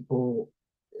certain people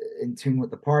in tune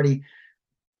with the party.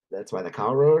 That's why the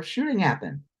Colorado shooting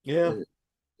happened. Yeah.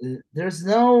 Uh, There's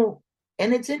no,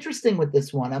 and it's interesting with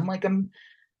this one.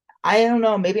 I don't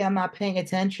know, maybe I'm not paying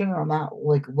attention or I'm not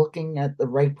like looking at the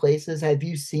right places. Have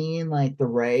you seen like the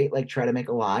right like try to make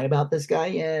a lie about this guy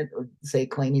yet, or say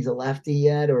claim he's a lefty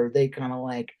yet, or are they kind of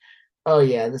like, oh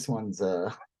yeah, this one's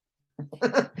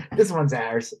this one's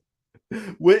ours.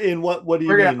 In what do you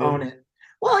We're gonna mean? own it.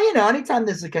 Well, anytime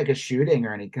there's like a shooting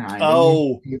or any kind,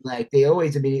 Oh, they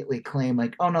always immediately claim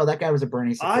like, oh no, that guy was a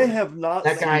Bernie I supporter. have not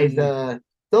That guy's seen.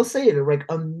 they'll say it like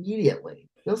immediately.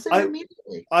 They'll say it I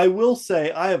immediately. I will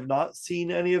say I have not seen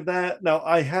any of that. Now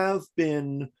I have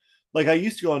been like I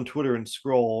used to go on Twitter and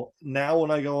scroll. Now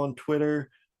when I go on Twitter,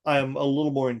 I'm a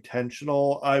little more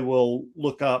intentional. I will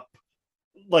look up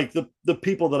like the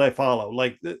people that I follow.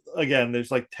 Like again,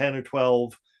 there's like 10 or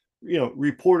 12,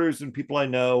 reporters and people I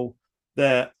know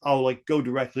that I'll like go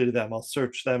directly to them. I'll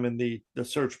search them in the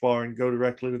search bar and go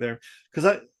directly to there because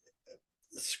I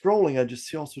scrolling, I just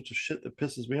see all sorts of shit that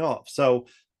pisses me off. So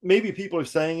maybe people are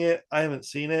saying it. I haven't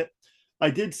seen it. I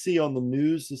did see on the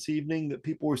news this evening that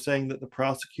people were saying that the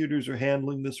prosecutors are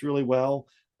handling this really well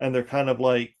and they're kind of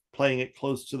like playing it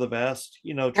close to the vest,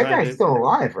 That trying guy's to. still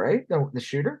alive, right? The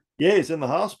shooter. Yeah, he's in the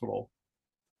hospital,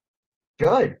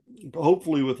 Good.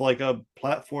 hopefully with like a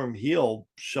platform heel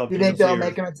Do shoved you in think his they'll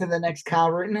make ear. him into the next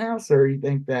Kyle Rittenhouse, or you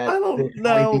think I that there don't can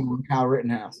only be know. one Kyle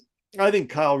Rittenhouse? I think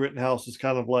Kyle Rittenhouse is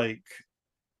kind of like.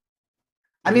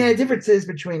 I mean, the difference is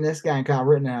between this guy and Kyle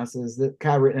Rittenhouse is that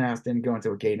Kyle Rittenhouse didn't go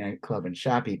into a gay nightclub and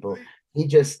shot people. He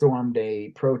just stormed a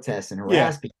protest and Yeah,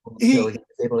 harassed people until he he was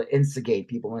able to instigate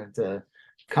people into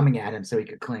coming at him so he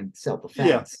could claim yeah,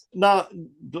 self-defense. not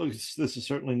this is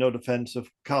certainly no defense of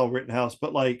Kyle Rittenhouse,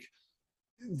 but like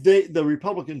the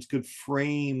Republicans could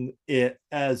frame it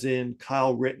as in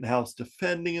Kyle Rittenhouse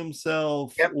defending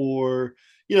himself, Yep. or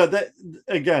that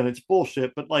again, it's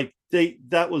bullshit, but like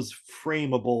that was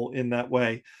frameable in that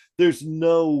way. There's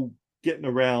no getting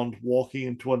around walking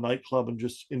into a nightclub and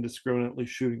just indiscriminately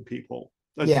shooting people.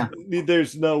 Yeah.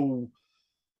 There's no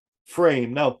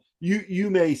frame. Now you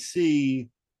may see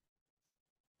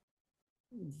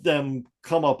them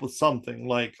come up with something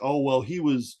like, oh well, he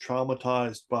was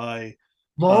traumatized by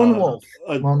Lone uh, Wolf.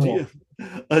 a Lone Wolf.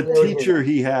 a You always hear teacher that.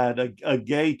 he had, a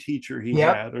gay teacher he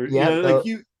Yep. had, or Yep.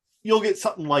 like you'll get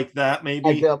something like that Like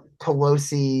maybe. the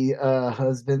Pelosi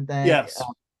husband thing. Yes,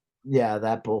 Yeah,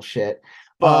 that bullshit.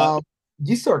 but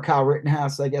You saw Kyle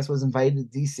Rittenhouse, I guess, was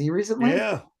invited to DC recently,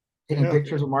 yeah, taking yeah,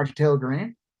 pictures with Marjorie Taylor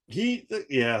Greene.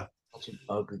 yeah. Such an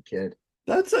ugly kid.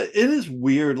 It is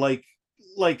weird. Like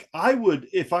I would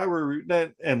if I were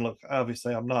that. And look,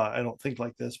 obviously I'm not. I don't think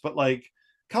like this, but like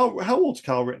how old's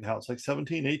Kyle Rittenhouse? Like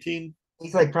 17, 18?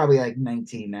 He's like probably like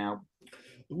 19 now.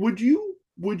 Would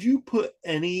you put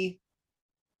any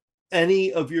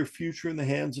of your future in the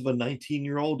hands of a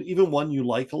 19-year-old, even one you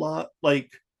like a lot?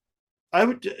 Like I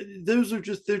would.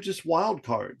 They're just wild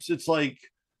cards. It's like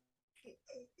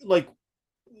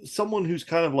someone who's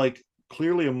kind of like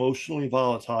clearly emotionally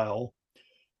volatile,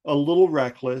 a little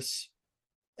reckless,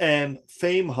 and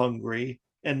fame hungry,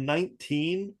 and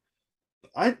 19.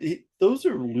 Those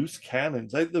are loose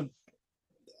cannons.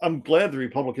 I'm glad the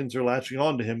Republicans are latching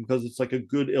on to him because it's like a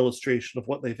good illustration of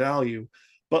what they value.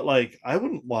 But like, I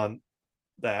wouldn't want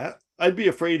that. I'd be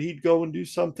afraid he'd go and do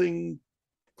something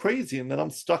crazy, and then I'm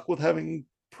stuck with having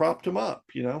propped him up.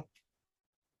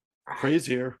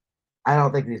 Crazier. I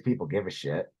don't think these people give a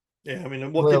shit. Yeah, I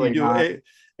mean, what can you Clearly do not.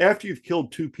 after you've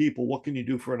killed two people? What can you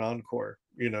do for an encore?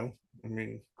 I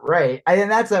mean, Right. And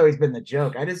that's always been the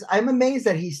joke. I'm amazed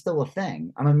that he's still a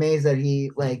thing. I'm amazed that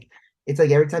he like it's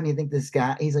like every time you think this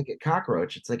guy he's like a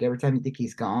cockroach. It's like every time you think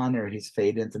he's gone or he's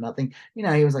faded into nothing. He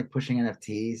was like pushing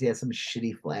NFTs. He had some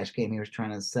shitty flash game he was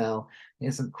trying to sell. He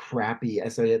had some crappy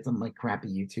so he had some like crappy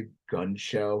YouTube gun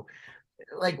show.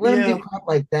 Like let him do yeah, crap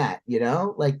like that.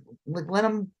 Like let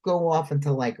him go off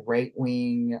into like right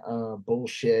wing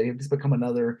bullshit. He'll just become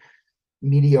another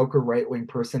mediocre right wing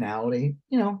personality.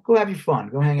 Go have your fun.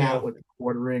 Go hang yeah, out with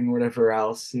ordering whatever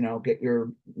else. Get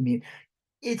your mean.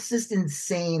 It's just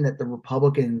insane that the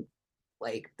Republican,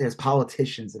 like, there's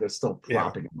politicians that are still yeah.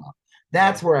 propping him up.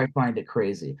 That's where I find it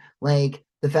crazy. Like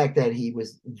the fact that he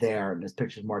was there and his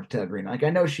picture's Mark Taylor Green. Like I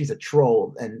know she's a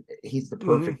troll and he's the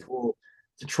perfect tool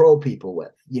to troll people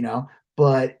with,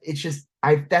 but it's just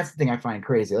that's the thing I find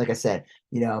crazy. Like I said,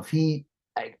 if he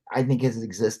I think his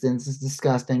existence is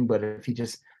disgusting, but if he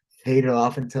just faded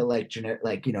off into like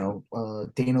Dana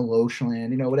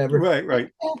Loachland, whatever. Right.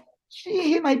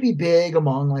 He might be big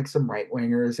among like some right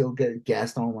wingers. He'll get a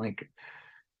guest on like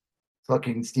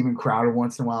fucking Steven Crowder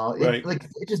once in a while.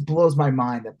 It just blows my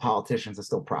mind that politicians are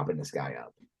still propping this guy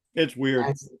up. It's weird.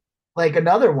 That's like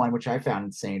another one which I found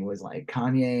insane was like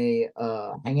Kanye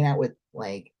hanging out with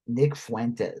like Nick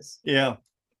Fuentes. Yeah.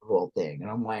 The whole thing. And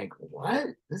I'm like, what?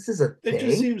 This is a thing? It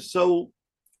just seems so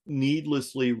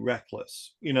needlessly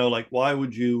reckless. Like why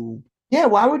would you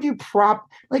why would you prop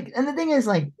like and the thing is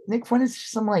like Nick Fuentes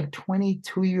is some like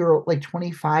 22-year-old, like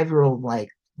 25-year-old like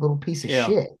little piece of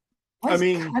shit. Why is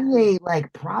Kanye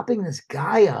like propping this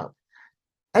guy up?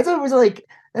 That's what it was like.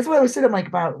 That's what I was saying. I'm like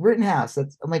about Rittenhouse. I'm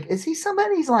like, is he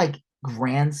somebody's like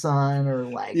grandson or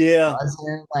like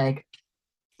cousin? Like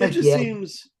it just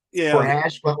seems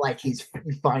trash, but like you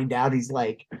find out he's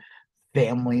like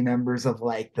family members of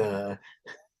like the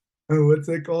what's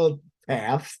it called?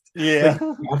 Taft. Yeah.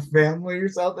 Like Taft family or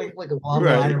something, like a long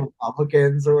line of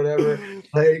Republicans or whatever.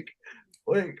 like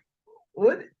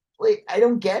what? Like, I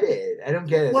don't get it.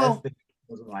 Well, that's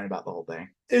the line about the whole thing.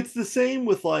 It's the same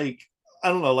with like, I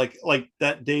don't know, like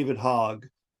that David Hogg,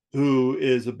 who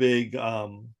is a big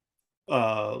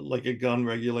like a gun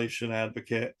regulation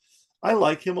advocate. I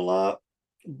like him a lot,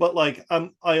 but like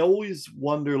I always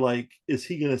wonder, like, is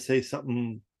he gonna say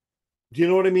something? Do you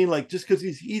know what I mean? Like, just because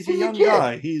he's a young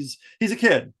guy, he's a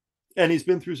kid, and he's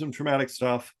been through some traumatic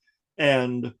stuff,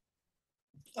 and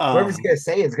whatever he's gonna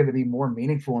say is gonna be more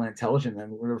meaningful and intelligent than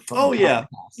whatever.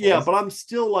 But I'm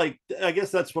still like, I guess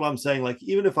that's what I'm saying. Like,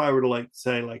 even if I were to like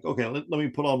say like, okay, let me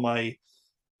put on my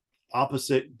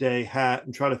opposite day hat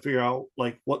and try to figure out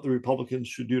like what the Republicans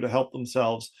should do to help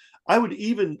themselves, I would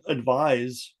even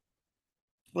advise.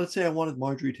 Let's say I wanted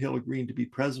Marjorie Taylor Greene to be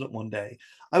president one day,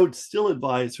 I would still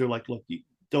advise her like, look, you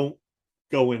don't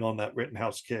go in on that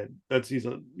Rittenhouse kid.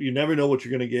 You never know what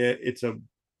you're going to get. It's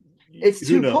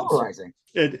too polarizing.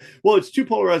 It's too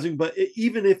polarizing, but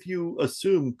even if you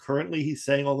assume currently he's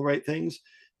saying all the right things,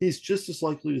 he's just as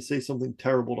likely to say something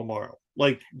terrible tomorrow.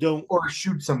 Like, or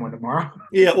shoot someone tomorrow.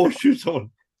 Or shoot someone.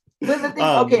 But the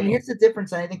thing, and here's the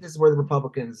difference, and I think this is where the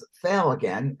Republicans fail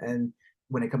again, and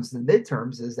when it comes to the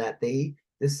midterms, is that they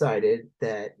decided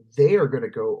that they are going to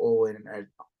go all in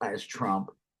as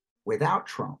Trump without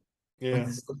Trump. Yeah. Like,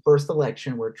 this is the first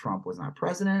election where Trump was not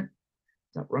president,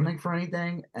 not running for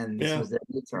anything, and this was their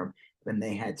midterm. And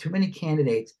they had too many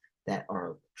candidates that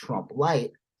are Trump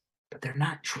light, but they're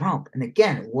not Trump. And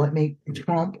again, what made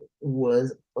Trump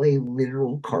was a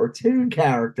literal cartoon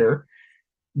character.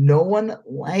 No one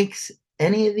likes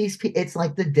any of these people. It's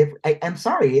like the different. I'm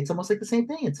sorry, it's almost like the same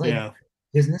thing. It's like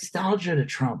there's nostalgia to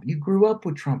Trump. You grew up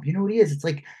with Trump. You know what he is. It's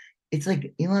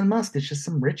like Elon Musk. It's just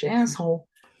some rich asshole.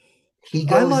 He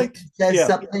goes and says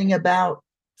something about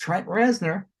Trent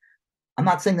Reznor. I'm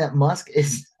not saying that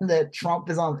that Trump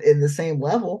is in the same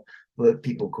level, but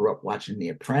people grew up watching The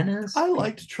Apprentice. I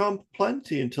liked Trump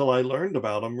plenty until I learned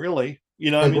about him, really.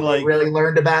 I mean, like really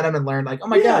learned about him and learned like, oh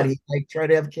my God, he like tried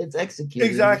to have kids executed.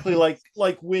 Exactly. Like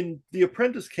when The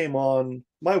Apprentice came on,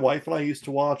 my wife and I used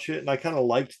to watch it, and I kind of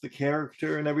liked the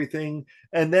character and everything.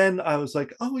 And then I was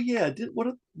like, oh yeah,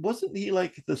 wasn't he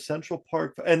like the Central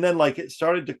Park? And then like it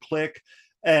started to click,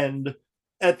 and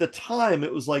at the time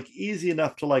it was like easy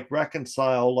enough to like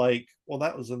reconcile, like, well,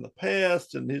 that was in the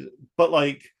past, but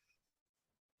like,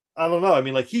 I don't know. I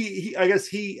mean, like he I guess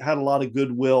he had a lot of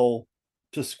goodwill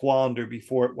to squander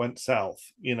before it went south,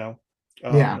 I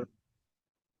don't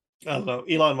know.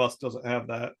 Elon Musk doesn't have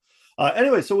that.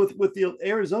 Anyway, so with the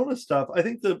Arizona stuff, I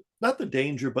think not the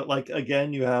danger, but like,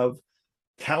 again, you have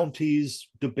counties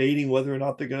debating whether or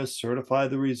not they're going to certify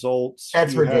the results.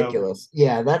 That's ridiculous.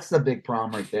 That's the big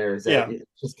problem right there, is that it's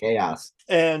just chaos.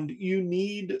 And you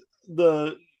need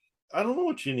I don't know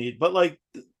what you need, but like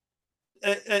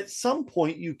at some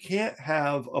point you can't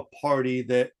have a party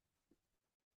that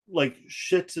like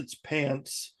shits its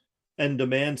pants and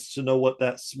demands to know what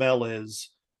that smell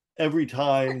is every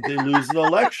time they lose an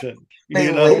election.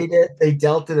 They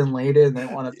dealt it and laid it, and they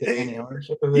don't want to take any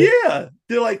ownership of it. Yeah,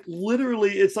 they're like,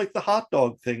 literally, it's like the hot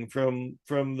dog thing from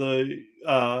the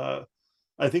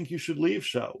I Think You Should Leave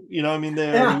show. I mean,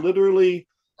 they're literally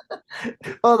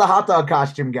oh, the hot dog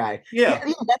costume guy. Yeah,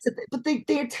 that's it. But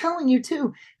they're telling you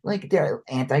too, like, they're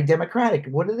anti-democratic.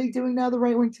 What are they doing now, the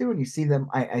right wing too? And you see them,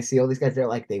 I see all these guys, they're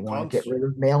like, they want to get rid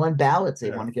of mail-in ballots.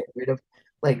 They want to get rid of,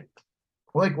 like,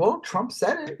 Like, well, Trump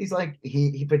said it. He's like,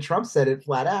 but Trump said it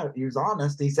flat out. He was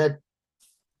honest. He said,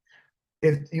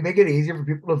 if you make it easier for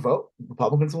people to vote,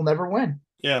 Republicans will never win.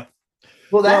 Yeah.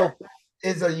 Well, that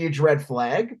is a huge red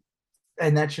flag.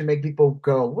 And that should make people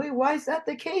go, wait, why is that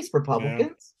the case,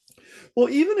 Republicans? Yeah. Well,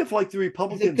 even if like the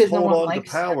Republicans hold on to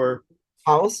power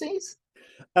policies,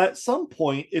 at some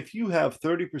point, if you have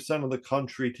 30% of the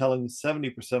country telling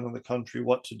 70% of the country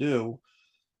what to do,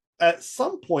 at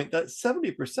some point that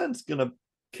 70% is going to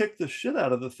kick the shit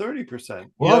out of the 30%.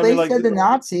 Well, they said the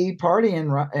Nazi party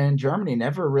in Germany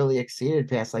never really exceeded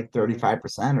past like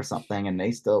 35% or something, and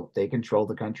they controlled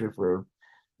the country for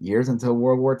years until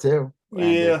World War II.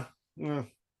 Yeah.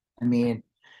 I mean,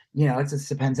 it just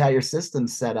depends how your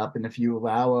system's set up, and if you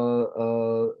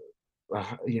allow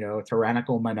a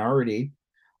tyrannical minority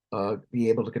be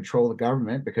able to control the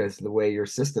government because of the way your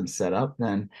system's set up,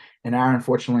 then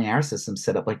unfortunately our system's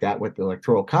set up like that with the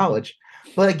electoral college.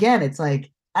 But again, it's like,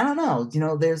 I don't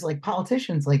know, there's like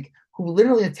politicians like who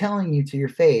literally are telling you to your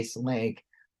face, like,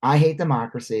 I hate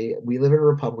democracy. We live in a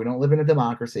republic. We don't live in a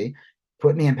democracy.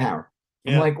 Put me in power.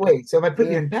 I'm like, wait, so if I put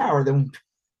you in power, then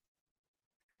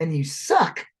and you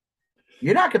suck,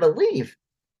 you're not going to leave.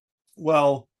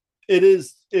 Well, it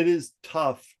is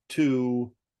tough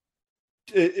to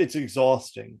it's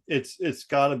exhausting. It's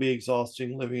got to be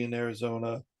exhausting living in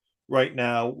Arizona right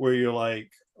now, where you're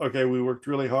like, okay, we worked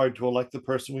really hard to elect the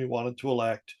person we wanted to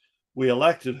elect. We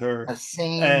elected her, a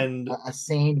sane,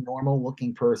 normal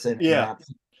looking person. Yeah,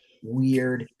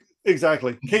 weird.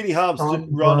 Exactly. Katie Hobbs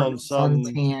didn't run on some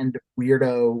suntanned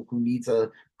weirdo who needs a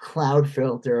cloud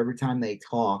filter every time they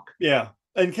talk. Yeah.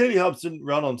 And Katie Hobbs didn't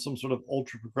run on some sort of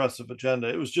ultra progressive agenda.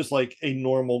 It was just like a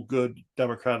normal, good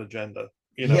Democrat agenda.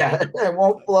 Yeah, it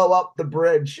won't blow up the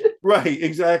bridge. Right,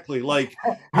 exactly. Like,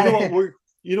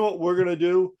 you know what we're gonna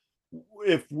do?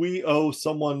 If we owe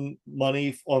someone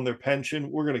money on their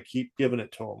pension, we're gonna keep giving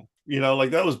it to them.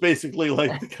 Like that was basically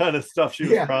like the kind of stuff she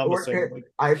was promising.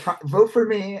 Vote for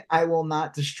me. I will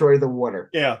not destroy the water.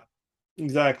 Yeah,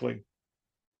 exactly.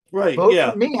 Right.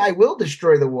 Vote for me. I will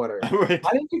destroy the water. Right.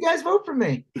 Why didn't you guys vote for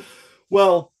me?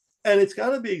 Well, and it's got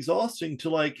to be exhausting to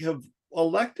like have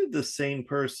elected the same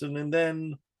person,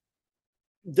 and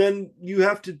then you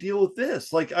have to deal with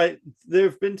this. Like there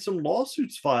have been some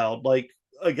lawsuits filed like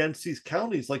against these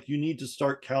counties. Like you need to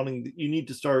start counting. You need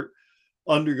to start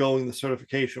undergoing the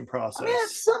certification process. I mean, at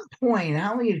some point,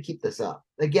 how are you to keep this up?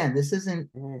 Again, this isn't.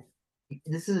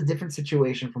 This is a different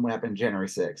situation from what happened January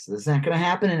 6th. This is not going to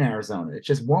happen in Arizona. It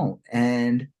just won't.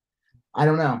 And I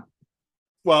don't know.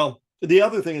 Well, the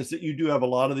other thing is that you do have a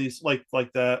lot of these, like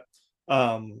that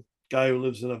guy who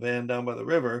lives in a van down by the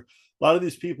river. A lot of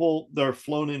these people, they're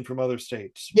flown in from other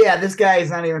states. Yeah, this guy is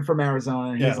not even from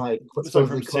Arizona. He's like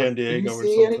from San Diego or something.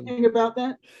 See anything about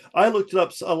that? I looked it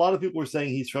up. A lot of people were saying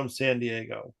he's from San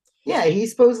Diego. Yeah,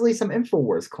 he's supposedly some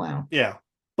InfoWars clown. Yeah.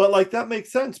 But like that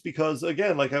makes sense because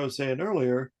again, like I was saying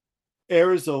earlier,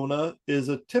 Arizona is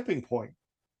a tipping point.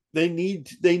 They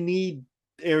need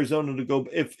Arizona to go.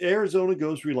 If Arizona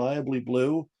goes reliably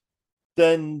blue,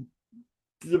 then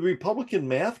the Republican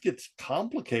math gets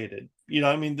complicated.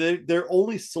 I mean, they're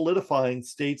only solidifying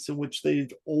states in which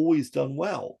they've always done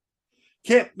well.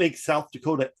 Can't make South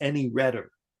Dakota any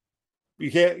redder. You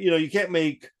can't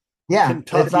make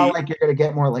Kentucky. It's not like you're going to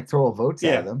get more electoral votes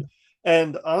out of them.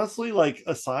 And honestly, like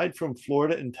aside from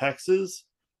Florida and Texas,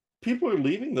 people are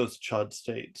leaving those chud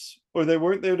states, or they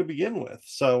weren't there to begin with.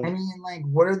 So I mean, like,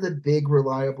 what are the big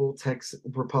reliable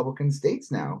Republican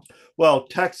states now? Well,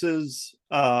 Texas,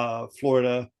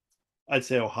 Florida, I'd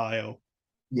say Ohio.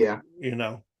 Yeah.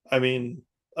 I mean,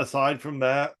 aside from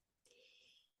that,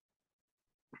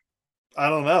 I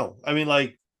don't know. I mean,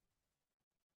 like,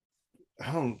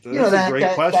 that's a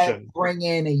great question. That bring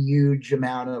in a huge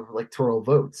amount of electoral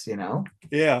votes,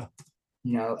 Yeah.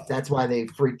 That's why they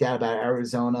freaked out about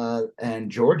Arizona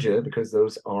and Georgia, because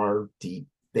those are deep.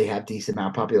 They have decent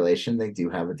amount of population. They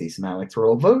do have a decent amount of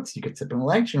electoral votes. You could tip an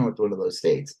election with one of those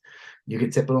states. You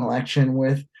could tip an election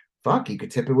with, you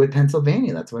could tip it with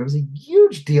Pennsylvania. That's why it was a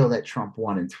huge deal that Trump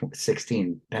won in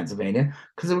 2016 Pennsylvania,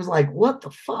 because it was like, what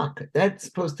the fuck? That's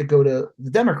supposed to go to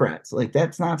the Democrats. Like,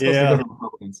 that's not supposed to go to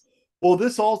Republicans. Well,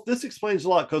 this explains a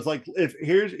lot, because like if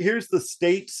here's the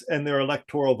states and their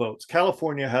electoral votes.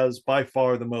 California has by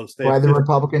far the most. Why the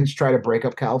Republicans try to break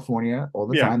up California all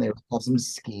the time. They have some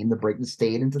scheme to break the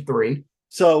state into 3.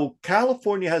 So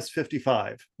California has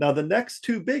 55. Now the next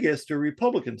 2 biggest are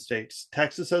Republican states.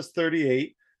 Texas has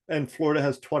 38 and Florida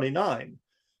has 29.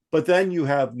 But then you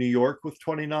have New York with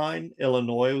 29,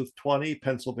 Illinois with 20,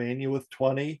 Pennsylvania with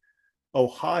 20,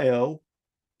 Ohio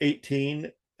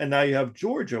 18, and now you have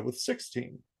Georgia with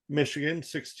 16, Michigan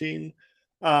 16,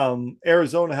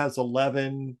 Arizona has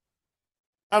 11.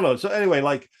 I don't know. So anyway,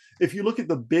 like if you look at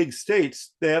the big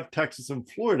states, they have Texas and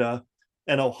Florida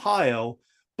and Ohio,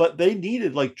 but they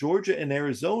needed, like, Georgia and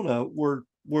Arizona were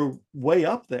way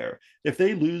up there. If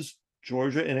they lose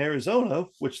Georgia and Arizona,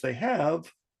 which they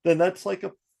have, then that's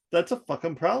a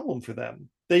fucking problem for them.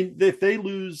 If they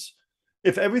lose,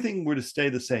 if everything were to stay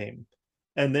the same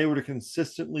and they were to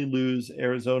consistently lose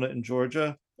Arizona and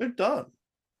Georgia, they're done.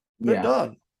 They're Yeah.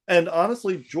 done. And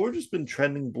honestly, Georgia's been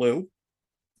trending blue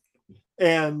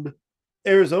and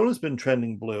Arizona's been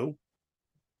trending blue.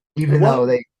 Even What?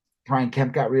 though Brian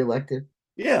Kemp got reelected.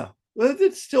 Yeah, well,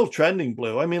 it's still trending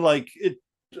blue. I mean, like it.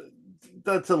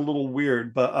 That's a little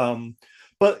weird,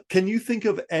 but can you think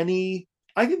of any?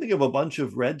 I can think of a bunch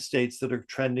of red states that are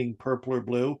trending purple or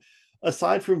blue,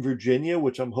 aside from Virginia,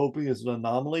 which I'm hoping is an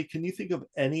anomaly. Can you think of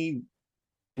any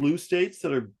blue states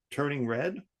that are turning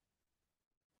red?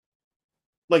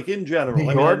 Like in New general,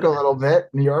 I York mean, a little bit.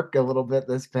 New York a little bit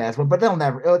this past one, but they'll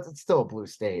never. It's still a blue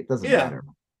state. It doesn't yeah, matter.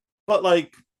 but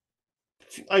like,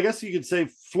 I guess you could say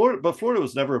Florida, but Florida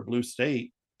was never a blue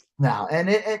state. No,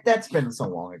 and that's been so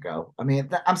long ago. I mean,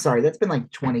 I'm sorry, that's been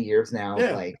like 20 years now,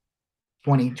 Yeah, like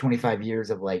 20, 25 years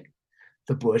of like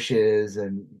the Bushes.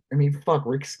 And I mean, fuck,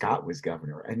 Rick Scott was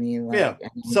governor. I mean, yeah. like,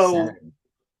 and he was So senator.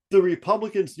 the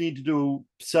Republicans need to do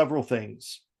several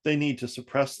things. They need to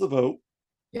suppress the vote,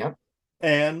 Yep.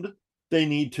 and they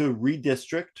need to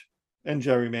redistrict and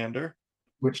gerrymander.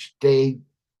 Which they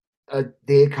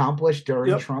accomplished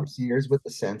during Yep. Trump's years with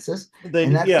the census. And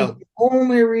Then that's yeah, the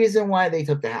only reason why they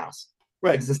took the House.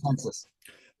 right. It's the census.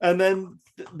 And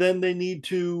then they need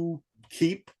to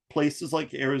keep places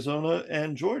like Arizona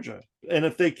and Georgia. And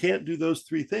if they can't do those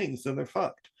three things, then they're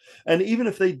fucked. And even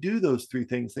if they do those three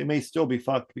things, they may still be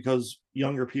fucked because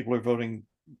younger people are voting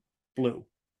blue.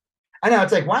 I know,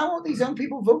 it's like, why won't these young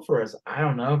people vote for us? I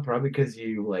don't know, probably because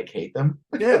you like hate them.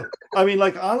 Yeah. I mean,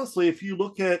 like, honestly, if you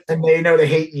look at And they know to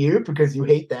hate you because you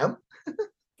hate them.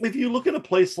 a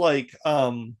place like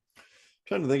trying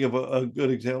to think of a good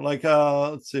example, like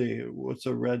let's see, what's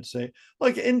a red state?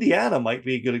 Like Indiana might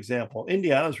be a good example.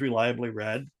 Indiana's reliably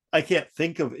red. I can't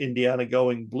think of Indiana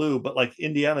going blue, but like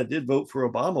Indiana did vote for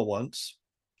Obama once.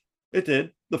 It did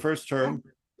the first term.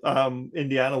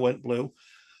 Indiana went blue.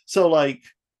 So like,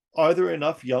 are there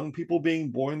enough young people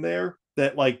being born there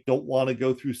that like don't want to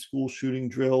go through school shooting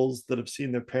drills, that have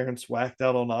seen their parents whacked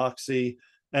out on oxy,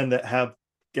 and that have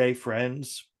gay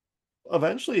friends?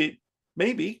 Eventually,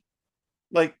 maybe,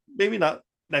 like, maybe not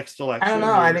next I don't election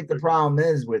know. I or think the problem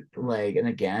is with like, and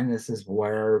again, this is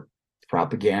where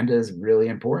propaganda is really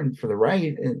important for the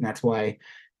right, and that's why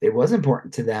it was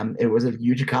important to them. It was a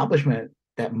huge accomplishment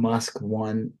that Musk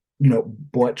won,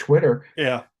 bought Twitter.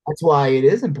 yeah. That's why it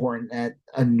is important that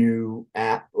a new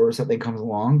app or something comes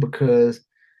along, because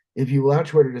if you allow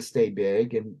Twitter to stay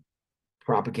big and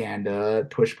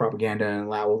push propaganda, and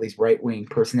allow all these right wing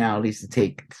personalities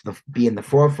to be in the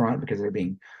forefront because they're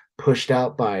being pushed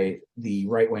out by the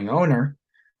right wing owner,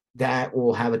 that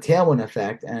will have a tailwind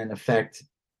effect and affect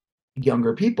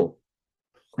younger people.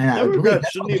 And I believe Democrats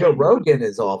that's shouldn't why Joe even. Rogan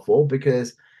is awful,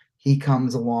 because he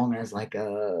comes along as like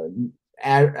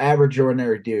average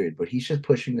ordinary dude, but he's just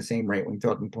pushing the same right wing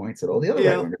talking points that all the other right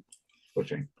Yeah, wingers are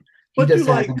pushing. He but do just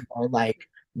has a like, more like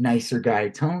nicer guy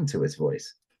tone to his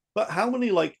voice. but how many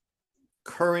like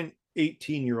current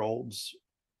 18-year-olds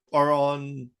are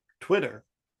on Twitter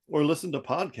or listen to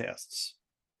podcasts?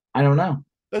 I don't know.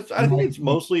 I think it's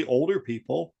mostly older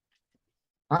people.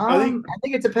 I think I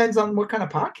think it depends on what kind of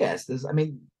podcast is. I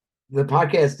mean, the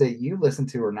podcasts that you listen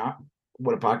to are not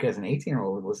what a podcast an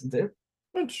 18-year-old would listen to,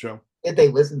 that's true. if they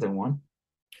listen to one.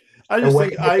 I Or just what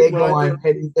think if I they when go I on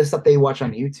think the stuff they watch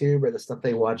on YouTube, or the stuff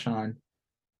they watch on.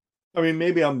 I mean,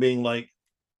 maybe I'm being like,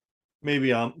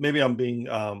 maybe I'm being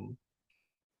I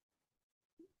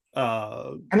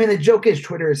mean, the joke is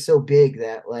Twitter is so big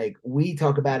that like we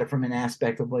talk about it from an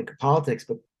aspect of like politics,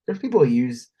 but there's people who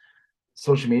use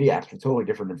social media apps for totally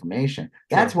different information.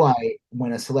 That's true. why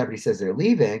when a celebrity says they're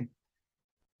leaving,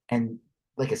 and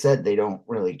like I said, they don't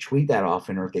really tweet that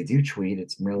often, or if they do tweet,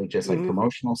 it's really just like Mm-hmm.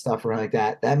 promotional stuff or like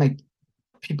that. That might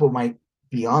People might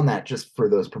be on that just for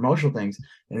those promotional things,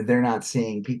 and if they're not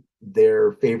seeing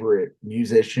their favorite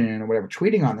musician or whatever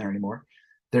tweeting on there anymore,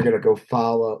 they're gonna go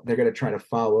follow. They're gonna try to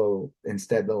follow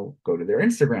instead. They'll go to their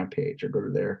Instagram page or go to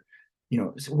their,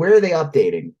 so where are they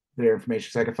updating their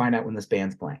information, so I can find out when this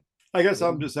band's playing. I guess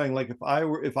I'm just saying, like, if I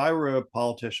were a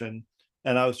politician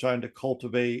and I was trying to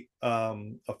cultivate a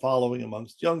following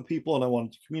amongst young people and I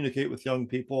wanted to communicate with young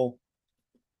people,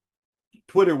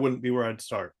 Twitter wouldn't be where I'd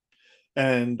start,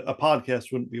 and a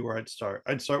podcast wouldn't be where I'd start.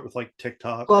 I'd start with like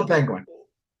TikTok. Club Penguin.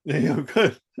 Yeah,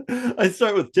 good. I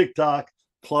start with TikTok,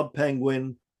 Club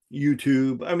Penguin,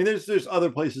 YouTube. I mean, there's other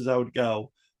places I would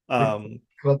go.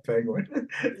 Club Penguin.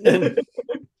 and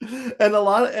and a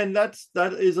lot of, and that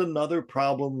is another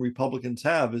problem Republicans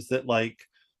have, is that like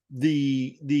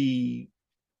the the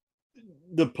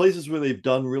the places where they've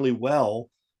done really well,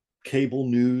 cable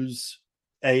news,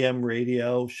 AM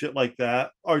radio, shit like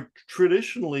that, are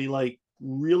traditionally like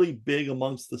really big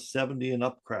amongst the 70 and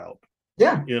up crowd,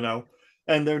 Yeah. you know,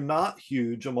 and they're not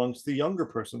huge amongst the younger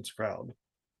person's crowd.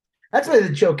 That's why the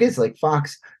joke is like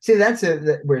Fox. See, that's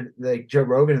where like Joe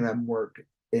Rogan and them work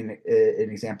in an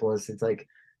example is it's like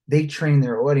they train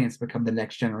their audience to become the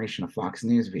next generation of Fox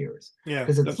News viewers. Yeah,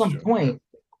 Because at that's some true. point,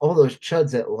 all those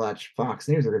chuds that watch Fox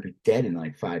News are going to be dead in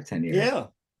like 5, 10 years. Yeah.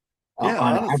 Yeah,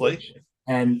 On honestly. average,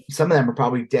 and some of them are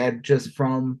probably dead just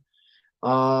from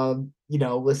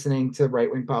listening to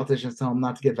right wing politicians tell them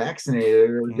not to get vaccinated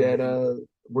or get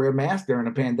wear a mask during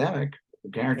a pandemic. I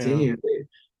guarantee Yeah.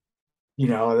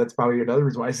 you, that's probably another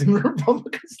reason why some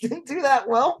Republicans didn't do that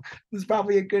well. There's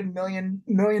probably a good million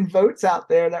votes out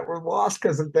there that were lost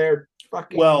because of their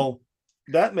fucking Well,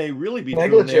 that may really be true in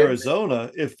negligence.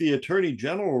 Arizona if the attorney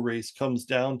general race comes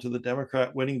down to the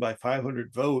Democrat winning by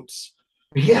 500 votes.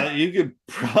 Yeah. You could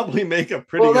probably make a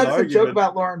pretty Well, good that's the joke argument.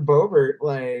 about Lauren Boebert.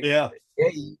 Like, Yeah. yeah,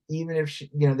 even if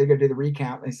they're gonna do the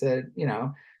recount, they said,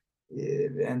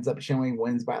 it ends up showing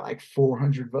wins by like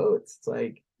 400 votes. It's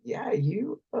like, yeah,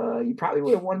 you probably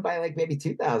would have won by like maybe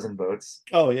 2,000 votes,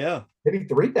 Oh yeah. maybe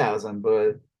 3,000,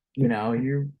 but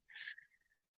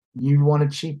you want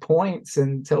to cheat points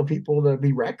and tell people to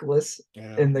be reckless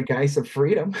Yeah. in the guise of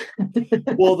freedom.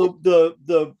 Well,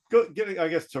 the getting, I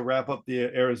guess, to wrap up the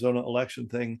Arizona election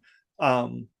thing,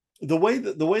 the way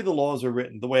the laws are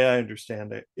written, the way I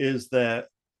understand it, is that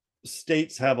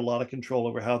states have a lot of control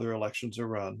over how their elections are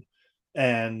run,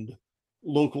 and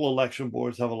local election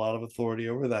boards have a lot of authority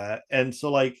over that. And so,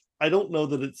 like, I don't know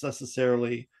that it's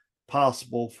necessarily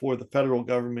possible for the federal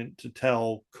government to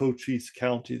tell Cochise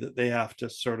County that they have to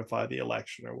certify the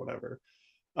election or whatever.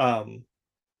 Um,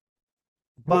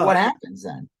 But what but happens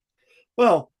then?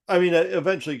 Well, I mean, it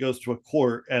eventually goes to a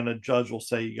court, and a judge will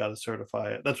say you got to certify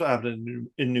it. That's what happened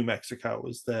in New Mexico.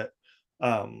 Was that,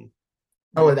 um,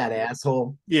 Oh, that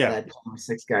asshole, yeah, that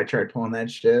 26 guy tried pulling that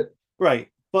shit. right.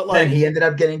 But Then like, he ended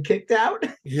up getting kicked out.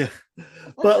 yeah,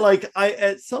 but like, I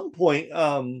at some point,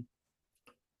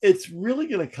 it's really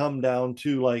going to come down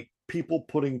to like people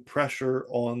putting pressure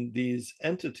on these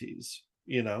entities.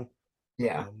 Yeah.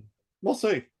 Um, we'll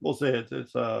see. We'll see.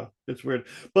 It's weird,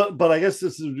 but I guess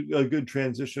this is a good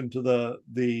transition to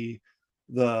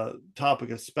the topic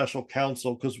of special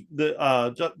counsel, because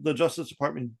the Justice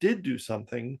Department did do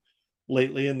something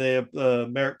lately, and they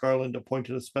Merrick Garland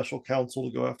appointed a special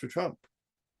counsel to go after Trump.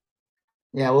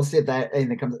 Yeah, we'll see if that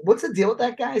anything comes. What's the deal with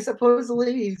that guy?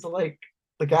 Supposedly, he's like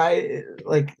the guy.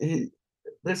 Like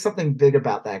there's something big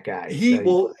about that guy.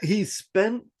 He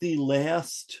spent the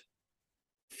last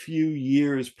few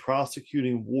years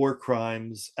prosecuting war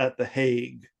crimes at The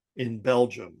Hague in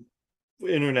Belgium,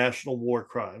 international war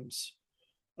crimes.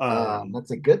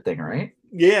 That's a good thing, right?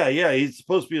 Yeah. He's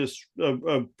supposed to be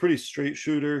a pretty straight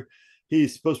shooter.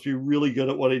 He's supposed to be really good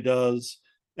at what he does,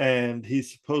 and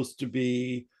he's supposed to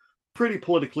be pretty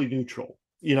politically neutral,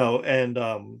 and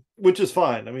which is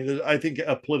fine. I mean, I think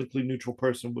a politically neutral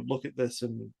person would look at this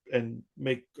and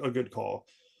make a good call.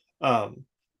 Um,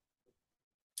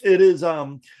 it is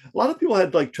a lot of people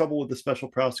had like trouble with the special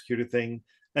prosecutor thing,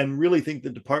 and really think the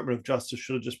Department of Justice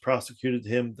should have just prosecuted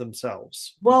him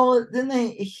themselves. Well, didn't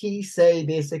he say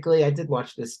basically? I did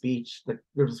watch this speech. It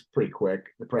was pretty quick,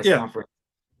 the press Yeah. conference,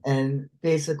 and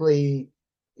basically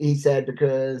he said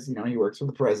because he works for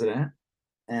the president,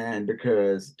 and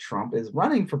because Trump is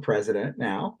running for president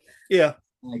now, Yeah.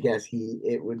 I guess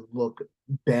it would look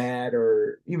bad,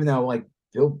 or even though like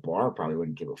Bill Barr probably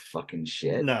wouldn't give a fucking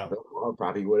shit. No. Bill Barr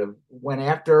probably would have went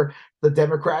after the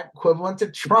Democrat equivalent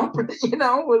to Trump,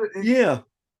 Yeah.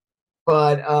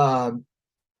 But I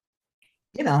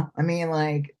mean,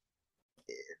 like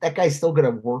that guy's still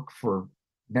gonna work for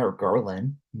Merrick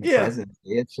Garland in the Yeah.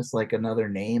 presidency. It's just like another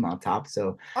name on top.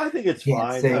 So I think it's you can't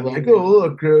fine. say I like, mean, oh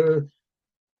look,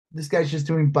 this guy's just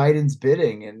doing Biden's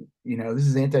bidding, and this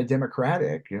is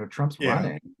anti-democratic. Trump's yeah.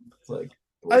 running. It's like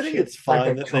I think bullshit. it's The fact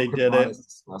fine that that they Trump could did run it. is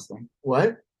disgusting.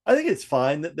 What? I think it's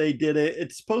fine that they did it.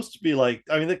 It's supposed to be like,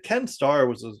 I mean, the Ken Starr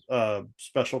was a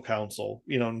special counsel,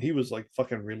 and he was like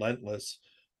fucking relentless.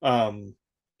 Um,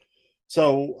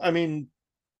 so I mean,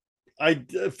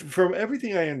 from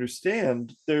everything I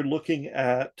understand, they're looking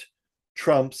at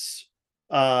Trump's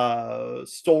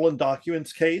stolen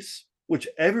documents case, which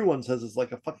everyone says is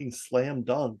like a fucking slam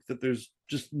dunk, that there's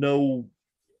just no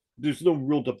there's no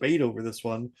real debate over this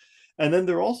one. And then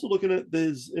they're also looking at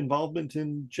his involvement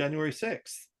in January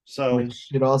 6th. So which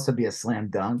should also be a slam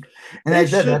dunk. And it I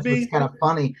said should that's what's be. kind of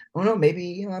funny. Oh no,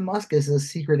 maybe Elon Musk is a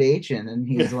secret agent, and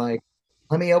Yeah, he's like,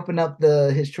 let me open up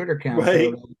the his Twitter account so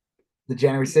right. that the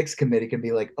January 6th committee can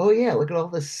be like, oh yeah, look at all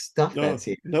this stuff No, that's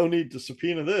here. no need to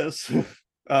subpoena this.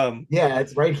 Yeah,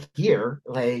 it's right here.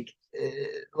 Like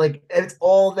it's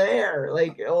all there.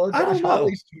 Like, oh I Josh don't know.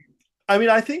 Hawley's. I mean,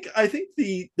 I think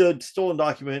the stolen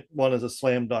document one is a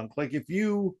slam dunk. Like if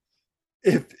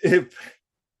if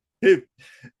if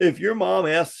if your mom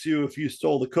asks you if you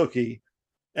stole the cookie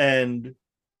and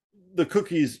the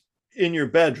cookie's in your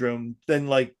bedroom, then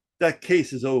like that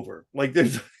case is over. Like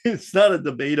there's it's not a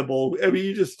debatable. I mean,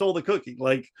 you just stole the cookie.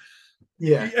 Like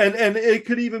Yeah. and it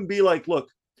could even be like, look,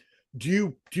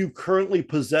 do you currently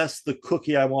possess the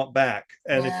cookie I want back?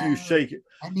 And if you Well, shake it,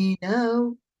 I mean,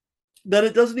 no. then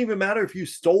it doesn't even matter if you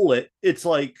stole it. It's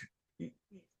like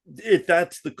if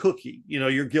that's the cookie,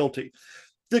 you're guilty.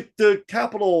 The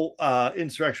capital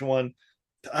insurrection one,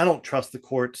 I don't trust the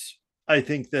courts. I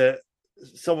think that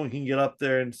someone can get up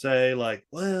there and say like,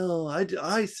 well,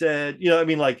 I said, I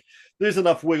mean, like there's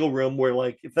enough wiggle room where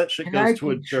like if that shit Can goes I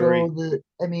to a control jury,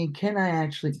 I mean, can I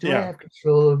actually, do I yeah, have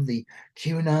control of the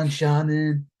QAnon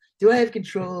shaman? Do I have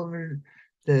control over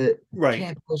the right.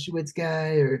 Camp Auschwitz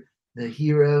guy or the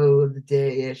hero of the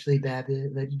day, Ashley Babbitt,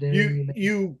 you legendary?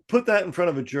 you put that in front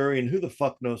of a jury and who the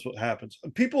fuck knows what happens.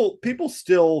 People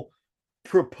still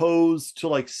propose to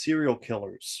like serial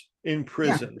killers in Yeah.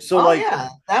 prison, so Oh, like yeah.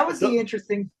 That was the the,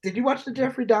 interesting. Did you watch the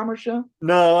Jeffrey Dahmer show?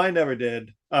 no, I never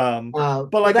did. But Well,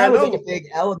 like I that was like a know, big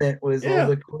element was all yeah,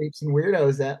 the creeps and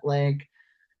weirdos that like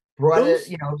brought it,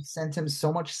 those, sent him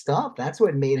so much stuff. That's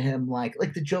what made him like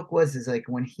the joke was is like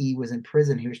when he was in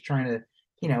prison, he was trying to,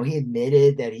 he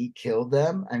admitted that he killed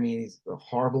them. I mean, he's a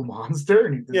horrible monster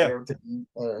and he yeah, deserved to be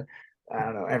I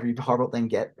don't know, every horrible thing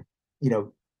get, you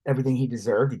know, everything he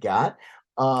deserved, he got.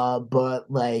 But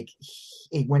like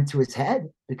it went to his head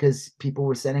because people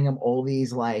were sending him all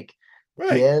these like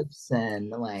right. gifts and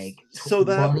like So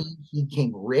money. He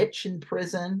became rich in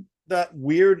prison. that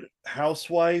weird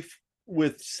housewife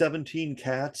with 17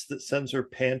 cats that sends her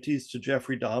panties to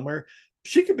Jeffrey Dahmer,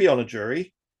 she could be on a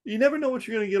jury. You never know what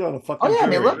you're going to get on a Oh fucking yeah, I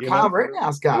mean, jury, look, Kyle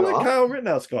Rittenhouse got Let off. Kyle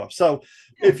Rittenhouse go off. So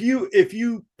Yeah. if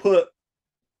you put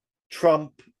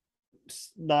Trump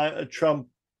Trump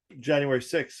January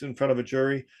 6th in front of a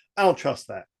jury, I don't trust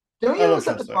that. Don't I you don't always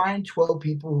have to trust that. find 12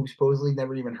 people who supposedly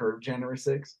never even heard of January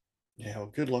 6th? Yeah, well,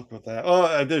 good luck with that.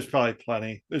 Oh, there's probably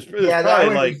plenty. There's Yeah, I probably wouldn't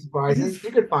be like surprised.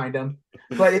 You could find them.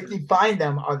 But if you find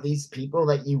them, are these people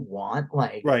that you want?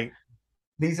 Like, right.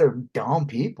 these are dumb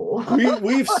people.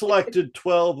 We've selected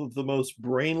 12 of the most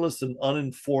brainless and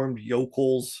uninformed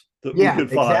yokels that we Yeah,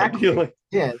 could find. exactly. Like,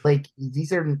 Yeah, like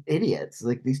these are idiots.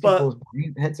 Like these but people's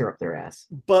heads are up their ass.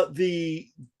 but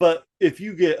if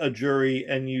you get a jury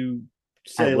and you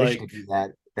I say wish like, to be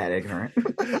that ignorant.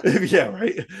 yeah,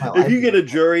 right. My If life you is get a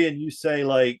jury and you say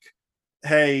like,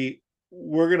 hey,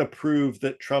 we're going to prove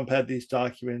that Trump had these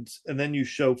documents, and then you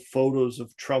show photos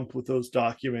of Trump with those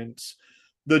documents,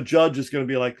 the judge is going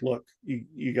to be like, look,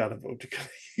 you got to vote to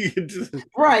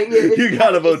right. you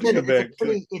got to Like you vote to said, convict.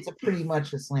 it's a pretty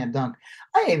much a slam dunk.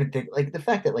 I even think like the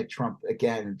fact that like Trump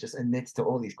again just admits to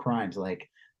all these crimes. Like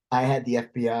I had the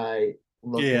FBI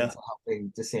look Yeah, into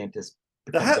helping DeSantis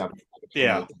become that, governor back in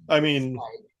yeah. 2018. I It's mean,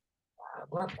 like,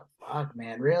 what the fuck,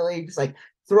 man? Really? Just like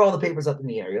throw all the papers up in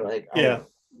the air. You're like, yeah.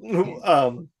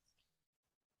 oh,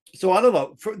 So I don't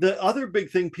know. For the other big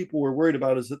thing people were worried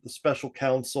about is that the special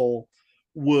counsel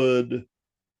would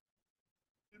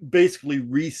basically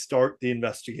restart the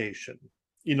investigation.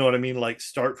 You know what I mean? Like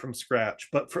start from scratch.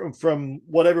 But from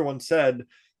what everyone said,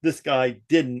 this guy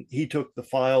didn't. He took the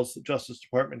files the Justice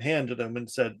Department handed him and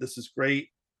said, "This is great.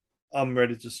 I'm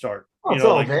ready to start." well, it's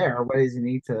all there. What does he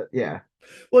need to? Yeah,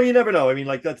 Well, you never know. I mean,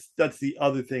 like that's the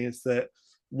other thing is that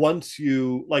once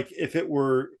you like, if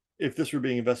this were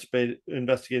being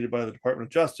investigated by the Department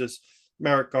of Justice,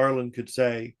 Merrick Garland could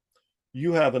say,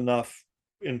 "You have enough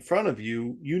in front of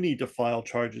you. You need to file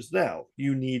charges now.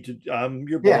 You need to. I'm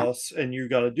your yeah. boss, and you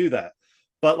got to do that."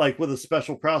 But like with a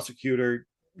special prosecutor,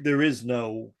 there is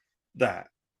no that.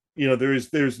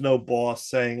 There's no boss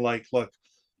saying like, "Look,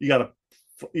 you got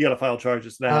to file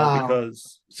charges now," Um,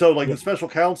 because so like yeah. the special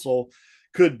counsel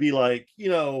could be like,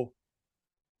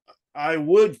 I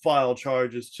would file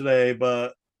charges today,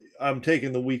 but I'm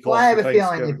taking the week Well, I off for have a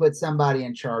feeling they Thanksgiving. put somebody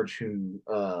in charge who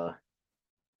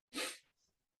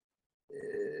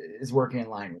is working in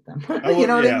line with them. I You would,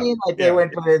 know what I yeah, mean? Like they yeah,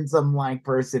 went put in some like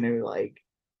person who like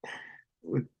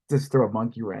just throw a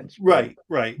monkey wrench. Right,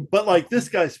 right. But like this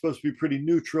guy's supposed to be pretty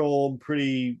neutral and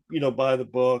pretty, by the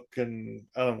book. And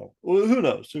I don't know. Well, who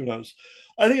knows? Who knows?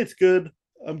 I think it's good.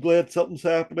 I'm glad something's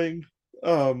happening.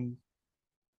 I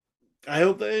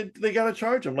hope they got to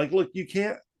charge him. Like, look, you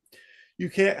can't He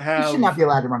should have. not be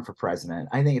allowed to run for president.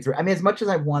 I think it's. I mean, as much as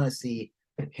I want to see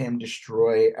him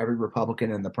destroy every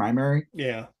Republican in the primary,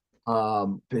 Yeah.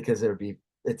 Because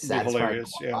it's satisfying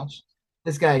Hilarious. to Yeah. watch.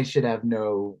 This guy should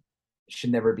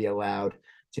never be allowed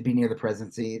to be near the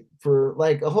presidency for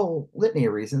like a whole litany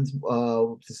of reasons.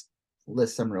 Just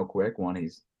list some real quick. One,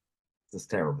 he's just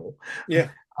terrible. Yeah.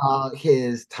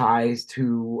 His ties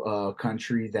to a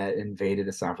country that invaded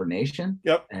a sovereign nation.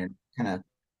 Yep. And kind of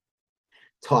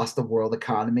tossed the world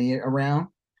economy around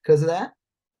because of that.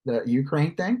 The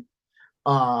Ukraine thing.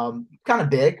 Kind of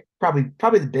big. Probably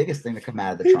the biggest thing to come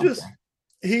out of the Trump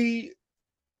thing.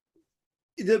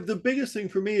 The biggest thing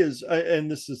for me is, and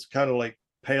this is kind of like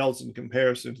pales in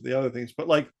comparison to the other things, but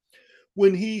like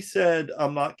when he said,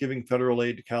 I'm not giving federal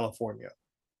aid to California.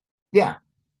 Yeah.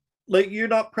 Like, you're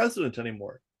not president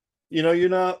anymore. You're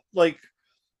not like.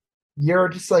 You're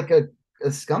just like a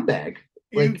scumbag.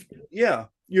 Like, yeah.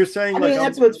 You're saying, I mean,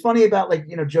 that's what's funny about, like,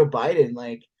 Joe Biden.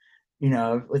 Like,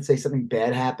 let's say something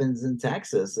bad happens in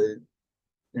Texas.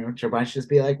 Joe Biden should just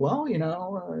be like, well,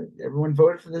 everyone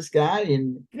voted for this guy,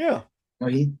 and yeah,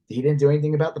 he didn't do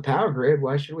anything about the power grid.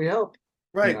 Why should we help?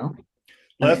 Right.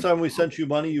 Last time we sent you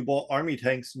money, you bought army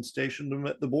tanks and stationed them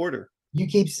at the border. You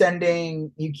keep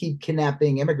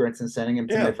kidnapping immigrants and sending them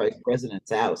to my vice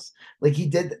president's house. Like he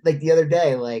did, like the other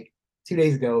day, like 2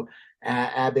 days ago,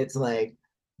 Abbott's like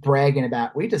bragging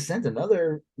about, we just sent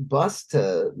another bus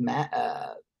to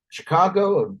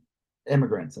Chicago of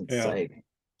immigrants. And it's like,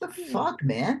 the fuck,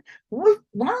 man? What?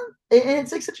 And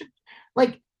it's like such a,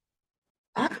 like,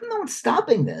 how come no one's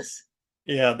stopping this?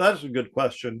 Yeah, that's a good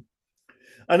question.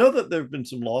 I know that there have been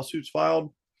some lawsuits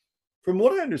filed. From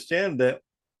what I understand, that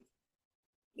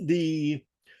the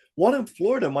one in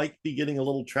Florida might be getting a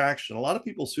little traction. A lot of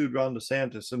people sued Ron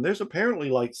DeSantis, and there's apparently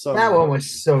like some. That one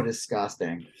was so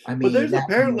disgusting. I mean, but there's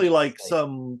apparently like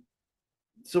some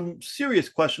serious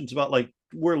questions about like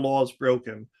were laws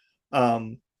broken.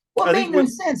 Well, it made no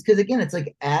sense because again, it's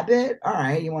like Abbott. All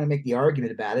right, you want to make the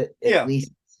argument about it. At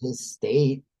least his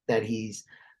state that he's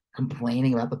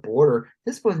complaining about the border.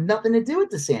 This was nothing to do with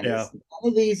DeSantis. Yeah.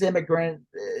 None of these immigrant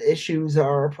issues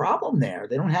are a problem there.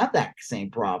 They don't have that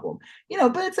same problem,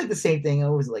 but it's like the same thing. It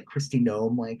was like Kristi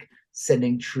Noem, like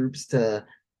sending troops to,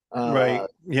 right.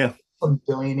 Yeah. Some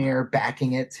billionaire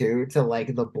backing it to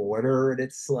like the border. And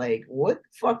it's like, what the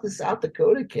fuck does South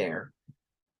Dakota care?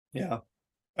 Yeah.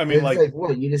 I mean, it's like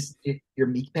what, your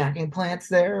meat packing plants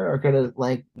there are gonna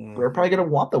like, we're probably gonna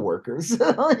want the workers.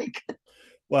 Like,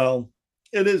 well,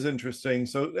 it is interesting.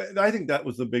 So I think that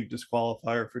was the big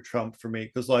disqualifier for Trump for me,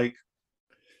 because like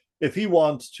if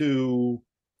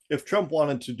Trump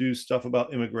wanted to do stuff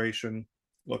about immigration,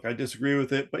 look, I disagree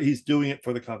with it, but he's doing it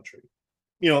for the country,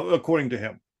 according to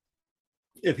him.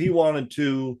 If he wanted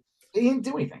to, he didn't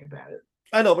do anything about it.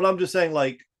 I know, but I'm just saying,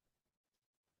 like,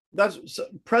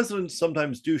 presidents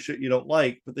sometimes do shit you don't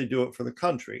like, but they do it for the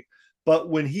country. But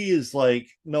when he is like,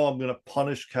 no, I'm going to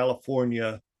punish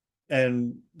California,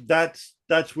 and that's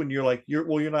when you're like,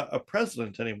 you're not a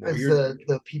president anymore.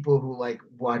 The people who like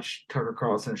watch Tucker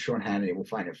Carlson and Sean Hannity will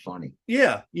find it funny.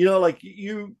 Yeah, like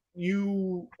you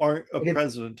aren't a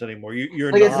president anymore.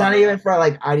 You're like, it's not even for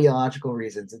like ideological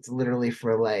reasons. It's literally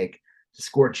for like to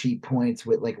score cheap points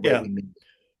with like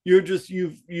you're just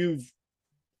you've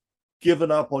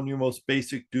given up on your most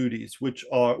basic duties, which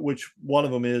one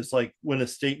of them is like when a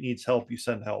state needs help, you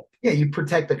send help. Yeah, you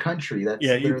protect the country.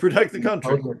 You protect the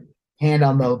country. Hand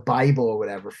on the Bible or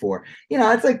whatever for.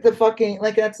 It's like the fucking,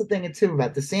 like, that's the thing too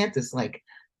about DeSantis, like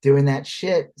doing that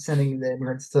shit, sending the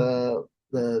immigrants to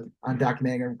the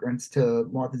undocumented immigrants to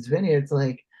Martha's Vineyard. It's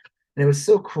like, and it was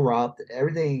so corrupt.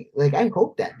 Everything, like, I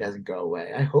hope that doesn't go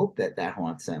away. I hope that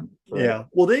haunts him. Yeah.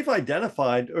 Well, they've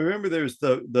identified. Remember, there's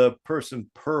the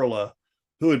person Perla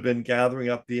who had been gathering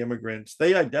up the immigrants.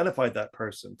 They identified that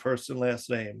person, first and last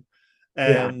name,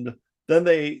 and then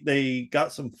they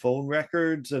got some phone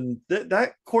records, and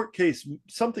that court case,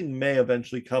 something may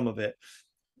eventually come of it.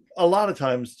 A lot of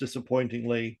times,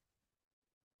 disappointingly,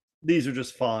 these are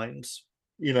just fines.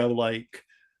 Like.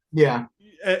 Yeah.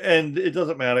 And it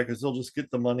doesn't matter because they'll just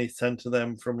get the money sent to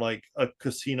them from like a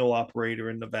casino operator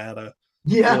in Nevada.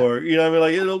 Yeah. Or, I mean,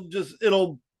 like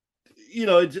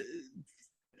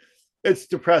it's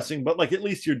depressing, but like at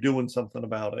least you're doing something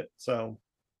about it. So,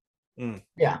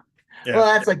 yeah. Well,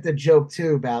 that's like the joke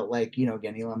too about like,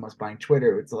 again, Elon Musk buying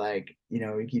Twitter. It's like,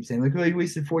 he keeps saying like, oh, he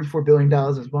wasted $44 billion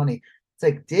of money. It's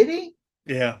like, did he?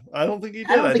 Yeah, I don't think he I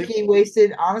did. don't I think think he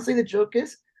wasted. Honestly, the joke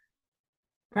is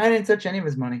probably didn't touch any of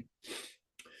his money.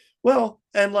 well,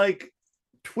 and like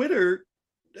Twitter,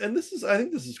 and this is I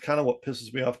think this is kind of what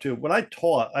pisses me off too. When I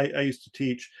taught, I used to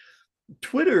teach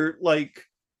Twitter, like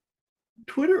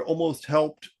Twitter almost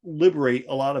helped liberate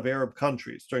a lot of Arab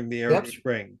countries during the Arab Yep.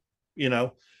 Spring. You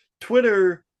know,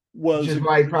 Twitter Which was is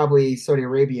why probably Saudi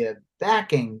Arabia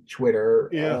backing Twitter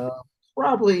yeah,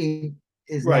 probably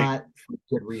is right. not for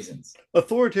good reasons.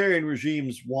 Authoritarian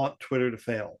regimes want Twitter to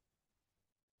fail,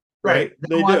 Right. right?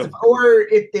 They They want to, do, or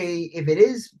if it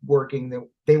is working,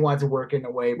 they want to work in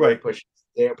a way where right? it pushes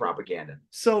their propaganda.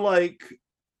 So like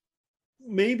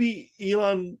maybe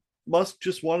Elon Musk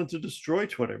just wanted to destroy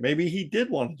Twitter. Maybe he did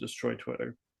want to destroy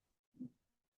Twitter.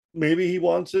 Maybe he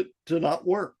wants it to not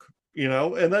work,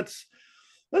 and that's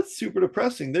super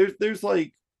depressing. There's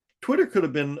like Twitter could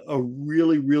have been a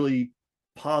really, really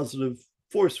positive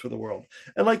force for the world.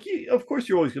 And like of course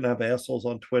you're always gonna have assholes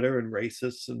on Twitter and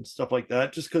racists and stuff like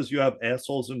that, just because you have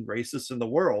assholes and racists in the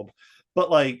world.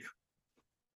 But like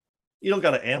you don't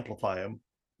gotta amplify them,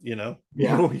 you know? You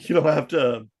Yeah. don't you don't have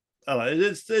to I don't know.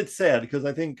 It's sad because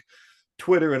I think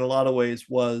Twitter in a lot of ways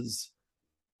was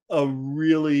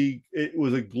it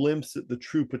was a glimpse at the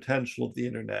true potential of the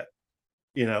internet,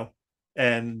 you know.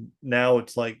 And now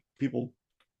it's like people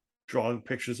drawing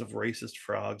pictures of racist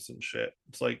frogs and shit.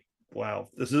 It's like, wow,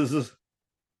 this is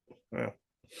well,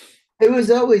 It was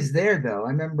always there though. I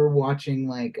remember watching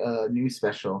like a news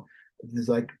special. It was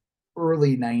like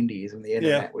early 90s when the yeah,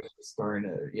 internet was starting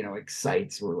to, like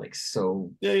sites were like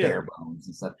so yeah, yeah. bare bones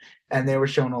and stuff. And they were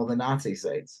showing all the Nazi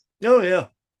sites. Oh yeah.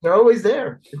 They're always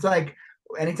there. It's like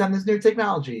anytime there's new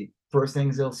technology, first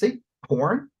things they'll see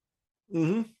porn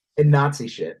Mm-hmm. and Nazi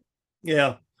shit.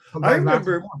 Yeah. I Sometimes Nazi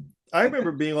remember porn. I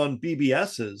remember being on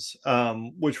BBSs,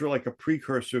 which were like a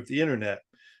precursor of the internet.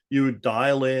 You would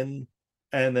dial in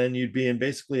and then you'd be in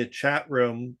basically a chat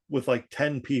room with like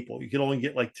 10 people. You could only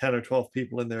get like 10 or 12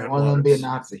 people in there And at one of them be a once.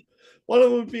 Nazi. One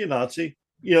of them would be a Nazi.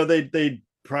 They'd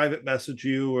private message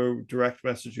you or direct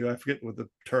message you. I forget what the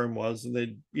term was, and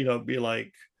they'd be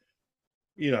like,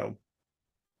 you know,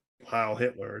 Heil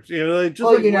Hitler. They just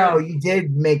Well, like random. you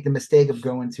did make the mistake of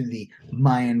going to the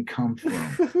Mayan Kampf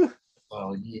room.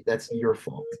 Well, that's your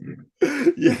fault.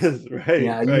 Yes, right,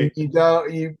 Yeah, right,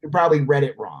 you probably read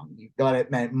it wrong. You thought it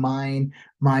meant mine,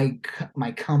 my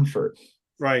comfort,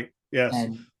 right. Yes,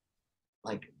 and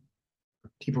like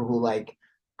people who like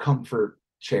comfort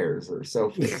chairs or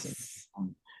sofas.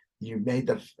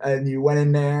 And you went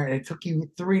in there, and it took you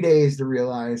 3 days to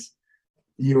realize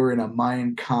you were in a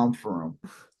Mayan Kampf room.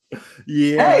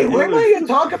 yeah. Hey, It when are was. we going to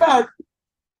talk about?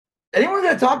 Anyone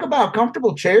going to talk about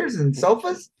comfortable chairs and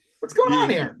sofas? What's going on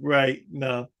here? Right.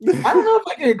 No. I don't know if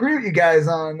I can agree with you guys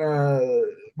on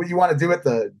what you want to do with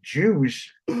the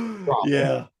Jewish problem.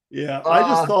 Yeah, yeah. I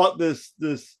just Uh, thought this.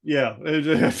 Yeah.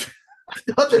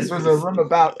 I thought this was a Jesus. room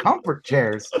about comfort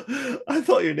chairs. I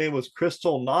thought your name was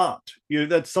Crystal Knot.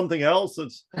 That's something else. Um,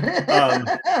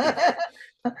 it's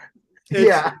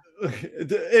Yeah,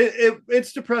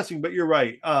 it's depressing, but you're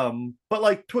right. But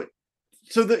like,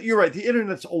 so that you're right. The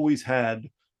internet's always had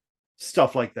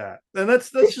stuff like that, and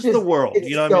that's just the world.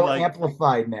 You know it's what I mean? so Like,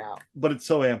 amplified now. but it's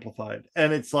so amplified,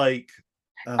 and it's like,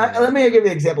 I don't Let know. me give you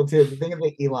an example too. The thing of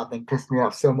the Elon thing pissed me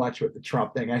off so much with the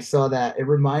Trump thing. I saw that it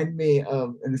reminded me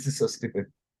of, and this is so stupid.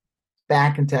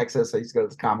 Back in Texas, I used to go to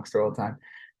the comic store all the time,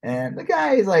 and the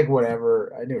guy is like,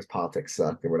 whatever. I knew his politics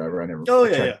sucked or whatever. Oh I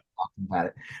yeah, tried to yeah, talk to him about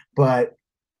it, but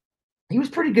he was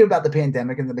pretty good about the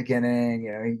pandemic in the beginning.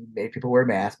 He made people wear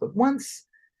masks, but once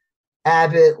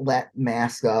Abbott let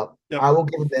masks up, yep, I will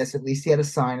give him this. At least he had a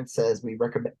sign that says we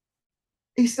recommend.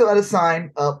 He still had a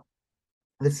sign up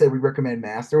that said we recommend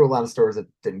masks. There were a lot of stores that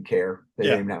didn't care. They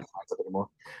didn't yeah. even have signs up anymore.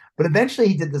 But eventually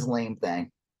he did this lame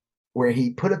thing where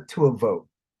he put it to a vote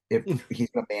if he's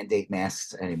going to mandate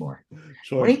masks anymore. When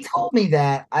Sure. he told me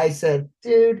that, I said,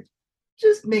 dude,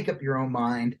 just make up your own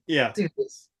mind. Yeah, Do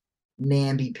this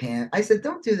namby pam. I said,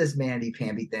 don't do this mandy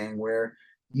pamby thing where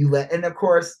you let. And of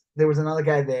course, there was another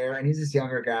guy there, and he's this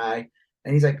younger guy,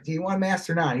 and he's like, "Do you want a mask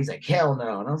or not?" And he's like, "Hell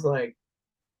no!" And I was like,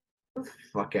 "Get the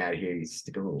fuck out of here, you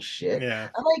stupid little shit!" yeah,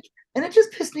 I'm like, and it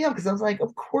just pissed me off because I was like,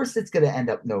 "Of course, it's gonna end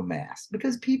up no mask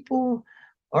because people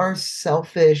are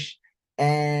selfish."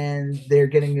 And they're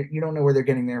getting, you don't know where they're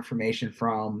getting their information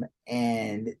from.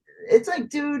 And it's like,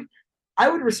 dude, I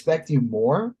would respect you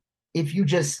more if you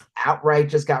just outright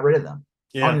just got rid of them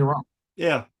on yeah, your own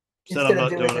yeah. Said I'm instead of not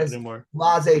doing doing it this anymore.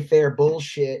 laissez-faire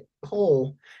bullshit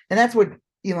poll. And that's what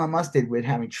Elon Musk did with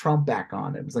having Trump back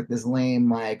on. It was like this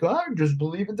lame, like, oh, I just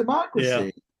believe in Yeah,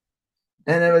 democracy.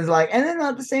 And it was like, and then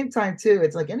at the same time too,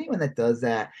 it's like anyone that does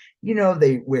that,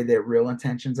 they where their real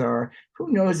intentions are.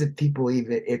 Who knows if people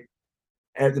even if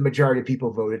the majority of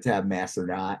people voted to have masks or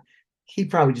not. He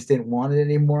probably just didn't want it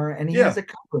anymore, and he has a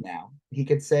cover now. He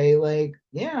could say like,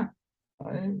 yeah,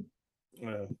 I,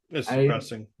 it's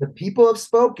depressing. the people have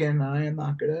spoken. I am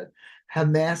not gonna have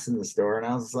masks in the store. And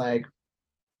I was like,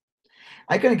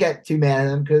 I couldn't get too mad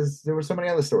at him because there were so many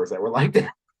other stores that were like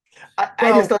that.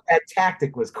 I just thought that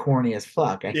tactic was corny as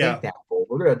fuck. I hate that.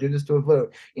 We're gonna do this to a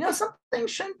vote. Some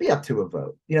things shouldn't be up to a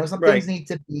vote. Some things need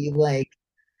to be like,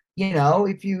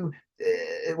 if you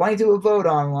why don't you do a vote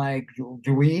on like,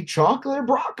 do we eat chocolate or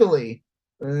broccoli?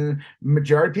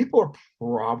 Majority of people are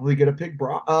probably gonna pick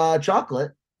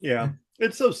chocolate. Yeah,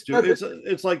 it's so stupid.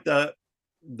 It's like that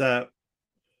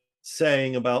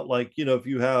saying about like, if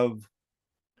you have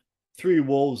 3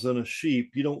 wolves and a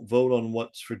sheep, you don't vote on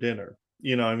what's for dinner.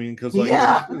 I mean, because like,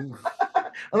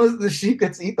 unless the sheep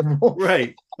gets eat the wolf,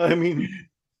 right? I mean,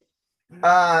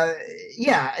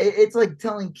 it's like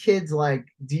telling kids like,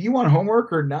 do you want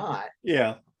homework or not?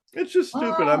 Yeah, it's just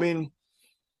stupid. I mean,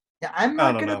 I'm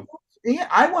not gonna. Yeah,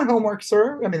 I want homework,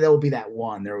 sir. I mean, there will be that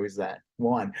one. There was that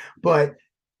one, but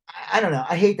I don't know.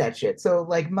 I hate that shit. So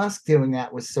like Musk doing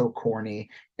that was so corny,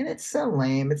 and it's so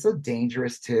lame. It's so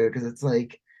dangerous too, because it's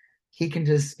like he can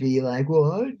just be like,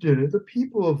 "Well, I did it. The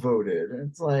people have voted." And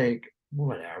it's like,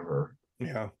 whatever.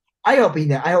 Yeah. I hope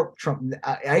I hope Trump.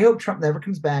 I hope Trump never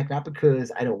comes back. Not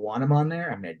because I don't want him on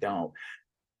there. I mean, I don't.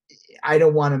 I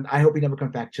don't want him. I hope he never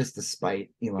comes back just to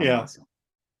spite Elon Musk.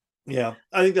 Yeah,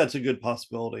 I think that's a good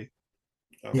possibility.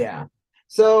 Yeah.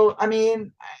 So, I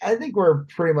mean, I think we're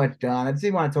pretty much done. I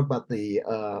do want to talk about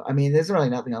I mean, there's really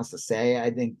nothing else to say. I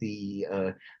think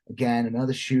again,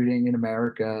 another shooting in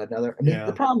America,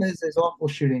 the problem is there's awful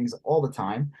shootings all the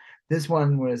time. This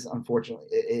one was unfortunately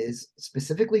is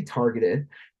specifically targeted,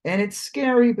 and it's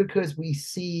scary because we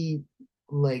see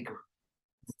like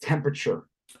the temperature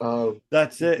of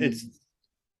that's it.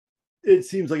 It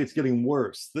seems like it's getting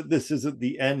worse. That this isn't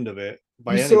the end of it.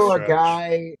 You saw a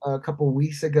guy a couple of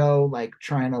weeks ago, like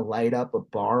trying to light up a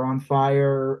bar on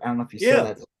fire. I don't know if you saw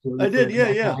that. I did.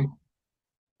 Yeah.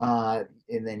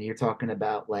 And then you're talking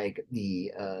about like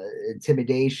the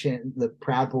intimidation, the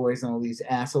Proud Boys, and all these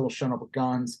assholes showing up with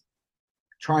guns,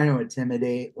 trying to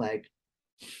intimidate like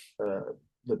the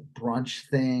brunch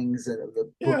things and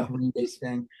the book reading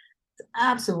thing. It's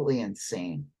absolutely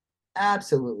insane.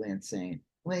 Absolutely insane.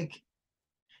 Like,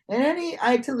 and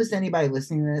I tell this to anybody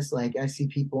listening to this, like I see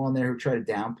people on there who try to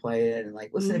downplay it and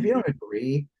like, listen, if you don't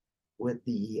agree with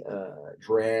the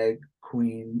drag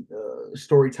queen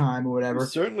story time or whatever, you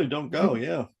certainly don't go.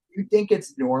 You think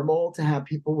it's normal to have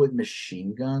people with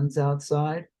machine guns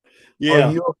outside? Yeah.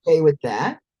 Are you okay with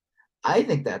that? I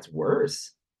think that's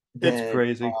worse. It's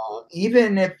crazy.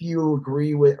 Even if you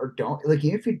agree with or don't like,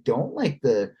 if you don't like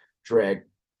the drag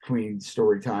queen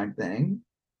story time thing,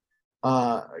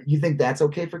 you think that's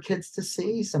okay for kids to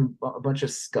see a bunch of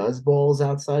scuzzballs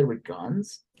outside with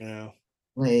guns? Yeah.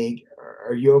 Like,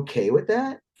 are you okay with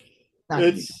that?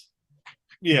 It's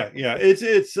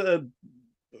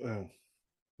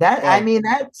that I mean,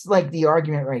 that's like the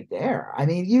argument right there. I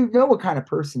mean, you know what kind of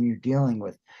person you're dealing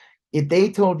with. If they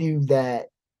told you that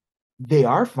they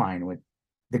are fine with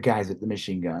the guys with the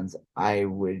machine guns, I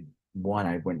wouldn't want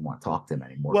to talk to them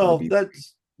anymore. Well,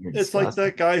 it's like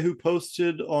that guy who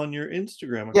posted on your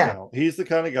Instagram account. Yeah. He's the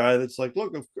kind of guy that's like,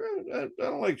 look, I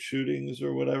don't like shootings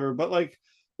or whatever, but like,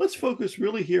 let's focus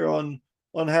really here on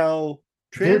how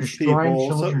trans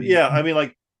people. So yeah, I mean,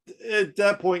 like at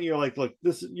that point, you're like, look,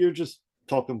 you're just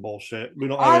talking bullshit.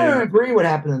 I don't agree what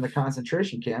happened in the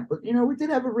concentration camp, but we did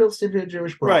have a real severe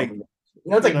Jewish problem.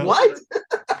 Right. It's like, what?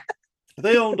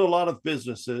 They owned a lot of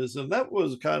businesses, and that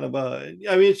was kind of I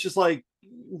mean, it's just like,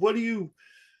 what do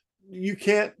you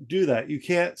can't do that. You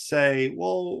can't say,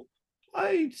 well,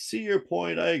 I see your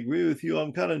point. I agree with you.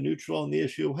 I'm kind of neutral on the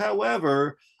issue.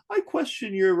 However, I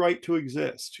question your right to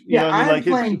exist. You know what I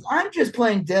mean? I'm just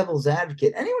playing devil's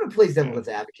advocate. Anyone who plays devil's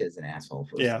advocate is an asshole,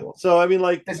 first of all. So I mean,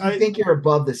 like, because you think you're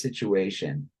above the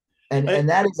situation. And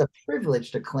that is a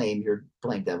privilege to claim you're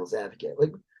playing devil's advocate.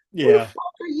 Like, who the fuck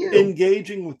are you?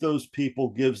 Engaging with those people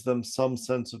gives them some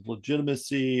sense of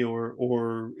legitimacy,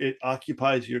 or it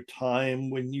occupies your time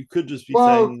when you could just be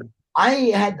saying.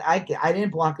 I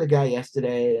didn't block the guy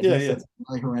yesterday, and he said some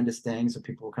really horrendous things, so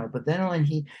people were kind of. But then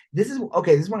when this is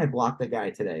when I blocked the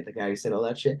guy today. The guy who said all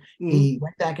that shit. Mm-hmm. He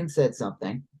went back and said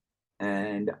something,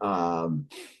 and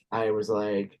I was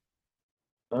like,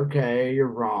 okay, you're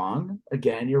wrong.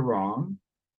 Again, you're wrong,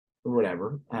 or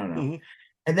whatever. I don't know. Mm-hmm.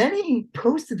 And then he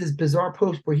posted this bizarre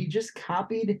post where he just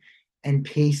copied and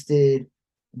pasted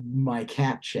my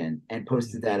caption and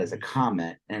posted that as a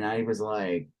comment, and I was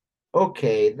like,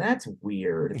 okay, that's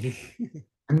weird.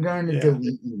 I'm going to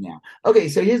delete you now. Okay,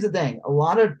 so here's the thing. A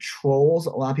lot of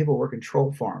people work in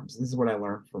troll farms. This is what I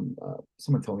learned from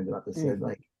someone told me about this. Said,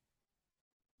 like,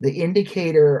 the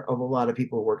indicator of a lot of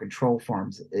people who work in troll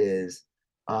farms is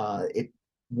if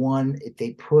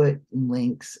they put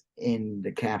links in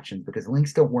the captions, because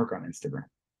links don't work on Instagram.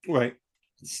 Right.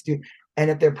 And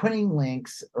if they're putting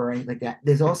links or anything like that,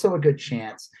 there's also a good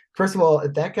chance. First of all,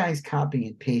 if that guy's copying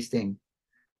and pasting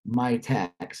my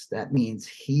text, that means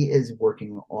he is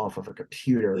working off of a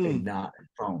computer and not a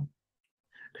phone,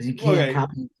 because you can't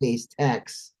copy and paste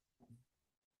text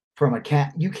from a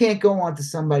cat. You can't go onto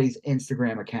somebody's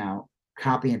Instagram account,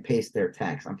 copy and paste their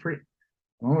text.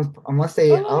 Unless they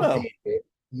update it,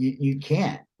 you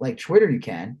can't. Like Twitter, you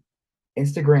can.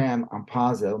 Instagram, I'm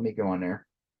positive. Let me go on there.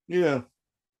 Yeah.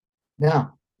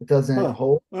 No, it doesn't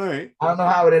hold. All right. I don't know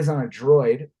how it is on a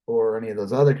Droid or any of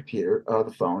those other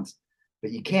the phones,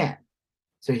 but you can't.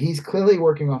 So he's clearly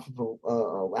working off of a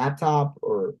laptop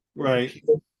or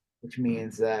computer, which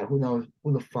means that who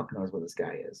the fuck knows what this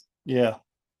guy is. Yeah.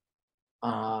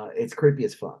 It's creepy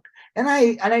as fuck. And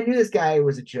I knew this guy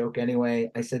was a joke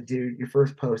anyway. I said, dude, your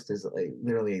first post is like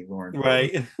literally a Lauren.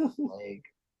 Right. Like,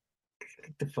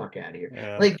 get the fuck out of here.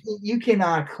 Yeah. Like, you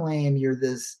cannot claim you're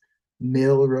this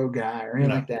middle row guy or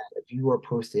anything like that if you are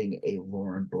posting a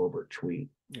Lauren Boebert tweet.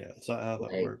 Yeah, that's not how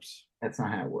that works. That's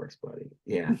not how it works, buddy.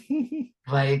 Yeah.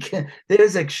 Like,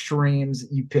 there's extremes.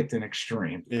 You picked an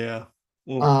extreme. Yeah.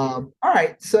 All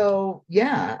right. So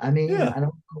yeah, I mean, I don't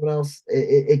know what else.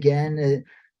 I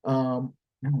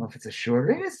don't know if it's a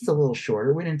shorter. I guess it's a little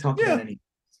shorter. We didn't talk about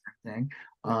anything.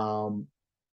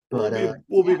 But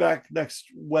we'll be back next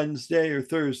Wednesday or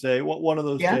Thursday, one of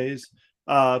those days,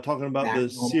 talking about the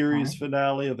series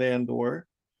finale of Andor.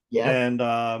 Yeah, and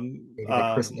maybe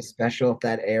the Christmas special, if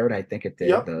that aired. I think it did.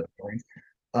 Yep. The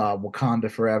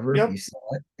Wakanda Forever. Yep. If you saw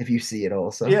it, if you see it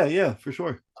also. Yeah, for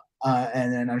sure.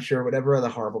 And then I'm sure whatever other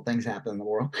horrible things happen in the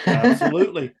world.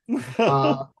 Absolutely.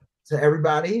 So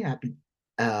everybody, happy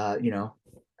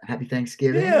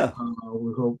Thanksgiving. Yeah.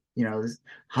 We hope this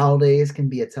holidays can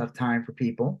be a tough time for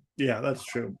people. Yeah, that's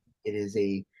true. It is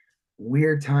a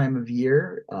weird time of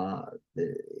year.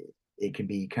 It can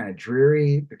be kind of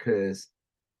dreary because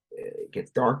it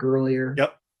gets dark earlier.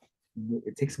 Yep.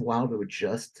 It takes a while to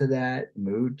adjust to that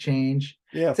mood change.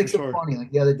 Yeah, it's like so funny. Like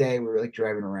the other day, we were like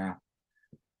driving around,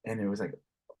 and it was like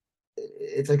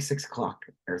it's like 6 o'clock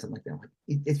or something like that. Like,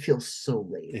 it feels so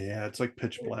late. Yeah, it's like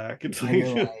pitch black. It's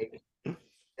like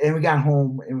and we got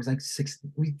home. It was like 6.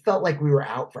 We felt like we were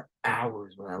out for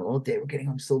hours all day. We're getting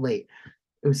home so late.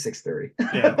 It was 6:30.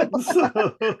 Yeah.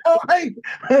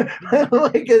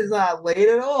 like it's not late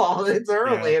at all. It's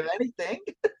early, if anything.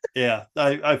 Yeah,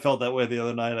 I felt that way the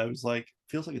other night. I was like,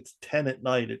 feels like it's 10 at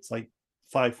night. It's like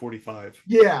 5:45.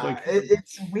 Yeah,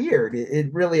 it's weird.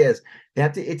 It really is.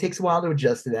 It takes a while to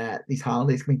adjust to that. These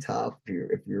holidays can be tough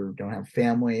if you don't have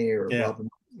family or loved ones.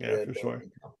 Yeah, for sure.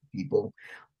 People.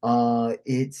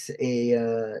 It's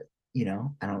a I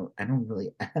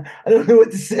don't know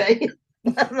what to say.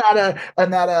 I'm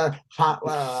not a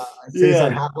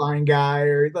suicide hotline guy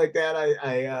or anything like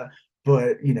that.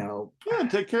 But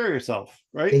take care of yourself,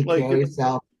 right? Take care of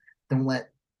yourself. Don't let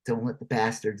the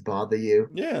bastards bother you.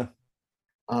 Yeah.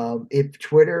 If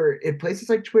places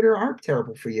like Twitter aren't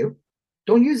terrible for you,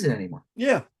 don't use it anymore.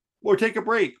 Yeah. Or take a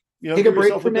break. Take a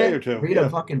break from it. Or two. Read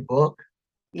a fucking book.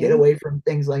 Get away from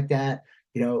things like that.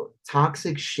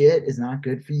 Toxic shit is not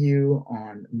good for you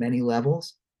on many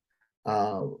levels.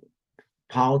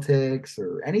 Politics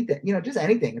or anything, just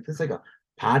anything. If it's like a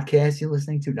podcast you're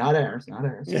listening to, not ours,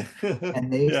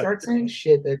 and they start saying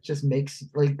shit that just makes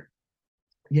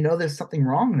there's something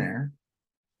wrong there,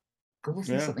 go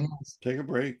listen to something else. Take a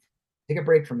break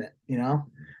from it. I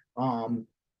don't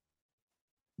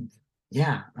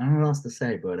know what else to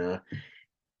say, but I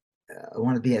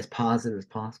want to be as positive as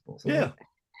possible. So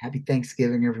happy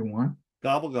Thanksgiving, everyone.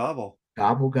 Gobble gobble.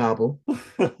 Gobble gobble.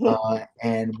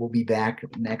 And we'll be back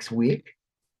next week.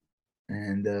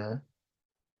 And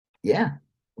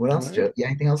what else, Joe? Yeah,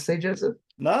 anything else to say, Joseph?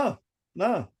 No.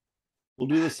 We'll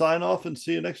do the sign off and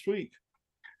see you next week.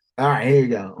 All right, here you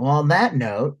go. Well, on that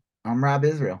note, I'm Rob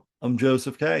Israel. I'm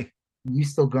Joseph K. You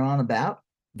still going on about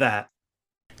that?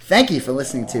 Thank you for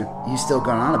listening to You Still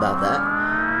Going On About That.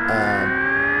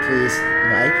 Please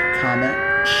like, comment,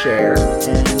 share,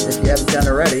 and if you haven't done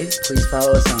already, please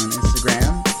follow us on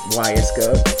Instagram,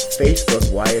 YSGOAT,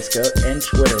 Facebook, YSGOAT, and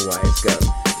Twitter, YSGOAT.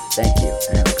 Thank you,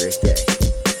 and have a great day.